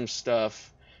through some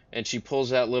stuff, and she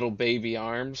pulls out little baby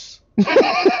arms.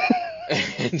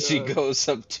 And she goes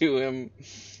up to him,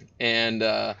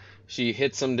 and she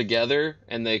hits them together,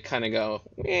 and they kind of go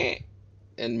 "Meh,"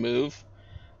 and move,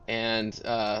 and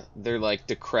they're like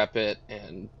decrepit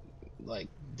and like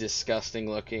disgusting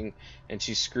looking, and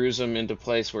she screws them into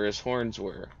place where his horns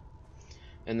were,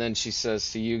 and then she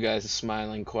says to you guys,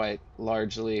 smiling quite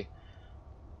largely,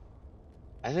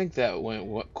 "I think that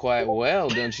went quite well,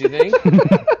 don't you think?"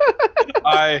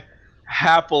 I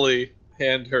happily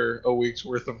hand her a week's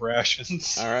worth of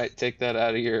rations. All right, take that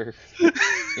out of your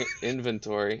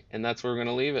inventory, and that's where we're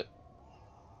gonna leave it.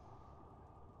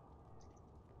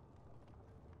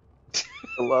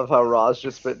 I love how Roz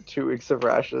just spent 2 weeks of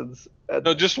rations. And,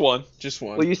 No, just one. Just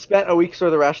one. well, you spent a week's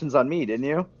worth of rations on me, didn't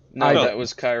you? No, No. that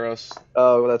was Kairos.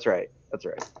 Oh, that's right. That's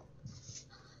right.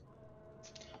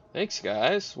 Thanks,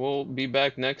 guys. We'll be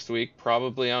back next week,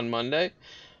 probably on Monday.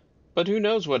 But who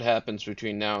knows what happens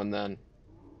between now and then?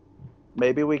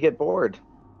 Maybe we get bored.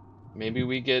 Maybe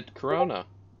we get Corona.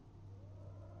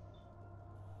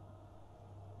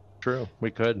 True.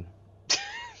 We could.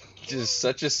 Just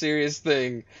such a serious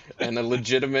thing and a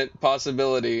legitimate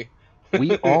possibility.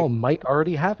 We all might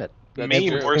already have it. That's Me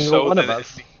true. more Single so one than of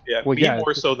us. Yeah, Well, me yeah.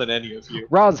 more so than any of you.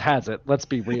 Roz has it. Let's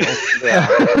be real. Yeah.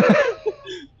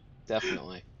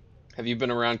 Definitely. Have you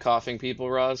been around coughing people,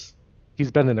 Roz?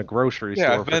 He's been in a grocery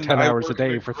Yeah, store for 10 hours a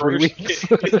day for 3 weeks.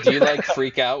 Do you like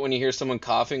freak out when you hear someone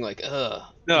coughing? Like, ugh.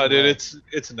 No, dude,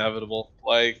 it's inevitable.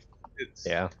 Like, it's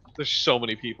Yeah. There's so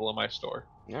many people in my store.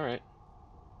 All right.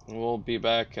 We'll be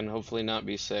back and hopefully not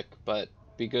be sick, but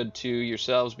be good to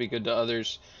yourselves, be good to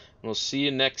others, and we'll see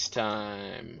you next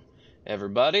time.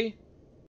 Everybody,